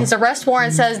arrest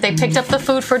warrant says they picked up the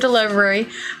food for delivery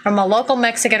from a local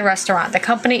Mexican restaurant. The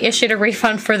company issued a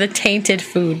refund for the tainted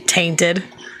food. Tainted.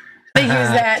 They use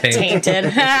that.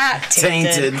 Tainted.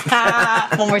 Tainted.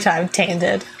 One more time.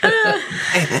 Tainted.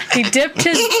 He dipped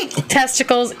his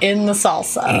testicles in the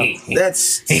salsa.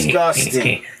 That's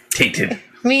disgusting. Tainted.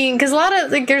 I mean, because a lot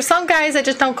of there's some guys that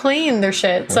just don't clean their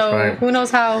shit. So right. Who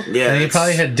knows how? Yeah, he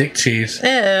probably had dick cheese.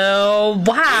 Ew,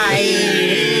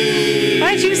 why?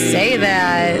 Why'd you say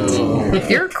that?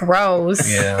 You're gross.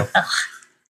 Yeah.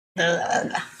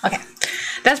 Okay.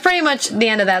 That's pretty much the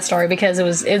end of that story because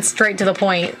it's straight to the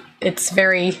point. It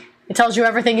tells you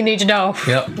everything you need to know.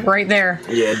 Yep. Right there.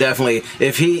 Yeah, definitely.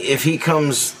 If he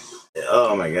comes,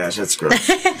 oh my gosh, that's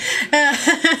gross.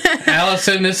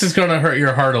 Allison, this is going to hurt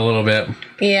your heart a little bit.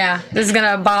 Yeah, this is going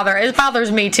to bother. It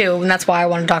bothers me too, and that's why I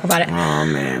want to talk about it. Oh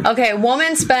man. Okay,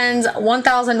 woman spends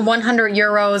 1,100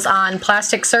 euros on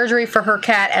plastic surgery for her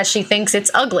cat as she thinks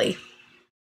it's ugly.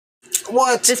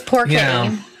 What? This poor kitty.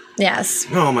 Yeah. Yes.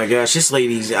 Oh my gosh, this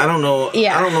lady's. I don't know.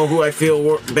 Yeah. I don't know who I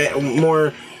feel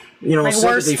more. Like sympathy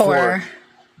worse for.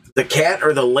 The cat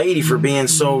or the lady for being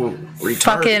so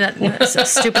retarded. Fucking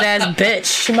stupid ass bitch.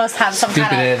 She must have some Stupid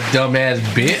kind ass, dumb ass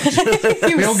bitch.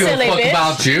 You We don't give a silly fuck bitch.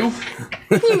 about you.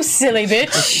 of. You silly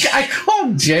bitch. I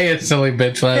called Jay a silly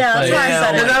bitch last Yeah, that's night. why I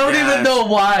said it. And I don't even know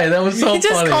why. That was so He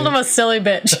just funny. called him a silly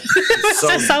bitch. It's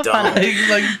just so dumb. funny. He's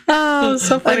like, Oh,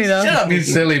 so funny though. shut up, you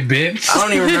silly bitch. I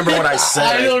don't even remember what I said.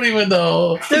 I don't even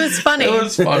know. It was funny. It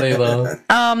was funny though.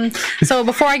 So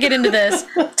before I get into this,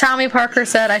 Tommy Parker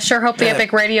said, "I sure hope the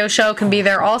Epic Radio Show can be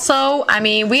there also." I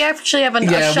mean, we actually have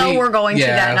a show we're going to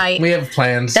that night. We have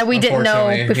plans that we didn't know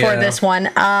before Yeah. this one.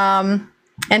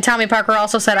 And Tommy Parker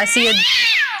also said, "I see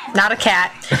not a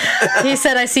cat." He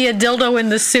said, "I see a dildo in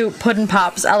the soup. Puddin'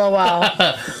 pops. LOL."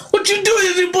 What you do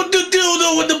is you put the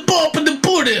dildo in the pop and the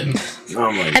pudding.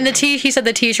 Oh my. And he said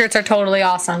the t-shirts are totally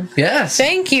awesome. Yes.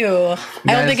 Thank you. I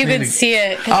don't think you need can to- see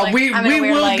it. We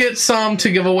will get some to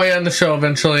give away on the show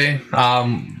eventually.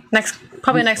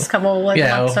 Probably next couple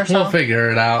months or so. We'll figure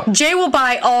it out. Jay will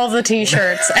buy all the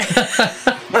t-shirts.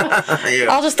 Yeah.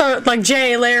 I'll just throw like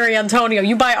Jay, Larry, Antonio.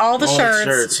 You buy all the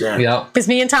shirts. Yeah. Yep. Because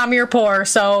me and Tommy are poor,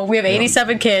 so we have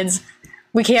 87 kids.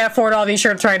 We can't afford all these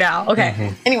shirts right now. Okay.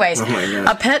 Mm-hmm. Anyways, Oh my God.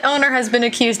 a pet owner has been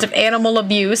accused of animal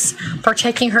abuse for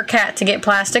taking her cat to get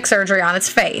plastic surgery on its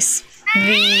face.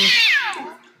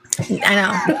 I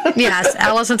know. Yes,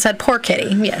 Allison said, "Poor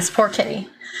kitty." Yes, poor kitty.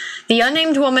 The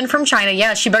unnamed woman from China,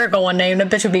 yeah, she better go unnamed. That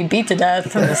bitch would be beat to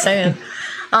death. I'm just saying.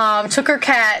 Took her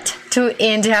cat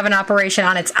in to have an operation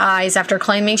on its eyes after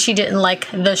claiming she didn't like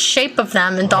the shape of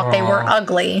them and thought they were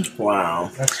ugly.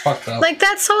 Wow. That's fucked up. Like,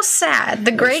 that's so sad.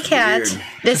 The gray cat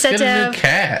is said to have... a new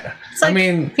cat. Like, I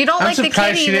mean, if you don't I'm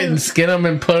surprised she didn't skin them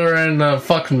and put her in the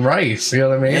fucking rice. You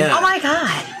know what I mean? Yeah. Oh my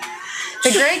god.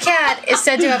 The gray cat is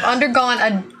said to have undergone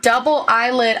a double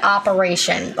eyelid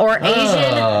operation, or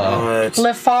Asian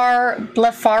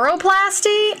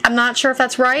blepharoplasty. I'm not sure if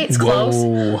that's right. It's close.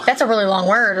 Whoa. That's a really long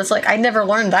word. It's like, I never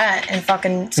learned that in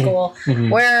fucking school.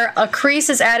 Where a crease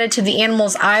is added to the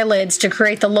animal's eyelids to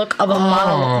create the look of a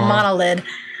monolid.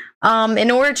 In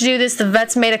order to do this, the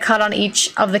vets made a cut on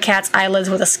each of the cat's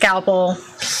eyelids with a scalpel.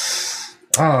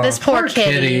 This poor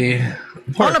kitty.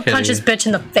 I want to punch this bitch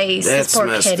in the face. That's this poor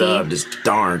messed kitty. up. This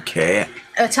darn cat.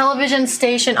 A television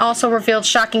station also revealed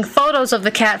shocking photos of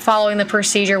the cat following the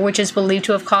procedure, which is believed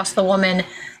to have cost the woman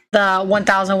the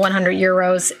 1,100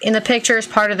 euros. In the pictures,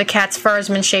 part of the cat's fur has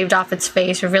been shaved off its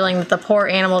face, revealing that the poor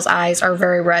animal's eyes are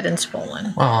very red and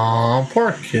swollen. Aw,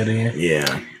 poor kitty.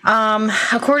 Yeah.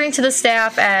 According to the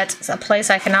staff at a place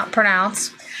I cannot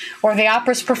pronounce, where the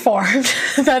opera's performed,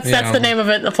 that's the name of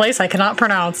it, the place I cannot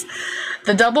pronounce.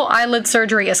 The double eyelid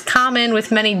surgery is common,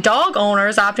 with many dog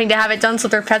owners opting to have it done so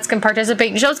their pets can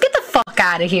participate in shows. Get the fuck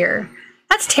out of here.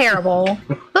 That's terrible.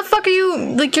 The fuck are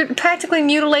you, like, you're practically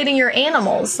mutilating your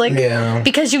animals. Like,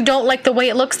 because you don't like the way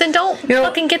it looks, then don't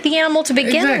fucking get the animal to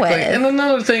begin with. And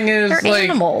another thing is, they're like,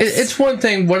 animals. It's one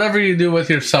thing, whatever you do with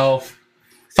yourself,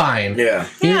 fine. Yeah.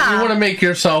 You want to make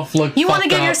yourself look You want to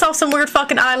get yourself some weird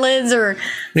fucking eyelids or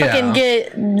fucking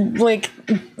get, like,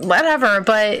 whatever.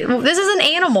 But this is an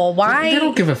animal. Why? They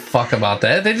don't give a fuck about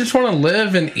that. They just want to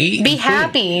live and eat. Be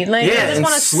happy. Like, they just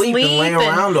want to sleep and lay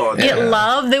around all day. Get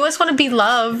loved. They just want to be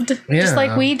loved. Just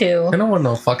like we do. I don't want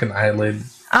no fucking eyelid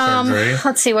surgery.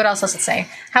 Let's see, what else does it say?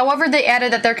 However, they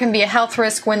added that there can be a health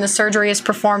risk when the surgery is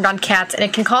performed on cats, and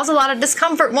it can cause a lot of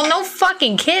discomfort. Well, no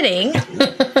fucking kidding. Of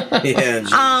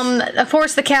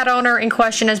course, the cat owner in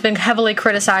question has been heavily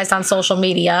criticized on social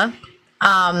media.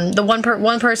 The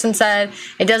one person said,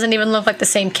 "It doesn't even look like the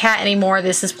same cat anymore.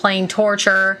 This is plain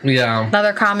torture." Yeah.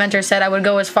 Another commenter said, "I would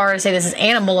go as far as say this is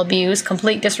animal abuse,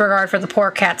 complete disregard for the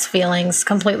poor cat's feelings,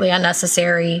 completely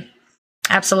unnecessary."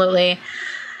 Absolutely.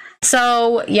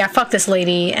 So, yeah, fuck this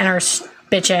lady and her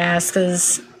bitch ass,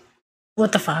 because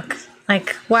what the fuck?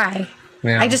 Like, why?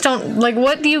 Yeah. I just don't, like,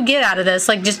 what do you get out of this?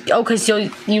 Like, just, because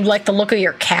you like the look of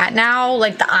your cat now?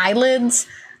 Like, the eyelids?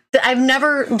 I've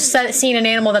never seen an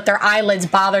animal that their eyelids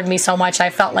bothered me so much I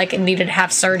felt like it needed to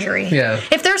have surgery. Yeah.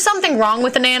 If there's something wrong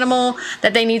with an animal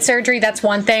that they need surgery, that's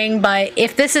one thing. But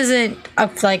if this isn't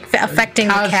affecting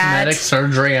the cat, cosmetic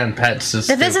surgery on pets is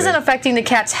if this isn't affecting the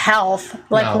cat's health,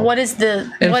 like what is the?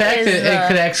 In fact, it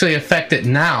could actually affect it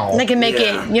now. They can make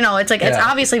it. It's like it's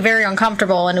obviously very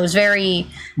uncomfortable and it was very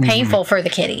painful for the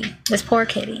kitty. This poor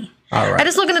kitty. All right. I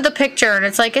just looking at the picture and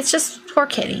it's like it's just poor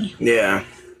kitty. Yeah.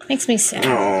 Makes me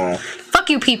sad. Fuck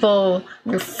you people.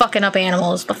 You're fucking up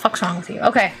animals. The fuck's wrong with you?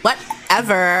 Okay.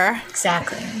 Whatever.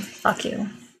 Exactly. Fuck you.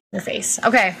 Your face.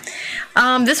 Okay.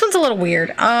 This one's a little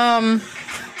weird.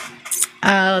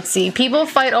 Let's see. People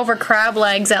fight over crab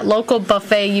legs at local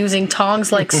buffet using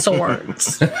tongs like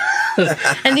swords.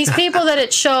 And these people that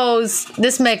it shows,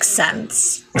 this makes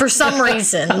sense. For some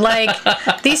reason. Like,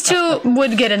 these two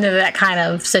would get into that kind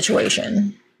of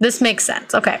situation. This makes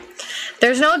sense. Okay.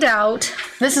 There's no doubt,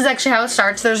 this is actually how it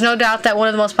starts. There's no doubt that one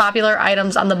of the most popular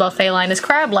items on the buffet line is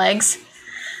crab legs.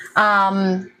 So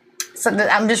I'm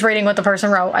just reading what the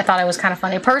person wrote. I thought it was kind of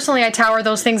funny. Personally, I tower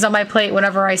those things on my plate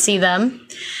whenever I see them.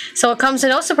 So it comes to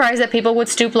no surprise that people would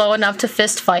stoop low enough to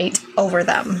fist fight over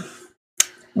them.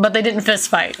 But they didn't fist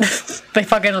fight. They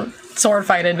fucking sword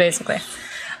fighted, basically.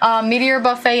 Meteor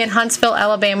Buffet in Huntsville,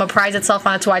 Alabama prides itself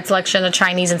on its wide selection of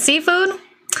Chinese and seafood.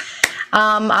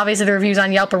 Obviously the reviews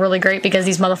on Yelp are really great because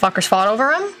these motherfuckers fought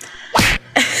over them.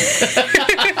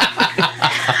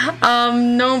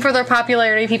 Known for their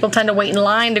popularity, people tend to wait in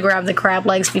line to grab the crab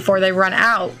legs before they run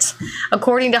out.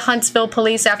 According to Huntsville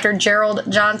police, after Gerald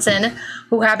Johnson,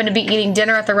 who happened to be eating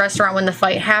dinner at the restaurant when the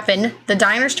fight happened, the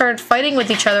diners started fighting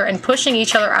with each other and pushing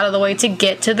each other out of the way to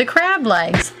get to the crab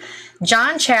legs.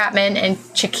 John Chapman and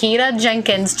Chiquita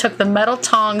Jenkins took the metal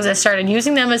tongs and started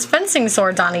using them as fencing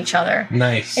swords on each other.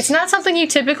 Nice. It's not something you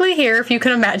typically hear if you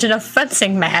can imagine a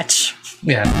fencing match.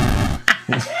 Yeah.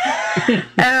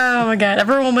 Oh my god.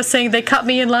 Everyone was saying they cut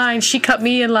me in line, she cut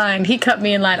me in line, he cut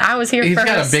me in line. I was here He's first.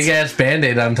 Got a big ass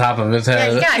band-aid on top of his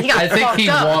head. Yeah, he got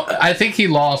I think he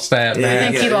lost that, man.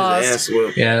 I think he lost.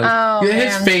 Yeah. Oh,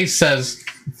 his face says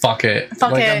fuck it.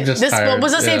 Fuck it. I'm just tired.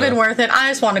 Was this even worth it? I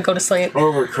just want to go to sleep.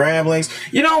 Over crab legs.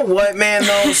 You know what, man,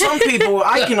 though? Some people,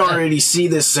 I can already see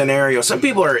this scenario. Some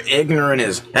people are ignorant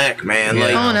as heck, man.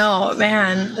 Like, oh, no,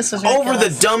 man. This is ridiculous. Over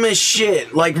the dumbest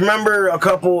shit. Like, remember a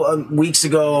couple of weeks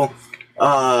ago,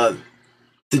 the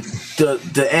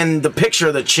picture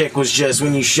of the chick was just,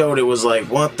 when you showed it, was like,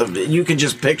 what the, you could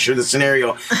just picture the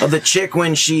scenario of the chick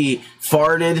when she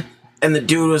farted, and the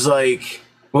dude was like,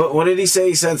 what did he say?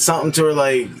 He said something to her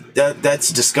like,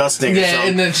 that's disgusting. Yeah,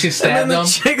 and then she stabbed him. And then the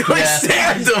chick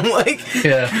stabbed him. Like,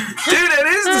 yeah. Dude, that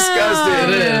is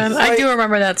disgusting. It is. I do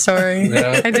remember that story.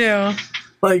 Yeah. I do.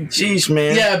 Like, geez,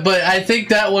 man. Yeah, but I think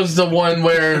that was the one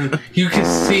where you could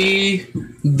see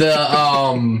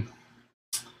the,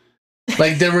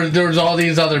 like, there was all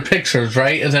these other pictures,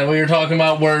 right? Is that what you're talking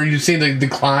about? Where you see the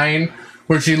decline,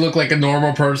 where she looked like a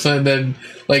normal person, then,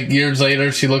 like, years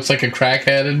later, she looks like a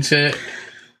crackhead and shit?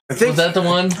 I think, was that the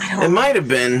one? It might have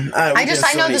been. I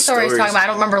know the story he's talking about. I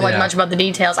don't remember much about the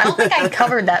details. I don't think I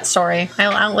covered that story. I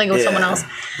don't think it was someone else.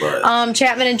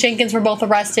 Chapman and Jenkins were both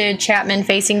arrested. Chapman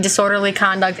facing disorderly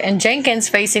conduct and Jenkins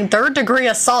facing third-degree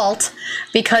assault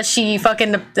because she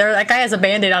fucking, that guy has a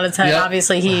Band-Aid on his head. Yep.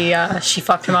 Obviously, she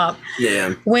fucked him up.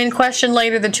 Yeah. When questioned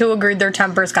later, the two agreed their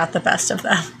tempers got the best of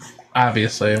them.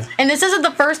 Obviously. And this isn't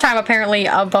the first time, apparently,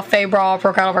 a buffet brawl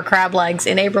broke out over crab legs.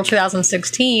 In April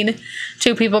 2016,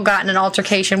 two people got in an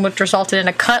altercation, which resulted in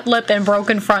a cut lip and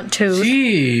broken front tooth.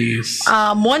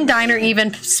 Jeez. One diner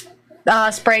even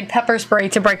sprayed pepper spray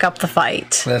to break up the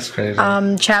fight. That's crazy.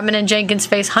 Chapman and Jenkins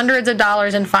face hundreds of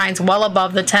dollars in fines, well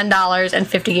above the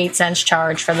 $10.58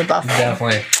 charge for the buffet.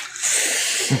 Definitely.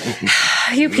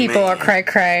 You people are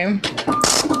cray-cray.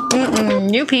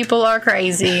 You people are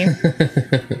crazy.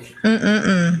 So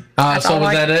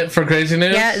was that it for crazy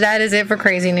news? Yeah, that is it for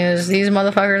crazy news. These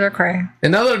motherfuckers are cray.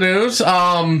 In other news,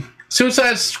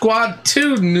 Suicide Squad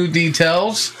 2 new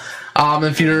details.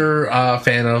 If you're a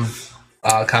fan of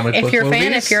comic book movies. If you're a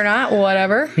fan, if you're not,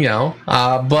 whatever. You know,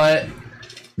 but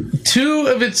two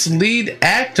of its lead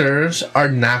actors are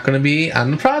not going to be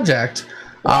on the project.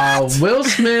 Will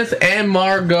Smith and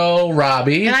Margot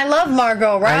Robbie. And I love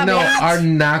Margot Robbie. I know, are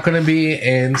not going to be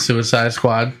in Suicide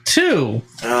Squad 2.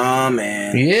 Oh,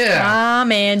 man. Yeah. Ah,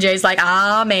 man. Jay's like,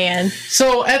 ah, man.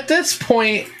 So at this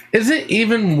point, is it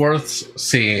even worth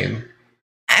seeing?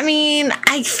 I mean,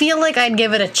 I feel like I'd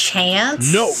give it a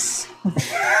chance. No.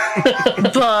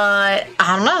 But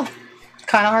I don't know.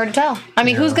 Kind of hard to tell. I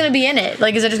mean, who's going to be in it?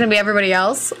 Like, is it just going to be everybody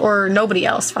else or nobody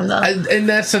else from the... And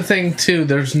that's the thing, too.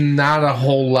 There's not a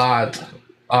whole lot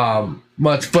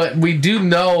much. But we do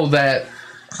know that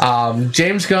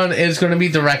James Gunn is going to be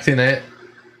directing it.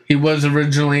 He was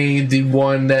originally the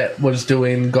one that was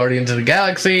doing Guardians of the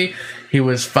Galaxy. He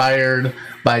was fired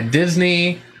by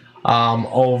Disney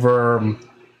over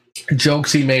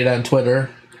jokes he made on Twitter.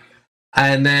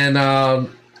 And then...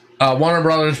 Warner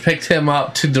Brothers picked him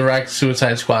up to direct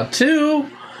Suicide Squad 2.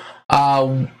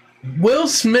 Will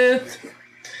Smith,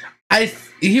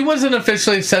 he wasn't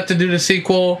officially set to do the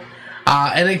sequel,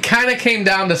 and it kind of came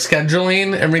down to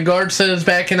scheduling in regards to his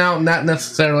backing out, not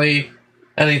necessarily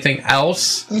anything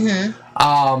else.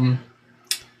 Mm-hmm.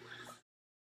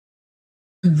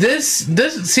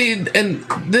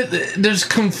 There's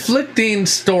conflicting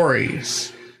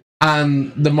stories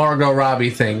on the Margot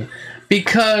Robbie thing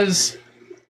because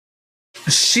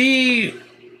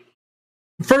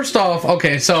first off,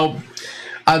 okay, so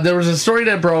there was a story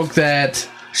that broke that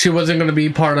she wasn't going to be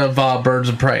part of Birds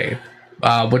of Prey,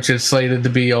 which is slated to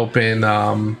be open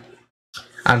on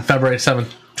February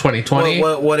 7th, 2020.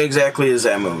 What exactly is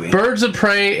that movie? Birds of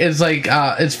Prey is like,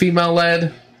 it's female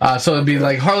led, so it'd be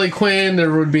like Harley Quinn,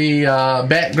 there would be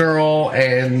Batgirl,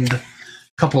 and a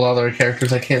couple other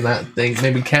characters I cannot think,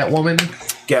 maybe Catwoman.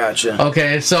 Gotcha.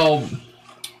 Okay, so,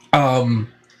 and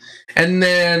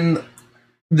then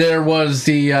there was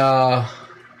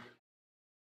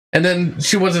and then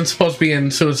she wasn't supposed to be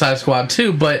in Suicide Squad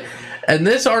 2, but in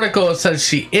this article it says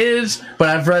she is, but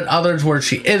I've read others where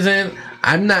she isn't.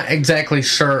 I'm not exactly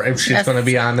sure if she's going to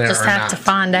be on there or not. Just have to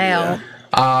find out.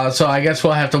 So I guess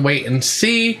we'll have to wait and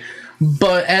see.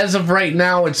 But as of right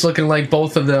now, it's looking like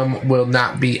both of them will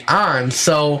not be on.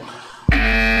 So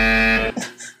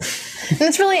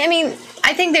it's really, I mean,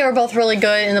 I think they were both really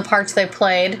good in the parts they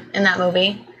played in that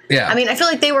movie. Yeah. I mean, I feel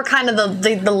like they were kind of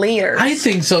the leaders. I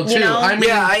think so, too. You know? I mean,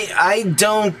 I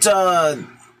don't...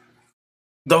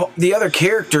 the other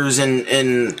characters in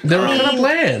they were kind of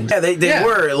bland. Yeah, they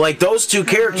were like those two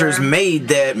characters made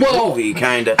that movie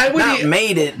kind of. Not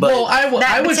made it, but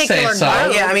I would say so.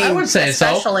 Yeah, I mean, I would say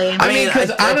so. I mean,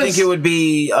 I think it would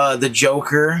be the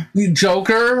Joker,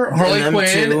 Harley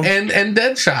Quinn, and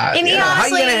Deadshot. And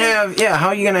how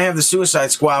are you gonna have the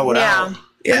Suicide Squad without?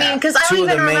 Yeah. I mean, because I don't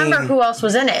even remember who else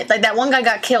was in it. Like that one guy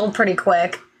got killed pretty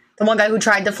quick. The one guy who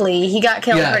tried to flee, he got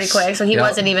killed pretty quick, so he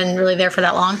wasn't even really there for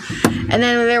that long. And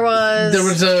then there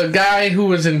was a guy who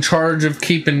was in charge of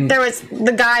keeping. There was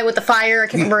the guy with the fire. I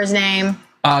can't remember his name.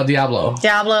 Diablo.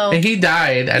 And he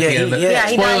died at the end.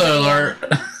 Spoiler alert.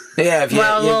 A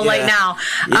little late now.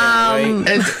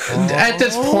 At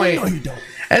this point.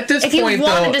 If you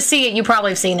wanted to see it, you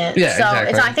probably have seen it. Yeah, so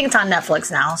exactly. I think it's on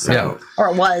Netflix now. So, or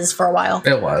it was for a while.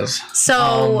 It was.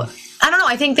 So I don't know.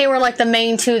 I think they were like the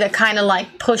main two that kind of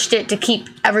like pushed it to keep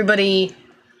everybody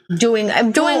doing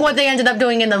what they ended up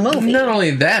doing in the movie. Not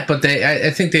only that, but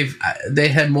I think they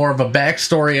had more of a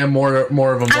backstory and more of a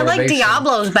motivation. I like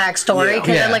Diablo's backstory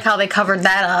because I like how they covered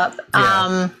that up.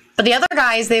 Yeah. But the other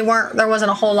guys, there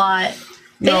wasn't a whole lot.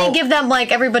 They didn't give them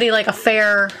like everybody like a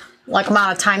fair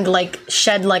amount of time to like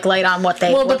shed like light on what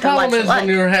they. Well, the problem is when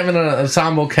you're having an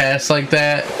ensemble cast like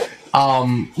that,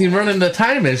 you run into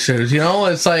time issues. You know,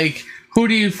 it's like who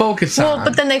do you focus on? Well,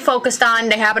 but then they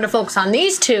happen to focus on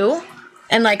these two,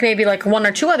 and like maybe like one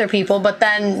or two other people. But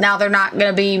then now they're not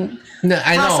going to be. No,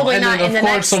 I know, and then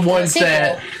of course the ones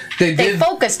that they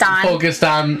focused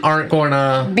on aren't going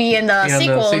to be in the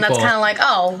sequel, and that's kind of like,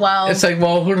 oh well. It's like,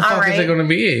 well, who the fuck is it going to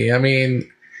be? I mean.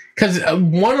 Because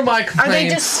one of my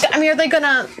complaints... are they going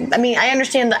to... I mean, I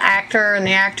understand the actor and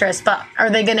the actress, but are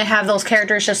they going to have those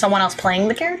characters just someone else playing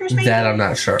the characters, maybe? That I'm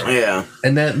not sure. Yeah.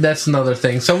 And that's another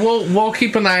thing. So we'll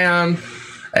keep an eye out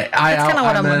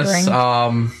on this.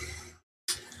 Wondering.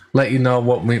 Let you know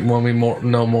when we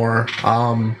know more.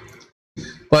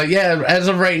 But yeah, as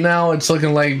of right now, it's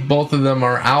looking like both of them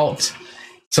are out.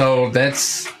 So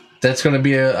that's going to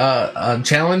be a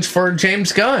challenge for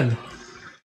James Gunn.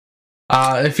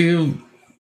 If you,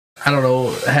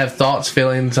 have thoughts,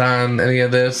 feelings on any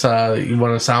of this, you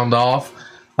want to sound off,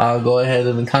 go ahead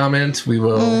in the comments. We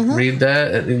will read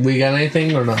that. We got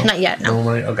anything or no? Not yet, no.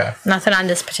 Okay. Nothing on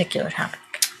this particular topic.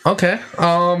 Okay.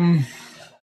 Well,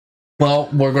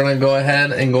 we're going to go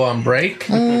ahead and go on break.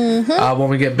 When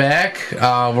we get back,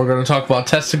 we're going to talk about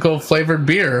testicle-flavored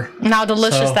beer. And how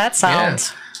delicious that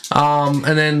sounds. Yeah.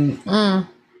 And then...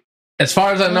 As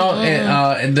far as I know,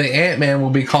 the Ant-Man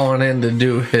will be calling in to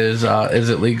do his Is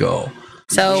It Legal?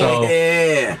 So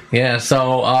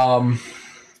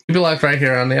keep it locked right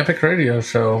here on the Epic Radio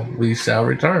Show. We shall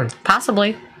return.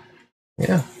 Possibly.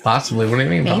 Yeah, possibly. What do you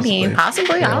mean Maybe,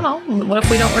 possibly. Yeah. I don't know. What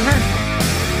if we don't return?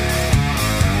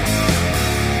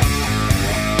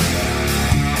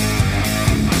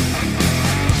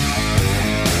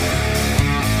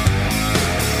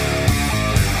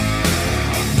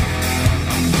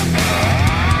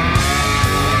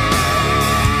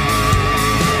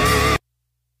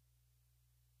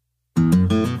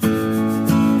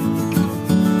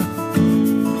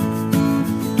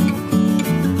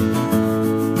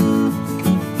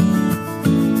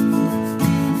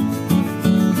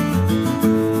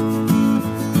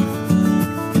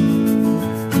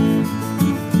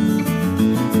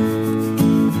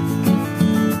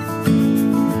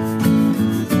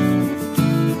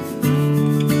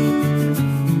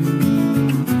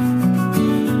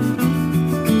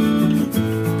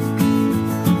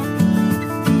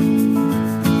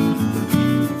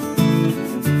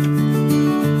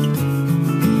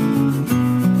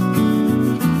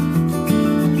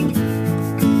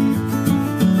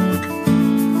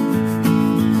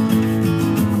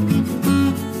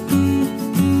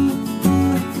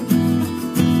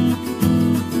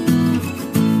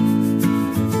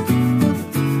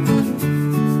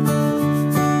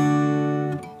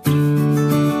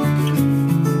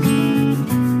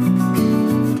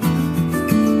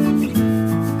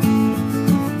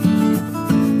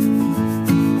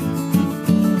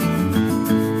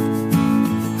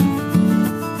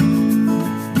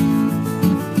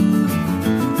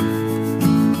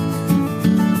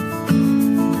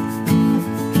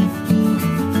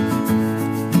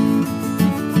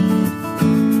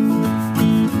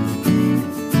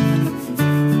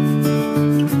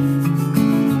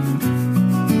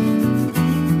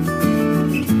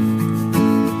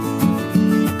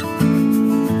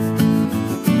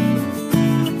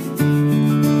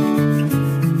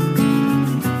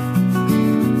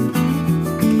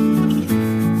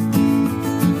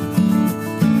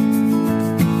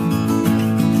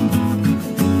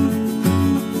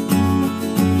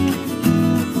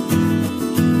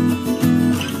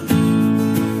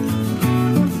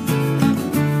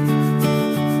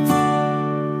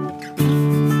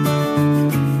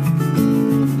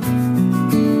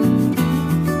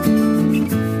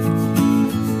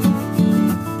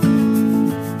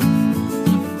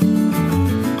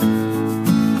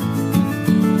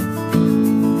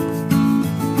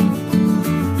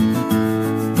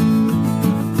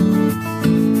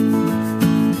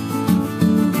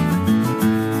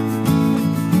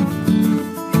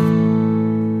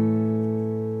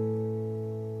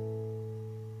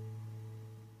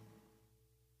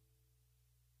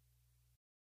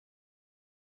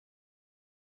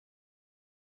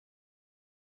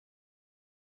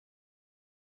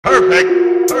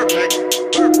 Perfect.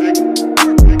 Perfect. Perfect.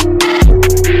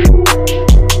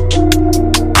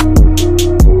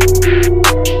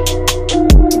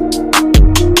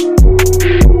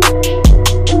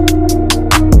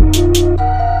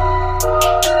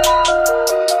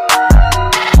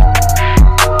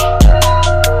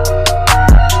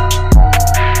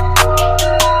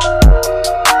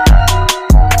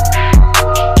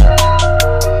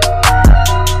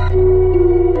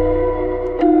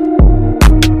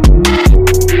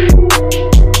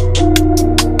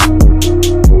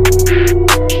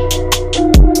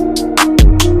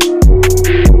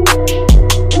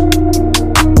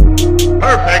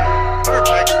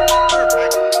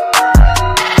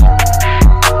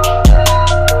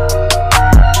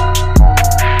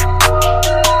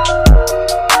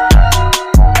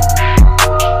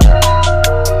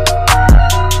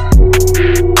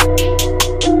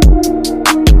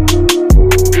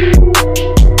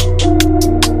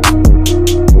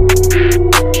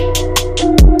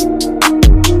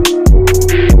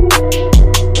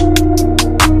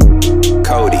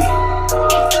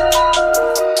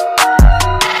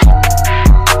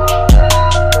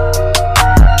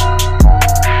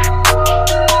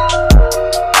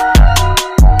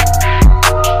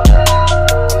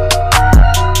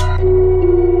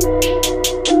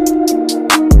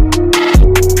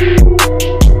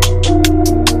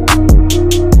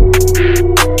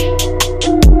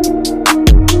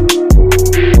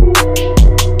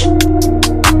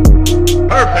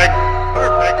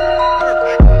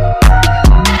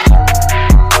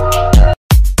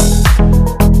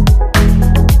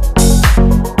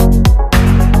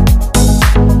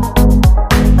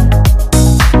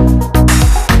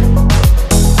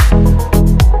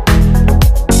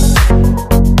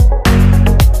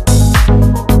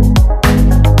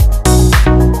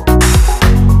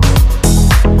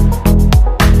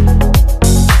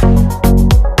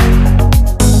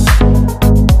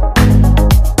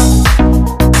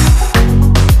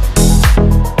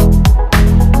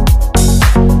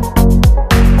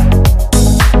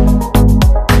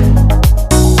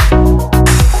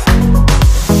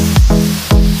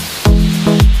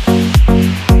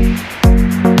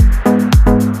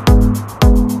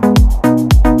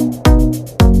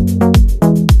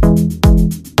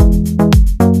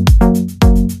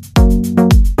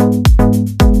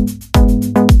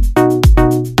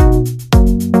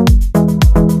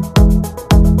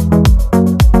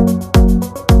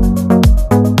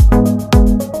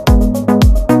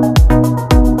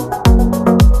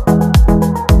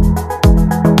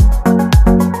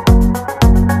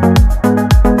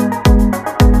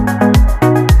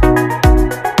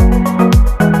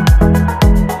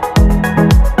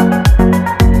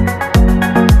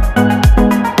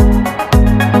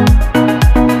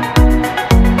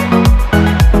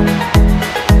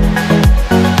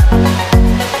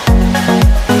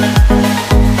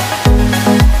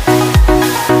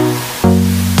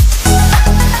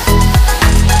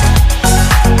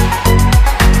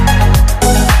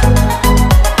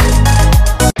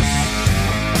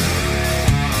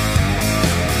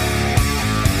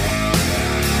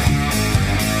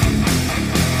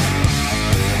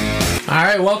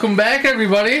 Welcome back,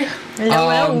 everybody,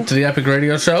 to the Epic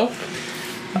Radio Show.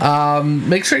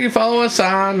 Make sure you follow us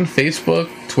on Facebook,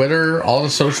 Twitter, all the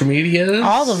social medias.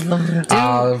 All of them.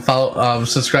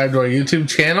 Subscribe to our YouTube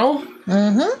channel.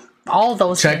 Mm-hmm. All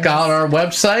those Check things. out our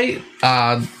website,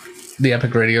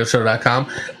 theepicradioshow.com.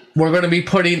 We're going to be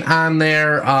putting on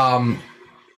there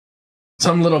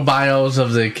some little bios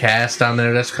of the cast on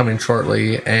there. That's coming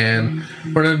shortly. And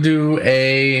we're going to do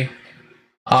a...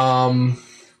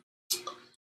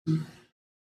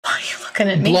 Why are you looking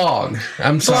at me? Blog.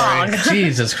 I'm sorry.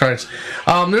 Jesus Christ.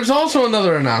 There's also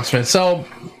another announcement. So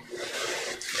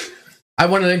I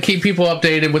wanted to keep people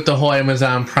updated with the whole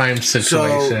Amazon Prime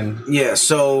situation.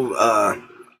 The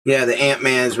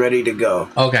Ant-Man's ready to go.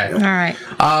 Okay. All right.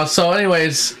 So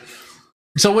anyways,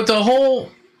 so with the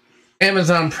whole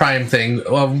Amazon Prime thing,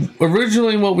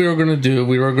 originally what we were going to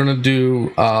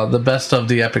do the best of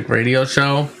the Epic Radio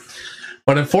Show.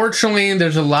 But unfortunately,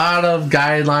 there's a lot of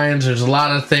guidelines. There's a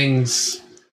lot of things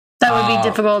that would be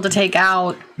difficult to take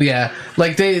out. Yeah,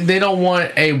 like they don't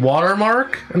want a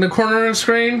watermark in the corner of the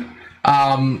screen.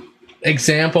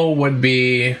 Example would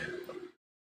be,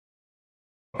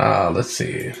 let's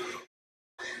see,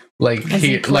 like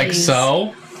here, like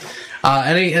so.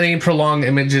 Any prolonged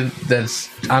image that's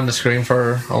on the screen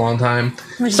for a long time,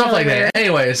 stuff like that.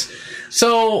 Anyways,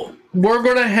 so we're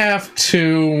gonna have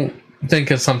to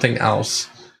think of something else,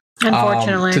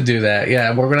 unfortunately, to do that.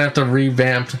 Yeah, we're gonna have to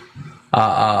revamp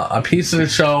a piece of the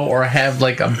show or have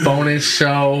like a bonus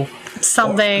show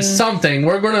something.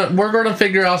 We're gonna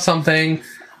figure out something.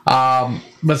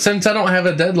 But since I don't have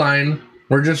a deadline,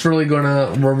 we're really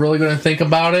gonna think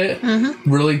about it.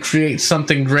 Really create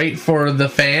something great for the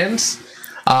fans.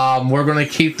 We're gonna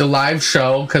keep the live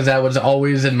show because that was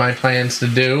always in my plans to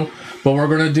do. But we're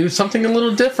gonna do something a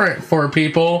little different for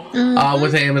people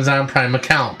with the Amazon Prime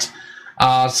account.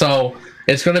 So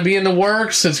it's gonna be in the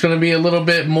works. It's gonna be a little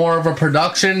bit more of a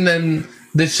production than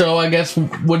this show, I guess,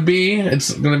 would be.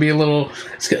 It's gonna be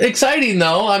it's exciting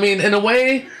though. I mean, in a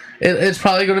way, it's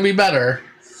probably gonna be better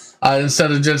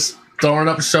instead of just throwing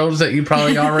up shows that you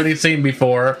probably already seen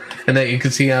before and that you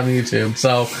can see on YouTube.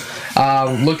 So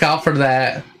look out for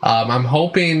that. I'm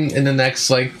hoping in the next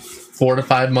 4 to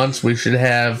 5 months we should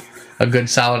have a good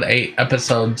solid 8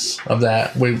 episodes of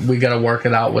that. We got to work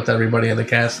it out with everybody in the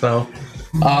cast though.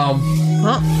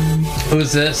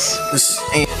 Who's this? This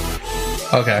is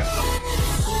okay.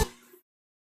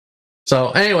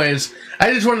 So anyways,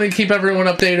 I just wanted to keep everyone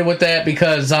updated with that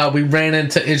because we ran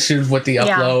into issues with the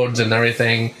uploads and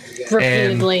everything.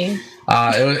 Repeatedly.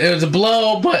 And, it was a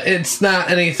blow, but it's not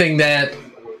anything that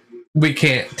we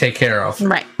can't take care of.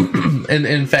 Right. And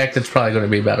in fact, it's probably going to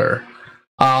be better.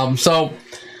 So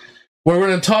we're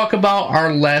going to talk about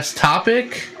our last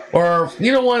topic. Or,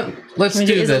 you know what? Let's do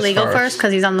this Is it legal first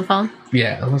because he's on the phone?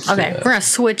 Yeah. Okay, we're going to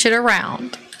switch it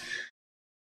around.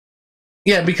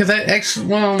 Yeah, because I actually,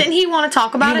 didn't he want to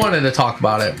talk about it? He wanted to talk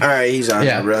about it. All right, he's on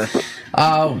here, brother.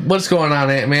 What's going on,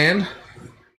 Ant-Man?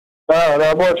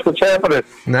 Not much. What's happening?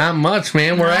 Not much,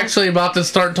 man. We're actually about to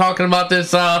start talking about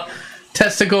this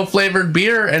testicle flavored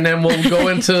beer, and then we'll go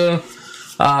into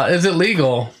is it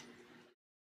legal?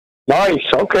 Nice.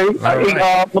 Okay.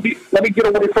 Right. Let me get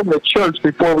away from the church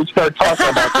before we start talking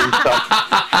about this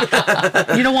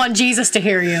stuff. You don't want Jesus to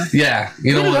hear you. Yeah.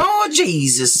 You don't want... Oh,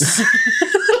 Jesus.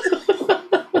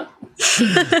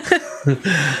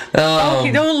 Oh,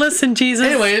 don't listen, Jesus.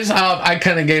 Anyways, I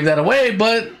kind of gave that away,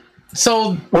 but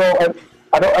so... Well,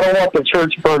 I don't want the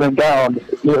church burning down,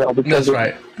 because... That's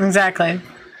right. Exactly.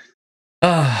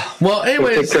 Well,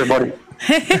 anyways... Take care, buddy.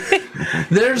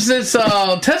 There's this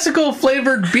testicle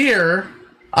flavored beer,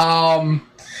 and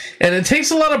it takes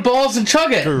a lot of balls to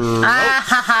chug it.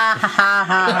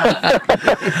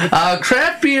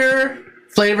 Craft beer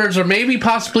flavors are maybe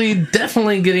possibly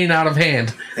definitely getting out of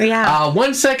hand. Yeah.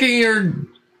 1 second you're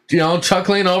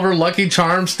chuckling over Lucky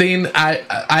Charms themed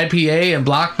IPA and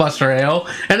Blockbuster Ale,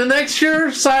 and the next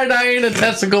you're side-eyeing a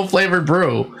testicle flavored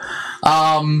brew.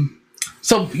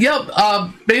 So,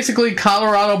 basically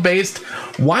Colorado-based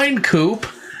Wine Coop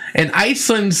and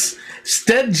Iceland's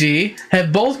Stedgy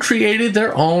have both created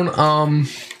their own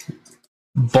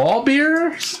ball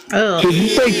beers. Did you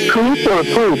say coop or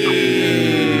poop?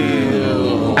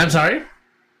 I'm sorry?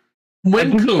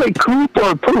 Win Did you say coop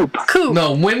or poop? Coop.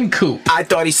 No, Win Coop. I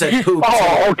thought he said poop.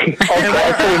 Oh, okay.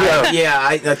 Yeah,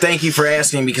 I thank you for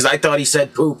asking because I thought he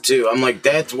said poop too. I'm like,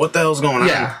 what the hell's going on?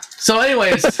 Yeah. So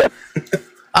anyways...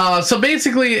 so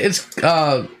basically, it's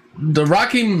the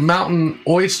Rocky Mountain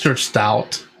Oyster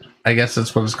Stout. I guess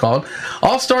that's what it's called.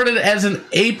 All started as an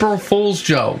April Fool's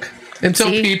joke until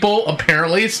people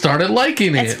apparently started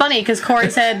liking it. It's funny because Corey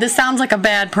said this sounds like a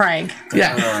bad prank.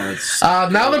 Yeah.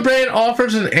 Now the brand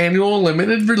offers an annual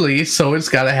limited release, so it's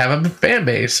got to have a fan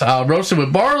base. Roasted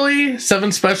with barley,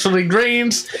 7 specialty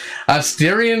grains,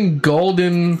 Styrian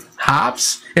golden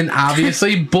hops, and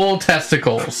obviously bull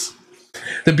testicles.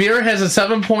 The beer has a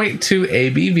 7.2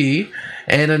 ABV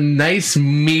and a nice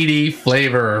meaty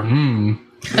flavor. According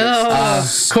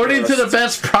to the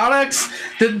best products,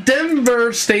 the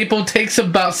Denver staple takes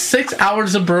about 6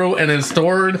 hours to brew and is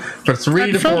stored for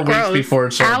 3 to 4 weeks before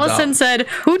it's served. Allison said,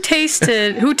 "Who taste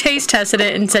tested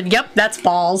it and said, yep, that's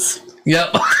balls."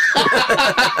 Yep.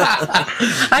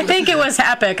 I think it was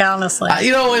epic, honestly.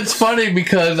 It's funny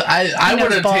because I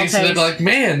would have tasted it like,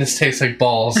 man, this tastes like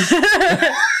balls.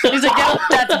 He's like, yep,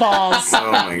 that's balls.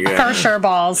 Oh my God. For sure,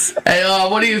 balls. Hey,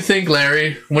 what do you think,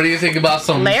 Larry? What do you think about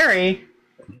some... Larry?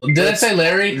 Did I say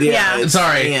Larry? Yeah.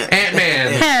 Sorry,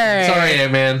 Ant-Man. Hey. Sorry,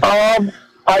 Ant-Man.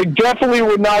 I definitely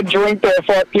would not drink that.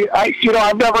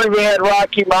 I've never even had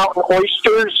Rocky Mountain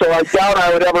oysters, so I doubt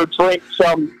I would ever drink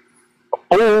some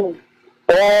ball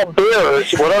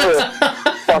beers, whatever.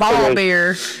 Ball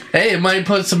beer. Hey, it might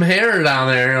put some hair down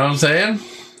there, you know what I'm saying?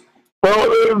 Well,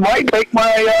 it might make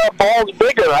my balls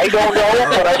bigger. I don't know,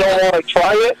 but I don't want to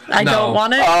try it. I don't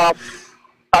want it?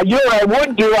 I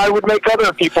would do. I would make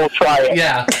other people try it.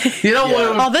 Yeah. You know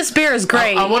what? Oh, this beer is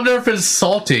great. I wonder if it's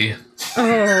salty.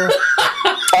 Oh.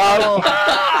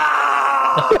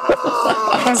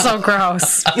 That's so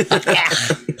gross. Yeah.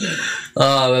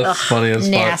 Oh, that's funny as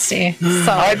fuck. Nasty.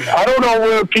 So. I don't know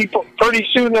where people. Pretty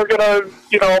soon they're gonna,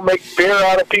 make beer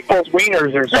out of people's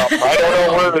wieners or something. I don't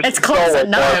know where it's close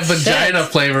enough. I have vagina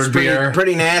flavored beer.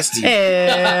 Pretty nasty.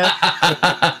 Yeah.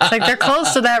 It's like they're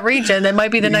close to that region. That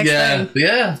might be the next thing.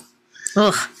 Yeah.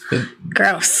 Ugh.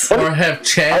 Gross. Or have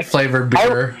Chad flavored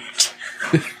beer.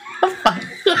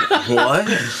 What?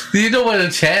 You know what a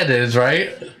Chad is,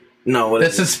 right? No, what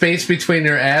it's a space between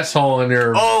your asshole and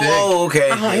your dick. Oh, okay.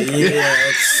 Yeah.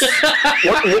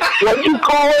 What do you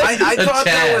call it? I thought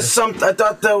that was something. I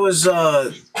thought that was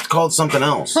called something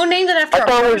else. Who named it after? I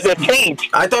thought it was the taint.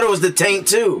 I thought it was the taint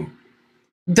too.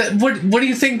 What do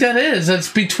you think that is?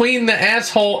 It's between the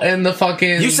asshole and the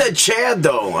fucking. You said Chad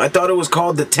though. I thought it was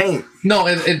called the taint. No,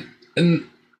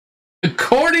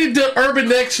 according to Urban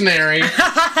Dictionary.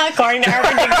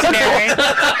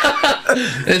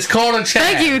 It's called a Chad.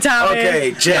 Thank you, Tommy.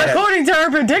 Okay, Chad. According to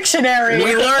Urban Dictionary.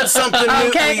 We learned something new.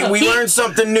 Okay. We learned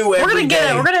something new every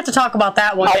day. We're gonna have to talk about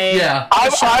that one day. Yeah.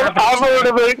 I've heard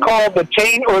of it called the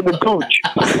taint or the gooch.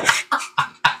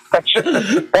 That's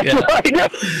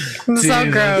right.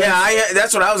 So gross. Yeah,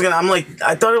 that's what I was gonna. I'm like,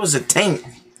 I thought it was a taint.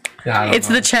 Yeah, it's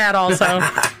the Chad also.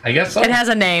 I guess so. It has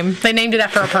a name. They named it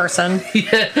after a person.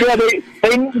 Yeah, they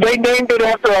named it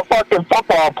after a fucking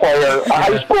football player, a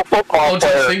high school football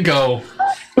player. Cinco.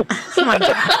 Oh my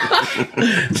god.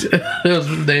 It was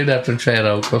named after Chad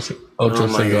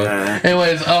Ochocinco.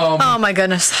 Anyways, oh my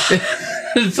goodness.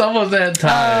 It's almost that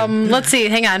time. Let's see.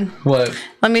 Hang on. What?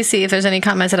 Let me see if there's any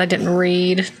comments that I didn't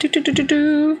read.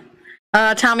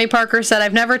 Tommy Parker said,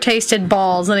 I've never tasted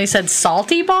balls. And he said,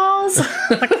 salty balls?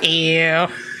 Like, ew.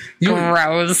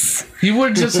 Gross. You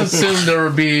would just assume there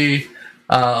would be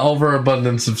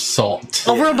overabundance of salt.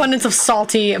 Overabundance of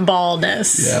salty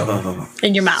ballness. Yeah.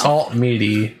 In your mouth. Salt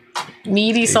meaty.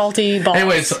 Meaty, salty balls.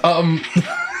 Anyways,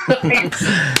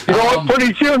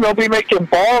 pretty soon they'll be making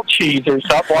ball cheese or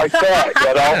something like that,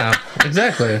 Yeah,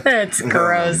 exactly. It's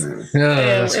gross. Yeah,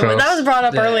 that's gross. That was brought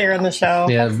up earlier in the show.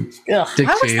 Yeah.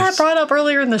 How was that brought up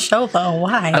earlier in the show, though?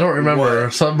 Why? I don't remember.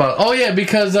 Something about. Oh yeah,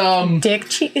 because dick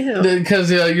cheese.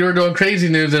 Because you were doing crazy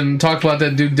news and talked about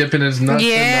that dude dipping his nuts.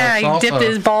 Yeah, in the salsa. He dipped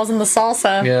his balls in the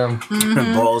salsa. Yeah,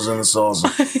 balls in the salsa.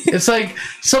 It's like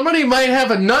somebody might have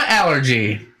a nut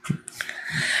allergy.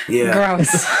 Yeah.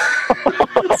 Gross.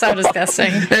 So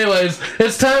disgusting. Anyways,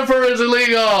 it's time for Is It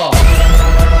Legal?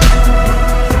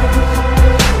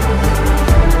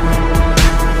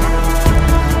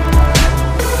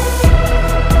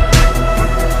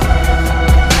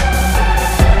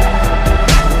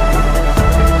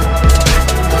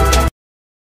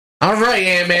 All right,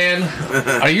 Ant-Man.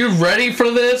 Are you ready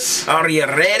for this? Are you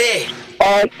ready?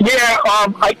 I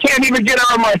can't even get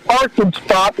out of my parking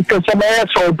spot because some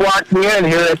asshole blocked me in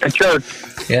here at the church.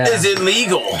 Yeah. Is it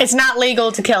legal? It's not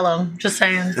legal to kill him. Just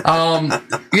saying.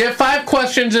 You have 5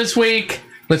 questions this week.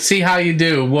 Let's see how you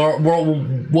do.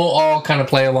 We'll all kind of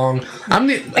play along.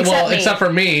 Except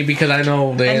for me because I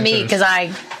know the answers. And me because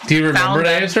I. Do you remember the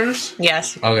answers?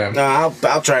 Yes. Okay. No,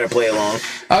 I'll try to play along.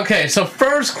 Okay, so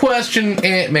first question,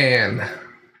 Ant-Man.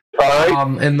 All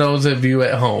right. And those of you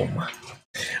at home.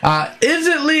 Is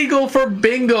it legal for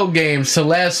bingo games to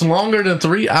last longer than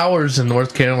 3 hours in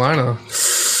North Carolina?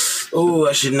 Oh,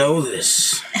 I should know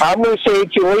this. I'm going to say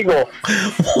it's illegal.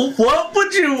 What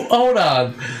would you... Hold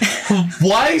on.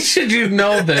 Why should you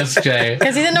know this, Jay?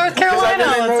 Because he's in North Carolina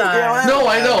all the time. No,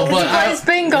 I know, but I'm just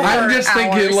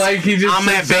thinking like he just... I'm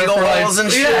at bingo halls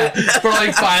and shit. Yeah, for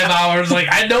like 5 hours. Like,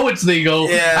 I know it's legal.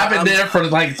 Yeah, I've been there for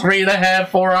like 3.5,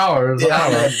 4 hours. Yeah,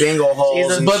 I'm at bingo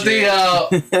halls and but shit.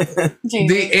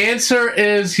 The answer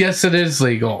is yes, it is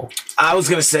legal. I was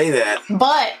going to say that.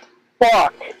 But...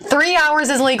 Fuck. 3 hours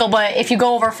is legal, but if you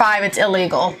go over 5, it's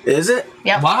illegal. Is it?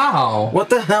 Yep. Wow. What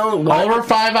the hell? Over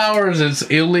 5 hours is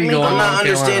illegal. I'm not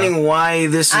understanding why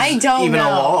this is even a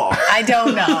law. I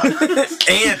don't know.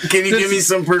 Ant, can you give me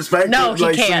some perspective? No,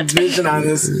 he can't. Some vision on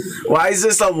this. Why is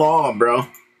this a law, bro?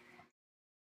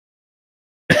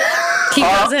 He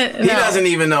doesn't. He doesn't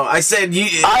even know. I said you.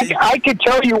 I can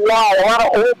tell you why a lot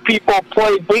of old people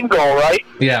play bingo, right?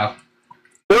 Yeah.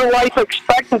 Their life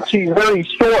expectancy is very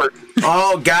short.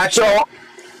 Oh, gotcha.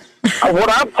 So, what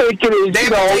I'm thinking is,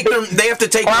 they have to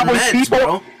take their meds,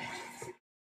 bro.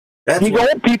 These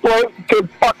old people could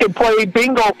fucking play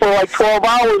bingo for like 12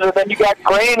 hours, and then you got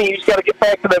granny who's got to get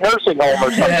back to the nursing home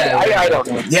or something. I don't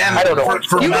know. Yeah, I don't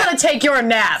know. You got to take your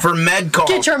nap. For med call.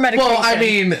 Get your medication. Well, I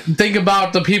mean, think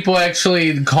about the people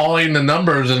actually calling the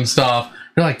numbers and stuff.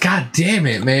 You're like, God damn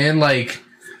it, man. Like,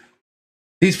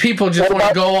 These people just want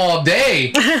to go all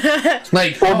day.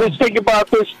 Like, well, just think about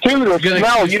this too. The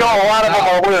smell. You know, a lot of them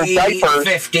are wearing diapers.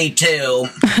 52.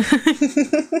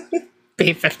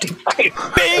 B-52.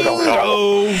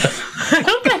 Bingo! I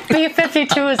don't think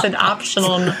B-52 is an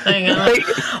optional thing.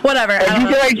 Whatever. Have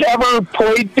you guys ever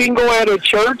played bingo at a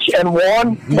church and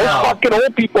won? No. Most fucking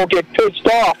old people get pissed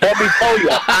off. Let me tell you.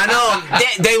 I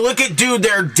know. They look at, dude,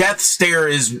 their death stare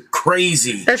is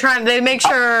crazy. They make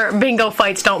sure bingo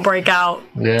fights don't break out.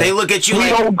 Yeah. They look at you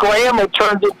like... old grandma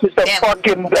turns into some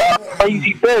fucking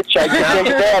lazy bitch. I can tell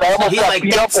you that. I almost got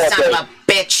beat up one day.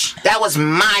 Bitch, that was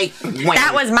my win.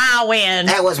 That was my win.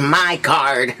 That was my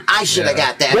card. I should have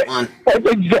got that one. That's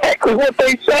exactly what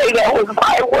they say. That was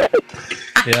my win.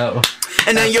 Yeah.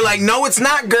 And then you're like, no, it's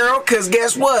not, girl, because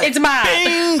guess what? It's mine.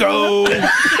 Bingo.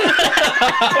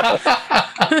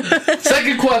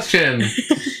 Second question.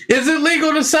 Is it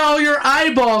legal to sell your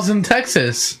eyeballs in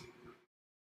Texas?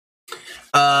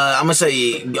 I'm going to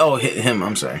say, him,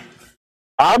 I'm sorry.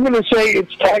 I'm going to say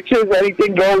it's Texas.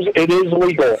 Anything goes. It is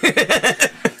legal.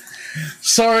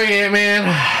 Sorry,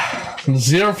 man.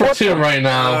 0 for 2 right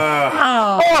now.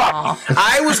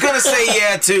 I was going to say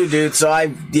yeah, too, dude. So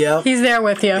yeah. He's there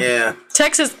with you. Yeah.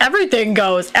 Texas, everything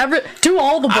goes. Do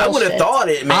all the bullshit. I would have thought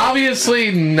it, man.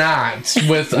 Obviously not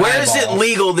with Where eyeballs. is it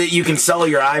legal that you can sell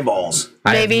your eyeballs?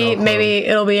 Maybe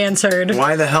it'll be answered.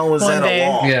 Why the hell was that a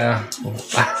law? Yeah.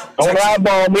 Don't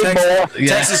eyeball me, boy.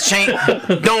 Yeah. Texas chain.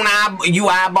 You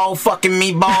eyeball fucking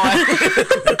me, boy.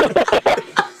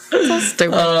 So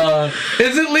stupid.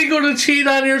 Is it legal to cheat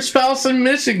on your spouse in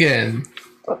Michigan?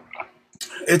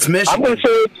 It's Michigan.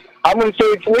 I'm gonna say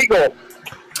it's legal.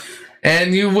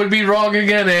 And you would be wrong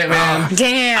again, Ant-Man.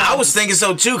 Damn. I was thinking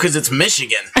so too, because it's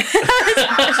Michigan. What does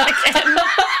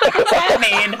that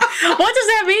mean? What does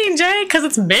that mean, Jay? Because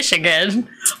it's Michigan.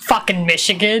 Fucking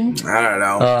Michigan. I don't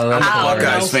know. I'm a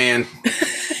Buckeyes fan.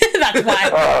 That's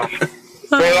why.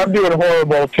 Man, I'm doing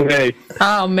horrible today.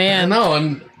 Oh man. No,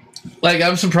 and like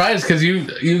I'm surprised because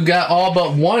you got all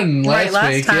but one last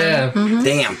week. Time. Yeah. Mm-hmm.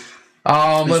 Damn.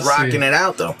 He's rocking it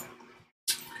out though.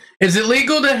 Is it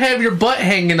legal to have your butt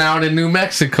hanging out in New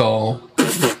Mexico?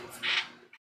 Son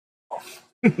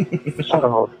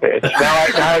of a bitch. Now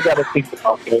I gotta think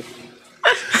about this.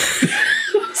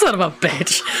 Son of a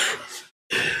bitch.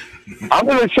 I'm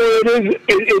gonna say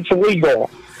it's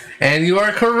legal. And you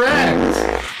are correct.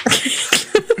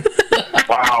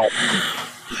 Wow.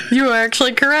 You are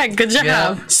actually correct. Good job.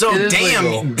 Yeah, so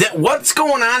damn, what's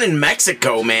going on in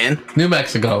Mexico, man? New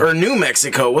Mexico. Or New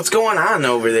Mexico. What's going on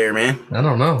over there, man? I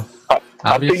don't know.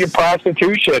 I'm thinking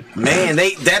prostitution. Man,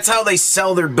 that's how they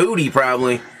sell their booty,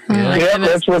 probably. Yeah,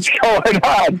 that's what's going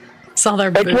on. Sell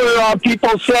their booty. That's where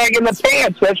people sagging the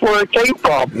pants. That's where it came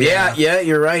from. Yeah,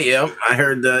 you're right. Yep, I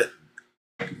heard that.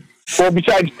 Well,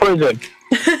 besides prison.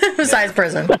 Besides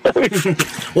prison.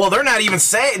 Well, they're not even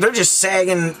sagging. They're just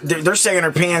sagging. They're sagging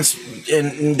their pants,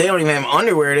 and they don't even have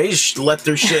underwear. They just let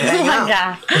their shit hang out.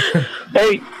 God.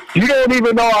 Hey, you don't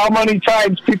even know how many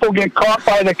times people get caught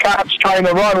by the cops trying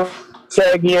to run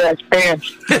saggy ass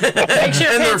pants. Make sure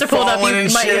pants are pulled up. You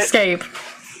might escape.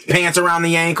 Pants around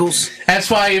the ankles. That's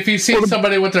why if you see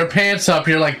somebody with their pants up,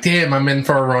 you're like, damn, I'm in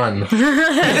for a run. Well,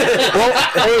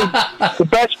 hey, the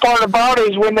best part about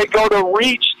it is when they go to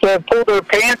reach to pull their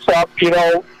pants up,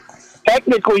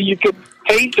 technically you could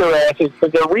tase their asses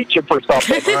because they're reaching for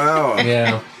something. Oh.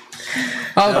 Yeah.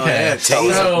 Okay.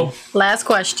 So, last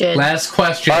question. All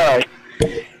right.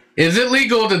 Is it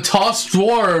legal to toss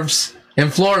dwarves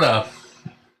in Florida?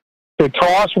 To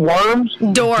toss worms?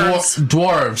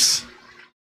 Dwarves.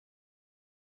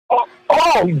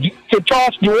 Oh, to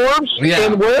toss dwarves? Yeah.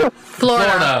 In where?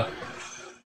 Florida?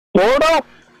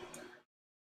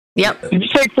 Yep. Did you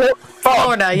say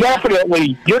Florida? Yeah.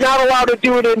 Definitely. You're not allowed to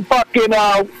do it in fucking,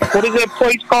 what is that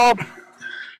place called?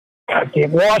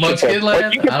 Goddamn Washington. I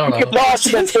don't know. You can toss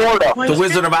it in Florida. The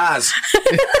Wizard of Oz.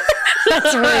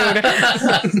 That's rude.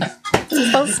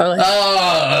 So silly.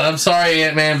 Oh, I'm sorry,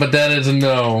 Ant-Man, but that is a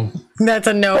no. That's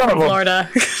a no from Florida.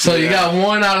 So you got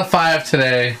 1 out of 5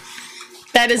 today.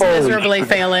 That is miserably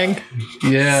failing.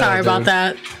 Yeah. Sorry about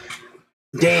that.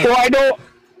 Damn. Well,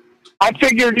 I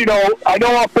figured, I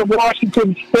know up in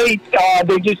Washington State,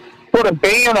 they just put a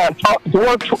ban on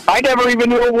dwarves. I never even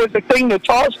knew it was a thing to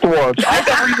toss dwarves. I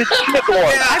never even seen a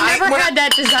dwarf. Yeah, I've never had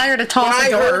that desire to toss a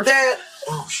dwarf.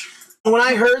 When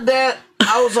I heard that,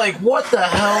 I was like, what the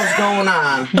hell's going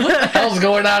on? What the hell's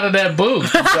going on in that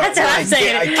booth? That's what I'm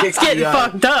saying. It's getting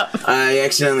fucked up. I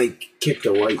accidentally kicked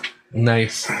a white.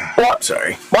 Nice. Well,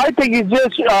 sorry. My thing is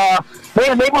this,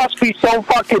 man, they must be so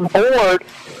fucking bored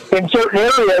in certain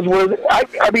areas where,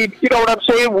 I mean, you know what I'm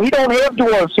saying? We don't have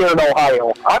dwarves here in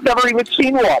Ohio. I've never even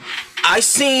seen one. I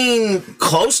seen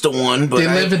close to one, but they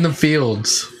live in the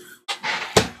fields.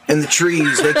 In the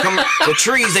trees. They come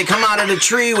out of the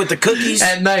tree with the cookies.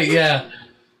 At night, yeah.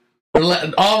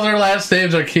 All their last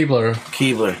names are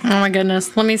Keebler. Oh my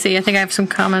goodness. Let me see. I think I have some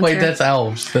comments. Wait, here. that's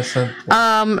elves. That's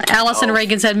not... Allison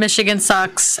Reagan said Michigan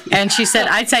sucks, and she said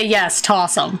I'd say yes,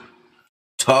 toss them.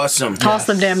 Toss them. Toss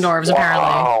them damn dwarves, apparently.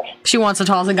 Wow. She wants to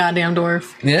toss a goddamn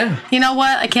dwarf. Yeah. You know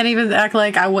what? I can't even act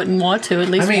like I wouldn't want to, at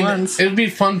least once. It would be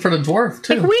fun for the dwarf,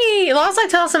 too. Like last I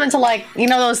toss them into, like, you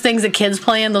know those things that kids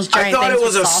play in, those giant things. I thought it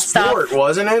was a sport, stuff?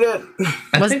 Wasn't it?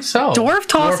 I think so. Dwarf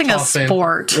tossing a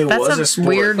sport? That's a sport.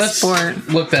 Weird sport.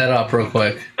 Look that up real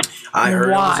quick. I heard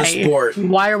it was a sport.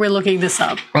 Why are we looking this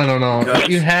up? I don't know.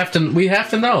 We have to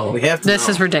know. We have to This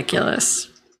is ridiculous.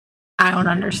 I don't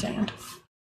understand.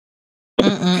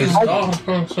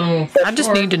 I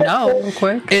just need to know real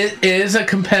quick. It is a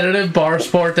competitive bar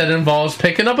sport that involves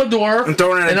picking up a dwarf and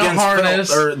throwing it in a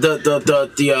harness or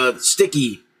the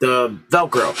sticky, the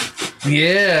Velcro.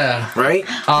 Yeah. Right.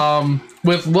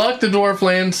 With luck, the dwarf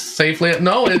lands safely. It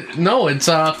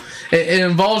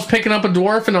involves picking up a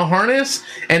dwarf in a harness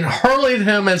and hurling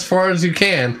him as far as you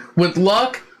can. With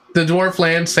luck, the dwarf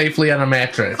lands safely on a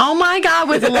mattress. Oh my god,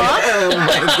 with luck? Oh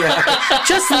my god.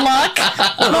 Just luck?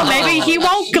 Well, maybe he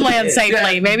won't land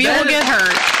safely. Maybe he'll get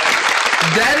hurt.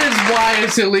 That is why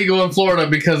it's illegal in Florida,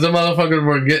 because the motherfuckers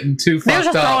were getting too fucked up.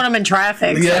 They're just throwing them in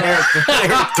traffic. Yeah.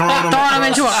 Throwing them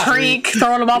into a creek,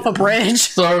 throwing them off a bridge.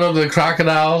 Throwing them to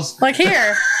crocodiles. Like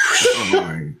here.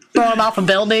 Throwing them off a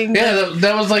building. Yeah,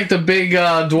 that was like the big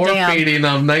dwarf feeding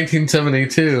of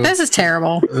 1972. This is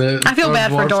terrible. I feel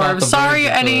bad for dwarves. Sorry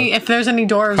if there's any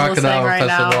dwarves listening right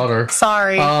now. Water.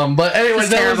 Sorry. But anyways,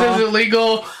 that was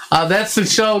illegal. That's the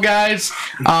show, guys.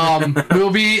 We'll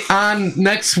be on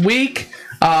next week.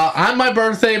 On my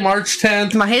birthday, March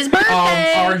 10th. His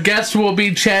birthday. Our guest will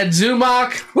be Chad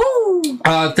Zumock. Woo!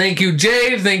 Thank you,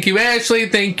 Jay. Thank you, Ashley.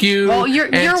 Thank you, you're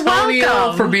Antonio,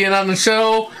 welcome for being on the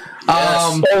show.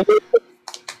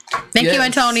 Thank you,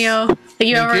 Antonio. Thank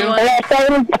you, everyone. I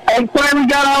finally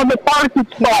got on the parking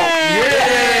spot.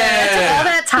 Yeah. All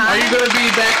that time. Are you going to be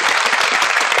back?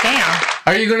 Damn.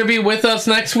 Are you going to be with us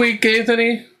next week,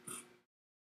 Anthony?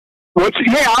 I'll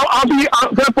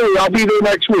be there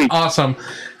next week. Awesome.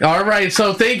 All right,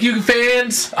 so thank you,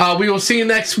 fans. We will see you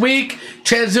next week.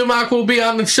 Chad Zumock will be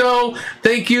on the show.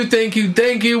 Thank you.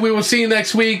 We will see you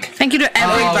next week. Thank you to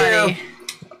everybody.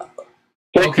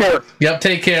 Take care. Yep,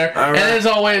 take care. All right. And as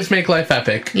always, make life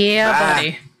epic. Yeah,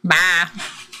 buddy. Bye.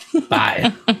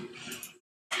 Bye.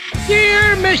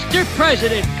 Dear Mr.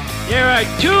 President, there are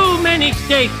too many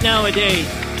states nowadays.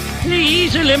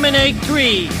 Please eliminate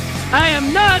 3. I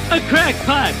am not a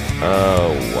crackpot.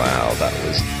 Oh, wow, that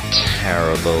was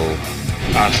terrible.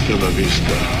 Hasta la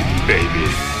vista, baby.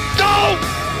 No!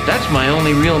 That's my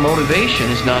only real motivation,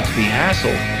 is not to be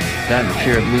hassled. That and the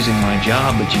fear of losing my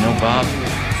job, but you know, Bob,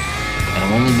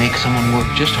 that'll only make someone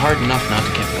work just hard enough not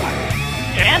to get fired.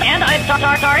 And I'm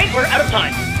sorry, we're out of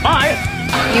time. Bye.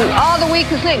 You are the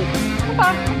weakest link.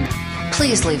 Goodbye.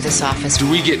 Please leave this office. Do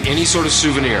we get any sort of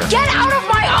souvenir? Get out of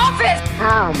my office!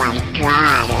 Oh my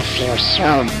god, it feels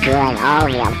so good. Oh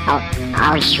yeah.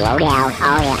 Oh, slow down.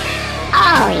 Oh yeah.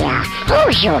 Oh yeah.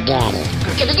 Who's your daddy?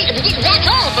 That's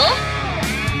all, folks.